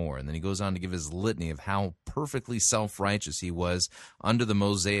have more. And then he goes on to give his litany of how perfectly self-righteous he was under the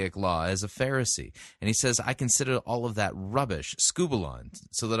Mosaic law as a Pharisee. And he says, I consider all of that rubbish, skubalon,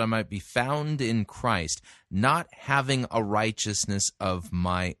 so that I might be found in Christ, not having a righteousness of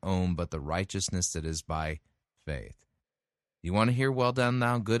my own, but the righteousness that is by faith. You want to hear, well done,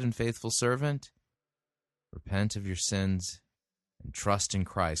 thou good and faithful servant? Repent of your sins and trust in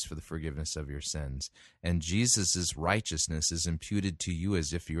Christ for the forgiveness of your sins. And Jesus' righteousness is imputed to you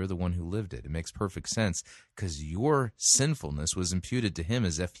as if you're the one who lived it. It makes perfect sense because your sinfulness was imputed to him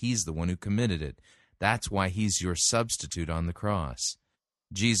as if he's the one who committed it. That's why he's your substitute on the cross.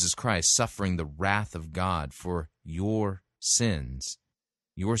 Jesus Christ suffering the wrath of God for your sins.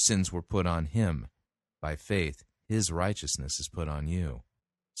 Your sins were put on him. By faith, his righteousness is put on you.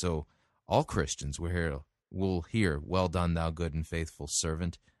 So all Christians will hear, well done, thou good and faithful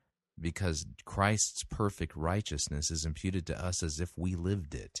servant, because Christ's perfect righteousness is imputed to us as if we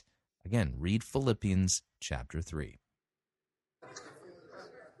lived it. Again, read Philippians chapter 3.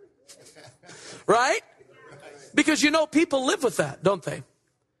 Right? Because people live with that, don't they?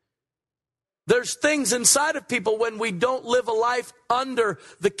 There's things inside of people when we don't live a life under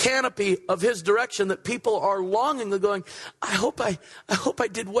the canopy of his direction that people are longingly going, I hope I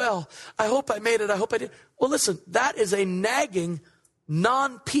did well. I hope I made it. I hope I did. Well, listen, that is a nagging,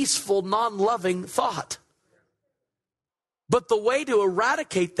 non-peaceful, non-loving thought. But the way to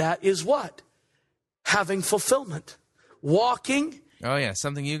eradicate that is what? Having fulfillment. Walking. Oh, yeah,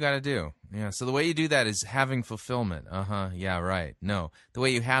 something you got to do. Yeah, so the way you do that is having fulfillment. Yeah, right. No, the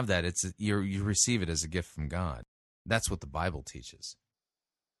way you have that, you receive it as a gift from God. That's what the Bible teaches.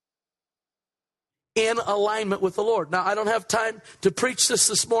 In alignment with the Lord. Now, I don't have time to preach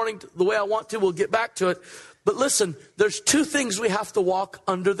this morning the way I want to. We'll get back to it. But listen, there's two things we have to walk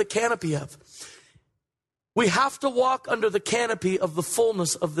under the canopy of. We have to walk under the canopy of the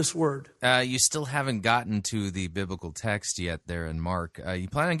fullness of this word. You still haven't gotten to the biblical text yet there in Mark. You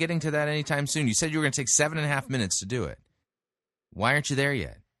plan on getting to that anytime soon? You said you were going to take 7.5 minutes to do it. Why aren't you there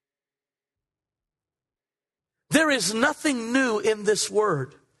yet? There is nothing new in this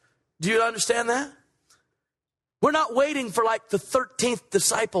word. Do you understand that? We're not waiting for like the 13th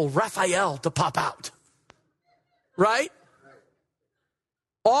disciple, Raphael, to pop out. Right?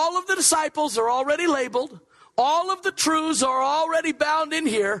 All of the disciples are already labeled. All of the truths are already bound in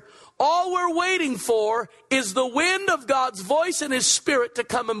here. All we're waiting for is the wind of God's voice and his spirit to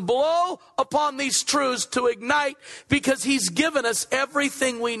come and blow upon these truths to ignite, because he's given us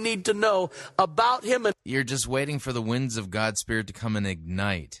everything we need to know about him. You're just waiting for the winds of God's spirit to come and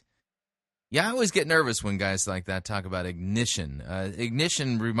ignite. Yeah, I always get nervous when guys like that talk about ignition.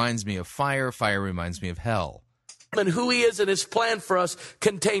 Ignition reminds me of fire. Fire reminds me of hell. And who he is and his plan for us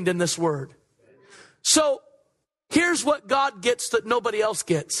contained in this word. So here's what God gets that nobody else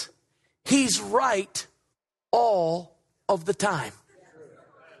gets. He's right all of the time.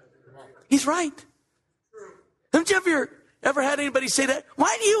 He's right. Haven't you ever had anybody say that?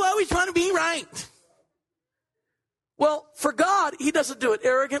 Why do you always want to be right? Well, for God, he doesn't do it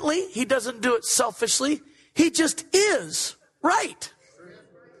arrogantly. He doesn't do it selfishly. He just is right.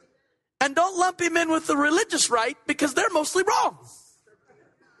 And don't lump him in with the religious right, because they're mostly wrong.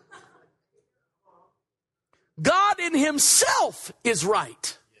 God in himself is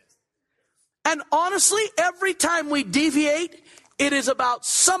right. And honestly, every time we deviate, it is about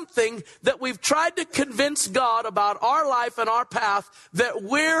something that we've tried to convince God about our life and our path that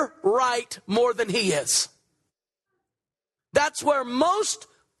we're right more than he is. That's where most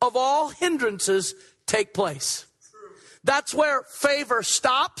of all hindrances take place. That's where favor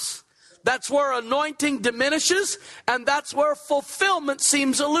stops. That's where anointing diminishes, and that's where fulfillment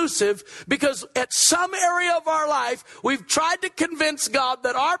seems elusive, because at some area of our life, we've tried to convince God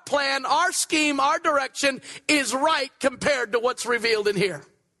that our plan, our scheme, our direction is right compared to what's revealed in here.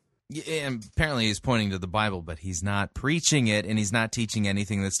 Yeah, and apparently he's pointing to the Bible, but he's not preaching it, and he's not teaching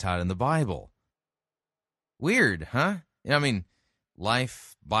anything that's taught in the Bible. Weird, huh? I mean,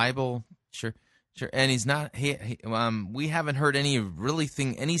 life, Bible, sure. Sure, and he's not. We haven't heard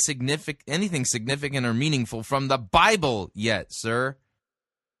anything significant or meaningful from the Bible yet, sir.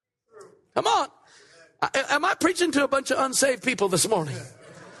 Come on, am I preaching to a bunch of unsaved people this morning?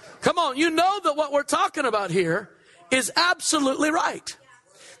 Come on, you know that what we're talking about here is absolutely right.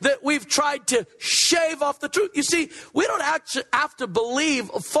 That we've tried to shave off the truth. You see, we don't actually have to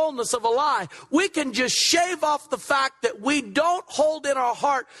believe a fullness of a lie. We can just shave off the fact that we don't hold in our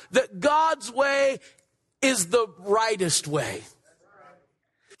heart that God's way is the rightest way.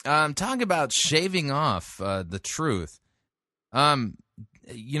 Talking about shaving off the truth. At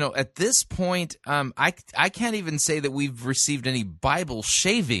this point, I can't even say that we've received any Bible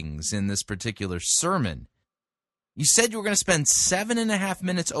shavings in this particular sermon. You said you were going to spend 7.5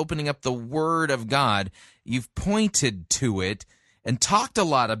 minutes opening up the Word of God. You've pointed to it and talked a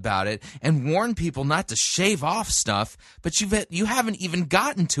lot about it and warned people not to shave off stuff, but you haven't even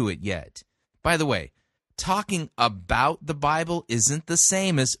gotten to it yet. By the way, talking about the Bible isn't the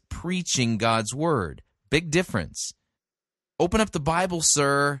same as preaching God's Word. Big difference. Open up the Bible,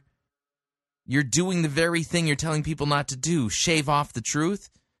 sir. You're doing the very thing you're telling people not to do. Shave off the truth.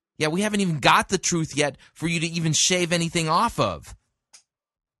 Yeah, we haven't even got the truth yet for you to even shave anything off of.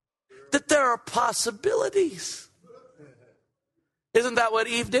 That there are possibilities. Isn't that what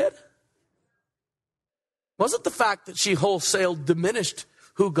Eve did? Wasn't the fact that she wholesale diminished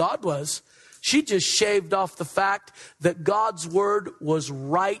who God was. She just shaved off the fact that God's word was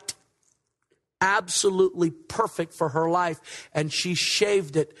right, absolutely perfect for her life, and she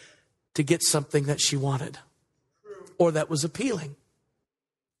shaved it to get something that she wanted or that was appealing.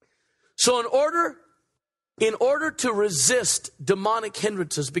 So in order to resist demonic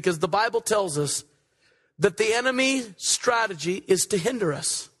hindrances, because the Bible tells us that the enemy's strategy is to hinder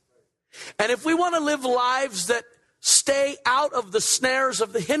us. And if we want to live lives that stay out of the snares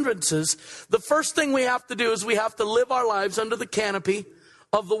of the hindrances, the first thing we have to do is we have to live our lives under the canopy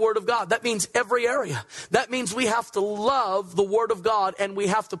of the Word of God. That means every area. That means we have to love the Word of God, and we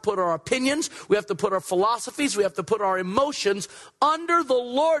have to put our opinions, we have to put our philosophies, we have to put our emotions under the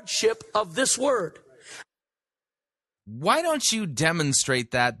lordship of this Word. Why don't you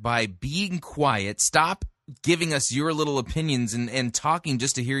demonstrate that by being quiet, stop giving us your little opinions and talking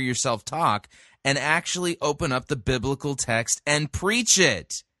just to hear yourself talk, and actually open up the biblical text and preach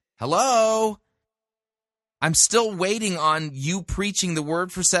it? Hello? I'm still waiting on you preaching the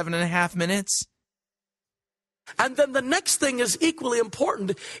word for 7.5 minutes. And then the next thing is equally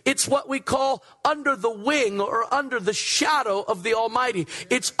important. It's what we call under the wing or under the shadow of the Almighty.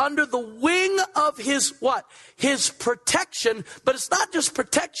 It's under the wing of His what? His protection. But it's not just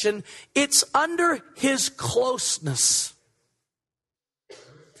protection. It's under His closeness.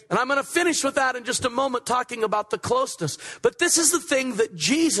 And I'm going to finish with that in just a moment, talking about the closeness. But this is the thing that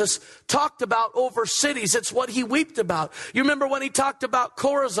Jesus talked about over cities. It's what He wept about. You remember when He talked about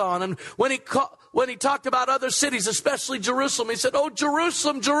Chorazin, and when He talked about other cities, especially Jerusalem, He said, "Oh,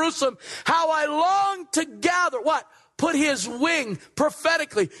 Jerusalem, Jerusalem, how I long to gather," what? Put His wing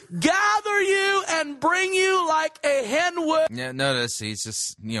prophetically, gather you and bring you like a hen would. Yeah, notice he's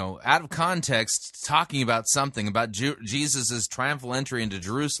just, out of context, talking about something about Jesus' triumphal entry into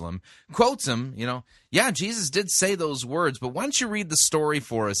Jerusalem. Quotes him, yeah, Jesus did say those words, but why don't you read the story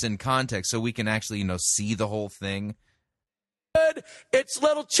for us in context so we can actually, see the whole thing? It's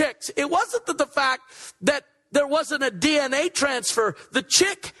little chicks. It wasn't the fact that there wasn't a DNA transfer. The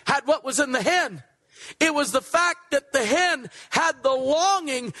chick had what was in the hen. It was the fact that the hen had the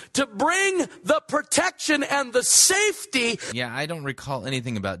longing to bring the protection and the safety. Yeah, I don't recall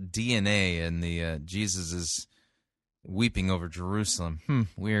anything about DNA and the Jesus' weeping over Jerusalem.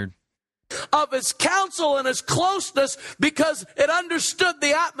 Weird. Of His counsel and His closeness, because it understood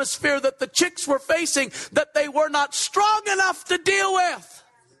the atmosphere that the chicks were facing, that they were not strong enough to deal with.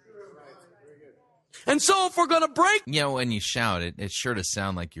 And so if we're going to break... when you shout, it sure does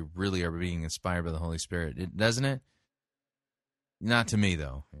sound like you really are being inspired by the Holy Spirit, doesn't it? Not to me,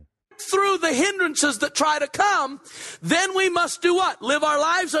 though. Through the hindrances that try to come, then we must do what? Live our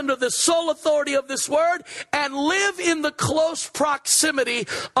lives under the sole authority of this Word and live in the close proximity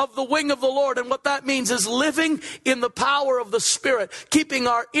of the wing of the Lord. And what that means is living in the power of the Spirit, keeping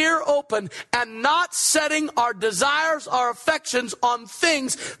our ear open and not setting our desires, our affections on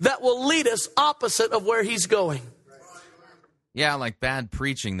things that will lead us opposite of where He's going. Yeah, like bad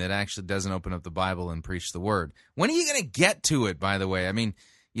preaching that actually doesn't open up the Bible and preach the Word. When are you going to get to it, by the way? I mean...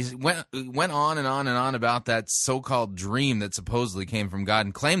 You went on and on and on about that so-called dream that supposedly came from God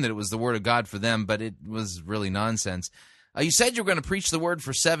and claimed that it was the Word of God for them, but it was really nonsense. You said you were going to preach the Word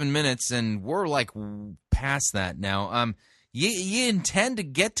for 7 minutes, and we're like past that now. You intend to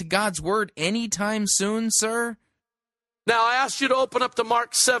get to God's Word anytime soon, sir? Now, I asked you to open up to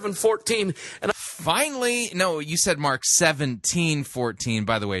Mark 7:14. And finally, no, you said Mark 17:14.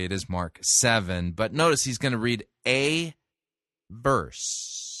 By the way, it is Mark 7. But notice he's going to read a verse.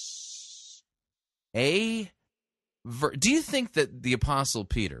 Do you think that the Apostle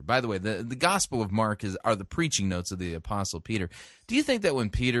Peter, by the way, the Gospel of Mark are the preaching notes of the Apostle Peter. Do you think that when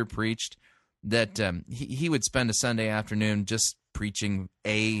Peter preached that he would spend a Sunday afternoon just preaching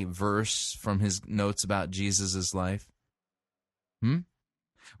a verse from his notes about Jesus' life?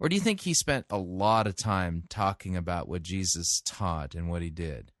 Or do you think he spent a lot of time talking about what Jesus taught and what He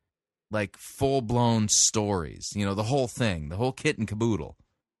did? Like full-blown stories, the whole thing, the whole kit and caboodle.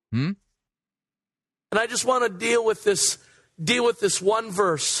 And I just want to deal with this one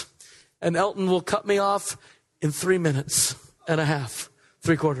verse. And Elton will cut me off in 3 minutes and a half,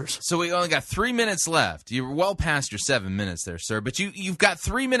 3/4. So we only got 3 minutes left. You're well past your 7 minutes there, sir. But you've got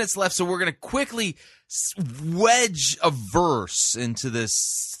 3 minutes left, so we're going to quickly wedge a verse into this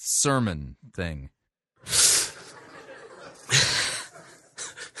sermon thing.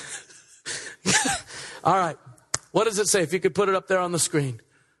 All right. What does it say? If you could put it up there on the screen.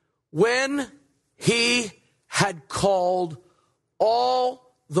 When he had called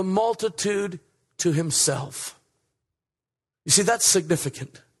all the multitude to himself. You see, that's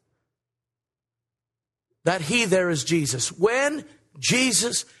significant. That he there is Jesus. When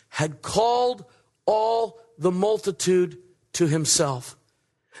Jesus had called all the multitude to himself.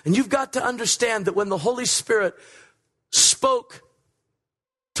 And you've got to understand that when the Holy Spirit spoke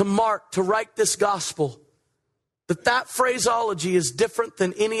to Mark to write this gospel, that phraseology is different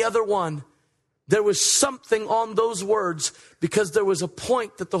than any other one. There was something on those words because there was a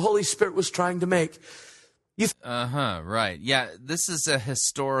point that the Holy Spirit was trying to make. Right. Yeah, this is a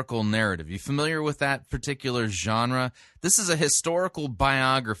historical narrative. You familiar with that particular genre? This is a historical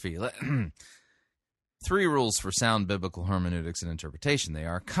biography. 3 rules for sound biblical hermeneutics and interpretation. They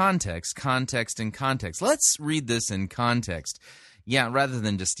are context, context, and context. Let's read this in context. Yeah, rather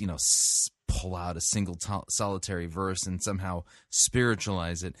than just, pull out a single solitary verse and somehow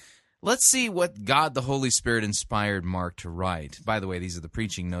spiritualize it. Let's see what God the Holy Spirit inspired Mark to write. By the way, these are the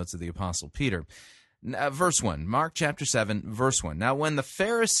preaching notes of the Apostle Peter. Verse 1, Mark chapter 7, verse 1. Now when the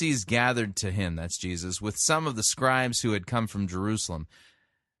Pharisees gathered to him, that's Jesus, with some of the scribes who had come from Jerusalem,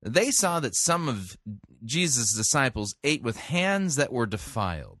 they saw that some of Jesus' disciples ate with hands that were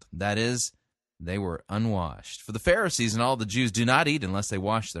defiled. That is, they were unwashed. For the Pharisees and all the Jews do not eat unless they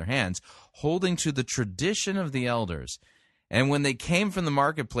wash their hands, holding to the tradition of the elders. And when they came from the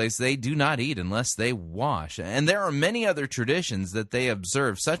marketplace, they do not eat unless they wash. And there are many other traditions that they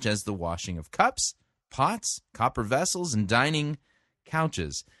observe, such as the washing of cups, pots, copper vessels, and dining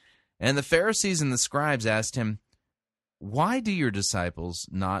couches. And the Pharisees and the scribes asked him, "Why do your disciples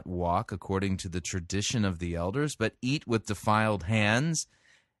not walk according to the tradition of the elders, but eat with defiled hands?"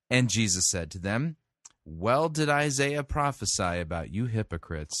 And Jesus said to them, "Well did Isaiah prophesy about you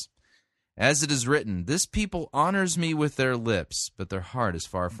hypocrites. As it is written, this people honors me with their lips, but their heart is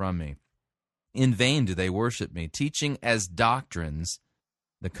far from me. In vain do they worship me, teaching as doctrines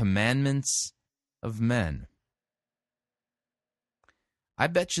the commandments of men." I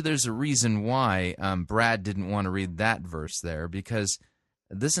bet you there's a reason why Brad didn't want to read that verse there, because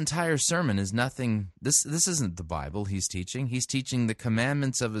this entire sermon is nothing. This isn't the Bible he's teaching. He's teaching the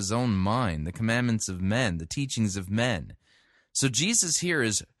commandments of his own mind, the commandments of men, the teachings of men. So Jesus here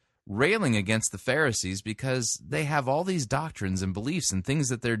is railing against the Pharisees because they have all these doctrines and beliefs and things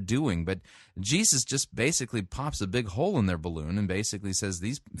that they're doing, but Jesus just basically pops a big hole in their balloon and basically says,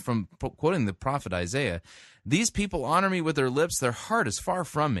 these, from quoting the prophet Isaiah, "These people honor me with their lips, their heart is far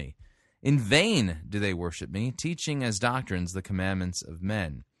from me. In vain do they worship me, teaching as doctrines the commandments of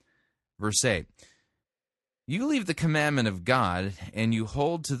men." Verse 8, "You leave the commandment of God, and you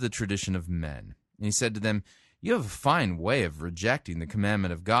hold to the tradition of men." And he said to them, "You have a fine way of rejecting the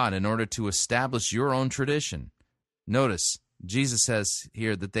commandment of God in order to establish your own tradition." Notice, Jesus says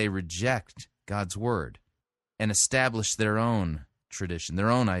here that they reject God's word and establish their own tradition,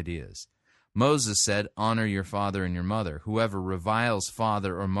 their own ideas. Moses said, "Honor your father and your mother. Whoever reviles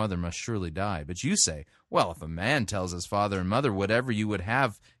father or mother must surely die." But you say, "Well, if a man tells his father and mother, whatever you would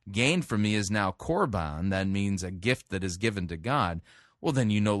have gained from me is now korban," that means a gift that is given to God, well, then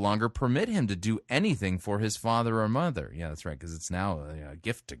you no longer permit him to do anything for his father or mother. Yeah, that's right, because it's now a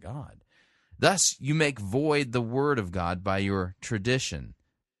gift to God. Thus, you make void the word of God by your tradition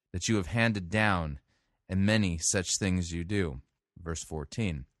that you have handed down, and many such things you do. Verse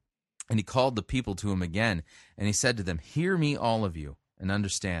 14, "And he called the people to him again, and he said to them, 'Hear me, all of you, and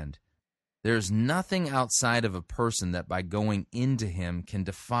understand. There is nothing outside of a person that by going into him can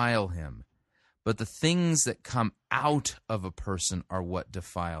defile him. But the things that come out of a person are what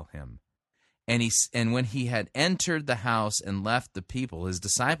defile him.' And when he had entered the house and left the people, his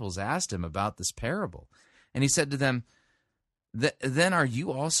disciples asked him about this parable. And he said to them, 'Then are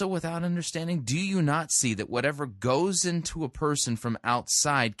you also without understanding? Do you not see that whatever goes into a person from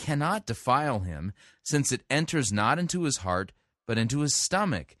outside cannot defile him, since it enters not into his heart, but into his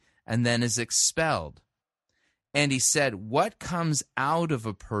stomach, and then is expelled?' And he said, 'What comes out of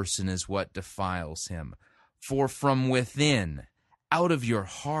a person is what defiles him. For from within, out of your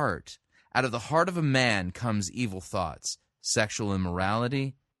heart, out of the heart of a man comes evil thoughts, sexual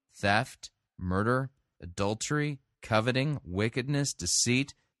immorality, theft, murder, adultery, coveting, wickedness,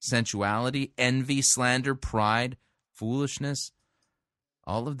 deceit, sensuality, envy, slander, pride, foolishness.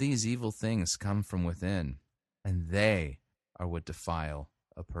 All of these evil things come from within, and they are what defile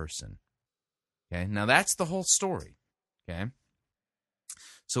a person.'" Okay, now that's the whole story. Okay,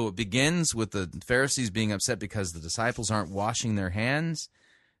 so it begins with the Pharisees being upset because the disciples aren't washing their hands.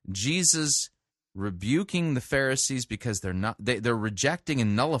 Jesus rebuking the Pharisees because they're rejecting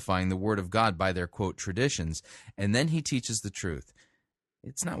and nullifying the Word of God by their, quote, traditions. And then he teaches the truth.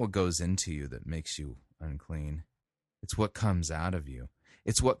 It's not what goes into you that makes you unclean. It's what comes out of you.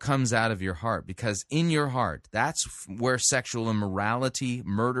 It's what comes out of your heart, because in your heart, that's where sexual immorality,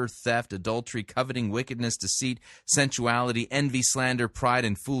 murder, theft, adultery, coveting, wickedness, deceit, sensuality, envy, slander, pride,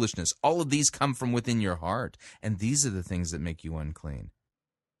 and foolishness, all of these come from within your heart, and these are the things that make you unclean.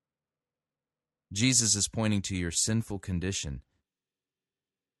 Jesus is pointing to your sinful condition,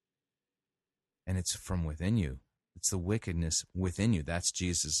 and it's from within you. It's the wickedness within you. That's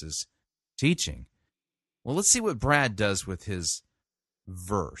Jesus' teaching. Well, let's see what Brad does with his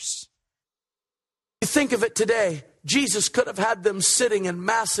verse. You think of it today, Jesus could have had them sitting in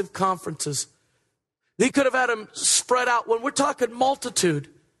massive conferences. He could have had them spread out. When we're talking multitude,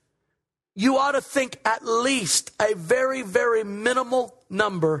 you ought to think at least a very, very minimal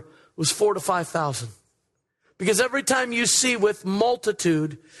number was 4,000 to 5,000. Because every time you see with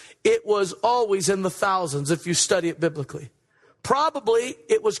multitude, it was always in the thousands if you study it biblically. Probably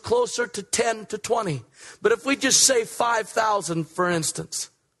it was closer to 10 to 20. But if we just say 5,000, for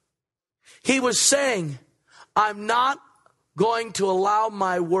instance, he was saying, I'm not going to allow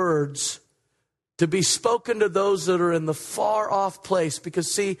my words to be spoken to those that are in the far off place.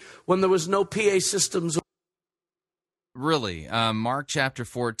 Because see, when there was no PA systems. Really, Mark chapter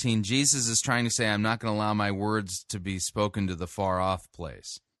 14, Jesus is trying to say, I'm not going to allow my words to be spoken to the far off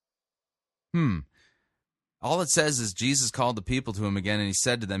place. All it says is Jesus called the people to him again, and he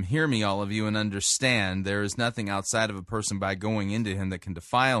said to them, hear me, all of you, and understand, there is nothing outside of a person by going into him that can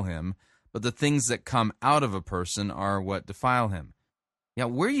defile him, but the things that come out of a person are what defile him. Yeah,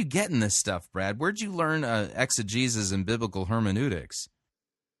 where are you getting this stuff, Brad? Where'd you learn exegesis and biblical hermeneutics?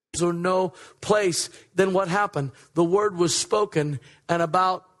 Or no place, then what happened? The word was spoken, and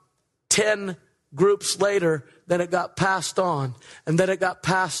about 10 groups later, then it got passed on, and then it got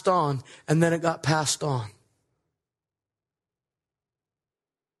passed on, and then it got passed on.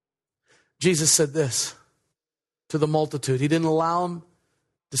 Jesus said this to the multitude. He didn't allow them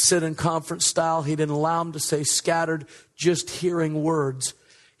to sit in conference style. He didn't allow them to say scattered, just hearing words.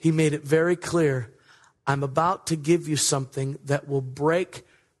 He made it very clear. I'm about to give you something that will break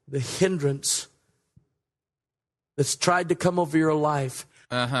the hindrance that's tried to come over your life.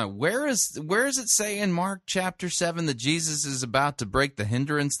 Where is it say in Mark chapter 7 that Jesus is about to break the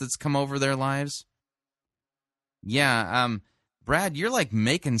hindrance that's come over their lives? Yeah, Brad, you're like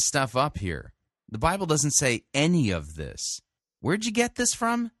making stuff up here. The Bible doesn't say any of this. Where'd you get this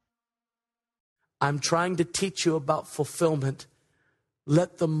from? I'm trying to teach you about fulfillment.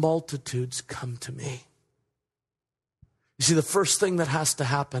 Let the multitudes come to me. You see, the first thing that has to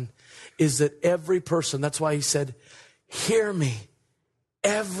happen is that every person, that's why he said, hear me,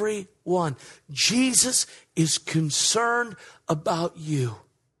 everyone. Jesus is concerned about you.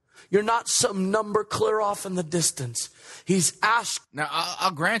 You're not some number clear off in the distance. He's asked. Now,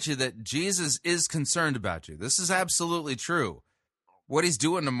 I'll grant you that Jesus is concerned about you. This is absolutely true. What he's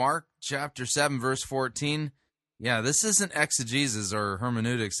doing to Mark chapter 7, verse 14, yeah, this isn't exegesis or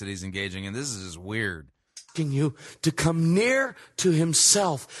hermeneutics that he's engaging in. This is just weird. You to come near to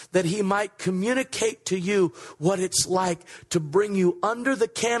himself, that he might communicate to you what it's like to bring you under the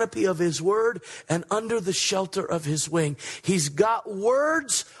canopy of his word and under the shelter of his wing. He's got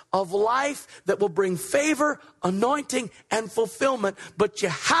words of life that will bring favor, anointing, and fulfillment, but you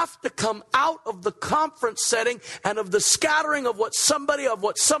have to come out of the conference setting and of the scattering of what somebody.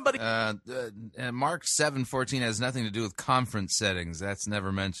 Mark 7:14 has nothing to do with conference settings. That's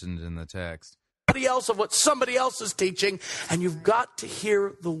never mentioned in the text. Else of what somebody else is teaching, and you've got to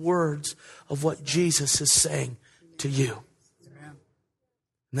hear the words of what Jesus is saying to you. Amen.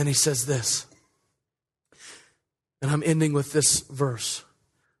 And then he says this, and I'm ending with this verse.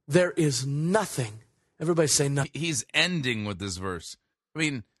 There is nothing. Everybody say nothing. He's ending with this verse. I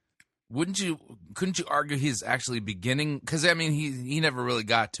mean, couldn't you argue he's actually beginning? Because, I mean, he never really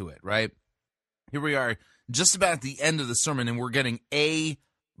got to it, right? Here we are just about at the end of the sermon, and we're getting a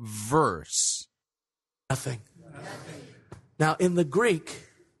verse. Nothing. Now, in the Greek,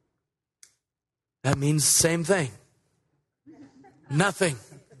 that means the same thing. Nothing.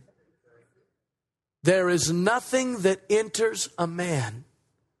 There is nothing that enters a man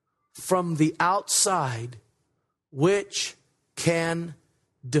from the outside which can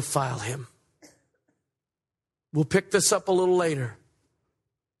defile him. We'll pick this up a little later.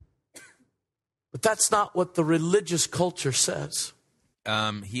 But that's not what the religious culture says.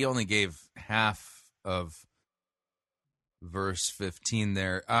 He only gave half of verse 15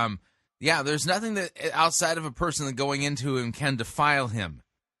 there. Yeah, there's nothing that outside of a person that going into him can defile him.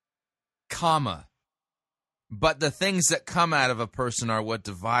 comma. But the things that come out of a person are what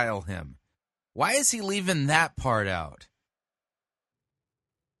defile him. Why is he leaving that part out?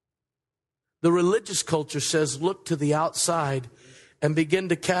 The religious culture says, look to the outside and begin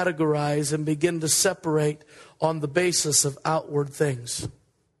to categorize and begin to separate on the basis of outward things.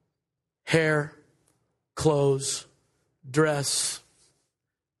 Hair, clothes, dress,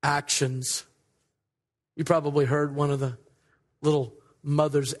 actions. You probably heard one of the little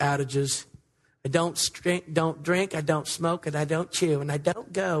mother's adages. I don't drink, I don't smoke, and I don't chew, and I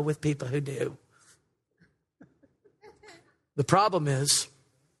don't go with people who do. The problem is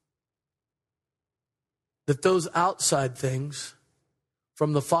that those outside things,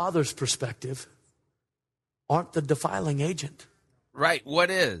 from the Father's perspective, aren't the defiling agent. Right, what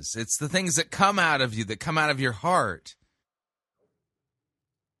is? It's the things that come out of you, that come out of your heart.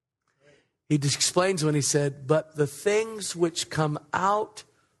 He explains when he said, but the things which come out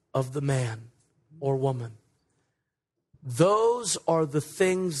of the man or woman, those are the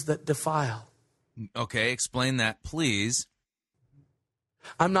things that defile. Okay, explain that, please.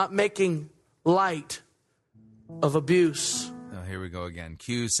 I'm not making light of abuse. Oh, here we go again.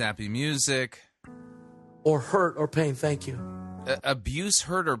 Cue sappy music. Or hurt or pain, thank you. Abuse,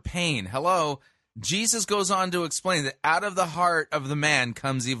 hurt, or pain. Hello? Jesus goes on to explain that out of the heart of the man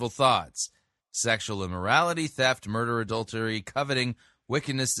comes evil thoughts. Sexual immorality, theft, murder, adultery, coveting,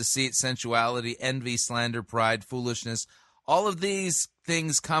 wickedness, deceit, sensuality, envy, slander, pride, foolishness. All of these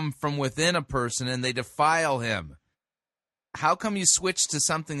things come from within a person and they defile him. How come you switch to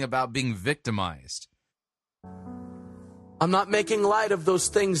something about being victimized? I'm not making light of those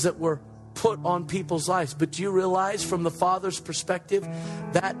things that were put on people's lives, but do you realize from the Father's perspective,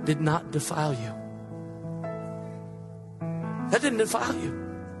 that did not defile you. That didn't defile you.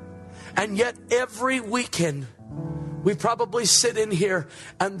 And yet every weekend, we probably sit in here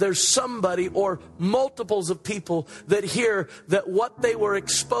and there's somebody or multiples of people that hear that what they were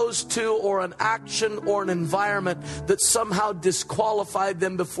exposed to or an action or an environment that somehow disqualified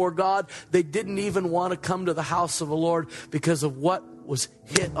them before God, they didn't even want to come to the house of the Lord because of what was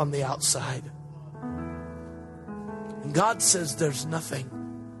hit on the outside. And God says there's nothing.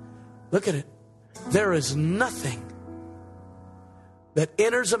 Look at it. There is nothing that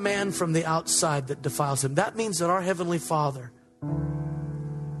enters a man from the outside that defiles him. That means that our Heavenly Father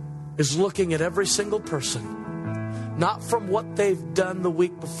is looking at every single person, not from what they've done the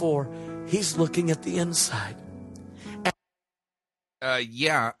week before. He's looking at the inside.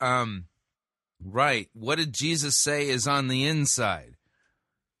 Right. What did Jesus say is on the inside?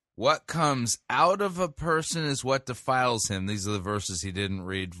 What comes out of a person is what defiles him. These are the verses he didn't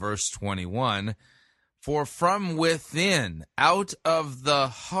read. Verse 21. For from within, out of the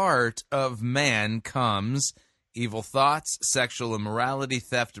heart of man comes evil thoughts, sexual immorality,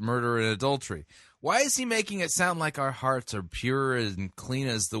 theft, murder, and adultery. Why is he making it sound like our hearts are pure and clean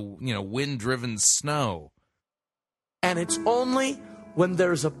as the wind-driven snow? And it's only when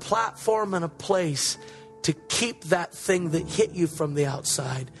there's a platform and a place to keep that thing that hit you from the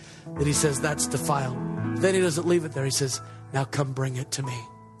outside that he says that's defiled. Then he doesn't leave it there. He says, now come bring it to me.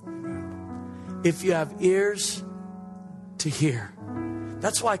 If you have ears to hear.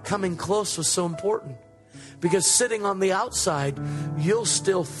 That's why coming close was so important. Because sitting on the outside, you'll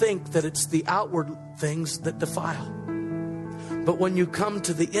still think that it's the outward things that defile. But when you come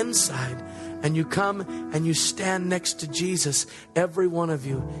to the inside and you come and you stand next to Jesus, every one of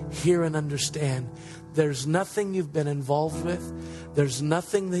you hear and understand there's nothing you've been involved with. There's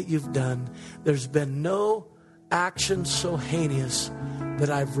nothing that you've done. There's been no action so heinous that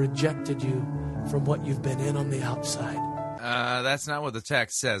I've rejected you from what you've been in on the outside. That's not what the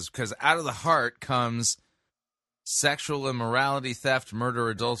text says, because out of the heart comes sexual immorality, theft, murder,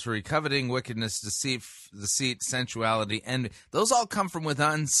 adultery, coveting, wickedness, deceit, sensuality, and those all come from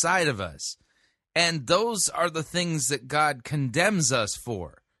within inside of us. And those are the things that God condemns us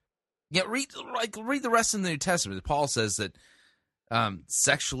for. Yeah, read the rest of the New Testament. Paul says that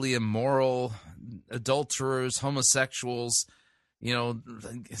sexually immoral, adulterers, homosexuals,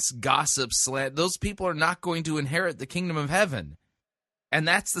 gossip, slander, those people are not going to inherit the kingdom of heaven. And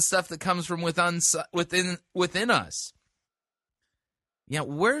that's the stuff that comes from within us. Yeah,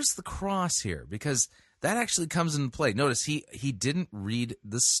 where's the cross here? Because that actually comes into play. Notice he didn't read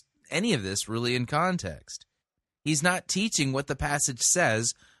any of this really in context. He's not teaching what the passage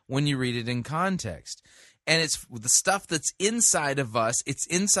says when you read it in context. And it's the stuff that's inside of us, it's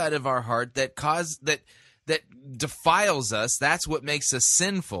inside of our heart that defiles us. That's what makes us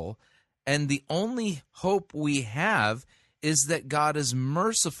sinful. And the only hope we have is that God is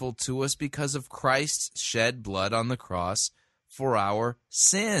merciful to us because of Christ's shed blood on the cross for our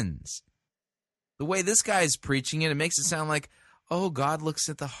sins. The way this guy's preaching it makes it sound like, oh, God looks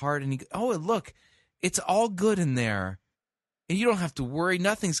at the heart and look, it's all good in there. And you don't have to worry.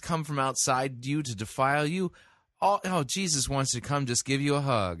 Nothing's come from outside you to defile you. Jesus wants to come just give you a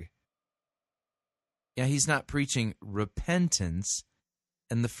hug. Yeah, he's not preaching repentance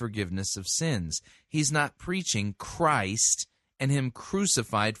and the forgiveness of sins. He's not preaching Christ and him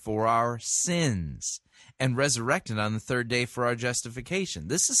crucified for our sins and resurrected on the third day for our justification.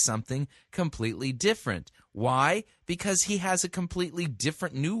 This is something completely different. Why? Because he has a completely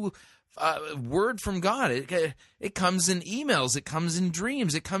different new word from God. It comes in emails. It comes in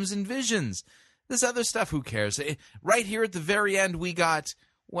dreams. It comes in visions. This other stuff, who cares? Right here at the very end, we got,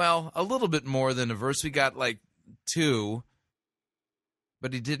 well, a little bit more than a verse. We got like 2.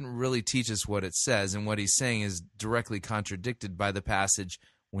 But he didn't really teach us what it says, and what he's saying is directly contradicted by the passage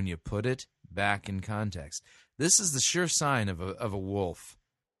when you put it back in context. This is the sure sign of a wolf.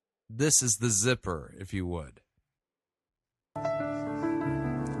 This is the zipper, if you would.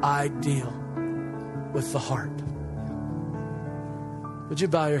 I deal with the heart. Would you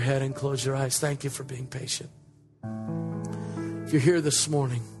bow your head and close your eyes? Thank you for being patient. If you're here this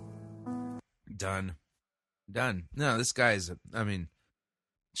morning. Done. No, this guy's,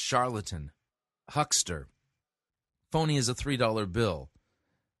 charlatan, huckster, phony as a $3 bill.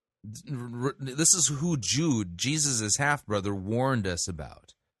 This is who Jude, Jesus' half-brother, warned us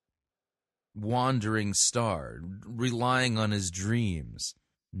about. Wandering star, relying on his dreams,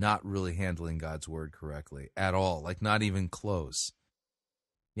 not really handling God's word correctly at all, like not even close.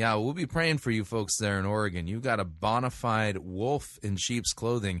 Yeah, we'll be praying for you folks there in Oregon. You've got a bona fide wolf in sheep's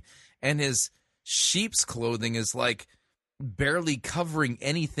clothing, and his sheep's clothing is like barely covering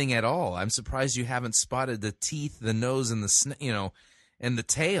anything at all. I'm surprised you haven't spotted the teeth, the nose, and and the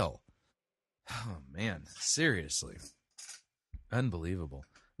tail. Oh man, seriously, unbelievable.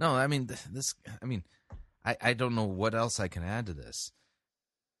 No, I don't know what else I can add to this.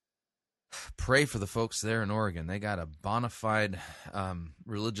 Pray for the folks there in Oregon. They got a bona fide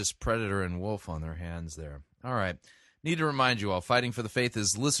religious predator and wolf on their hands there. All right. Need to remind you all, Fighting for the Faith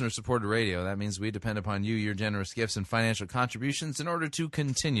is listener-supported radio. That means we depend upon you, your generous gifts, and financial contributions in order to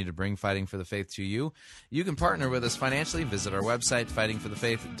continue to bring Fighting for the Faith to you. You can partner with us financially. Visit our website,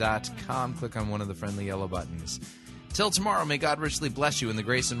 fightingforthefaith.com. Click on one of the friendly yellow buttons. Till tomorrow, may God richly bless you in the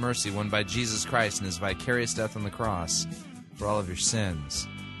grace and mercy won by Jesus Christ and his vicarious death on the cross for all of your sins.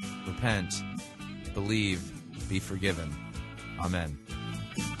 Repent, believe, be forgiven. Amen.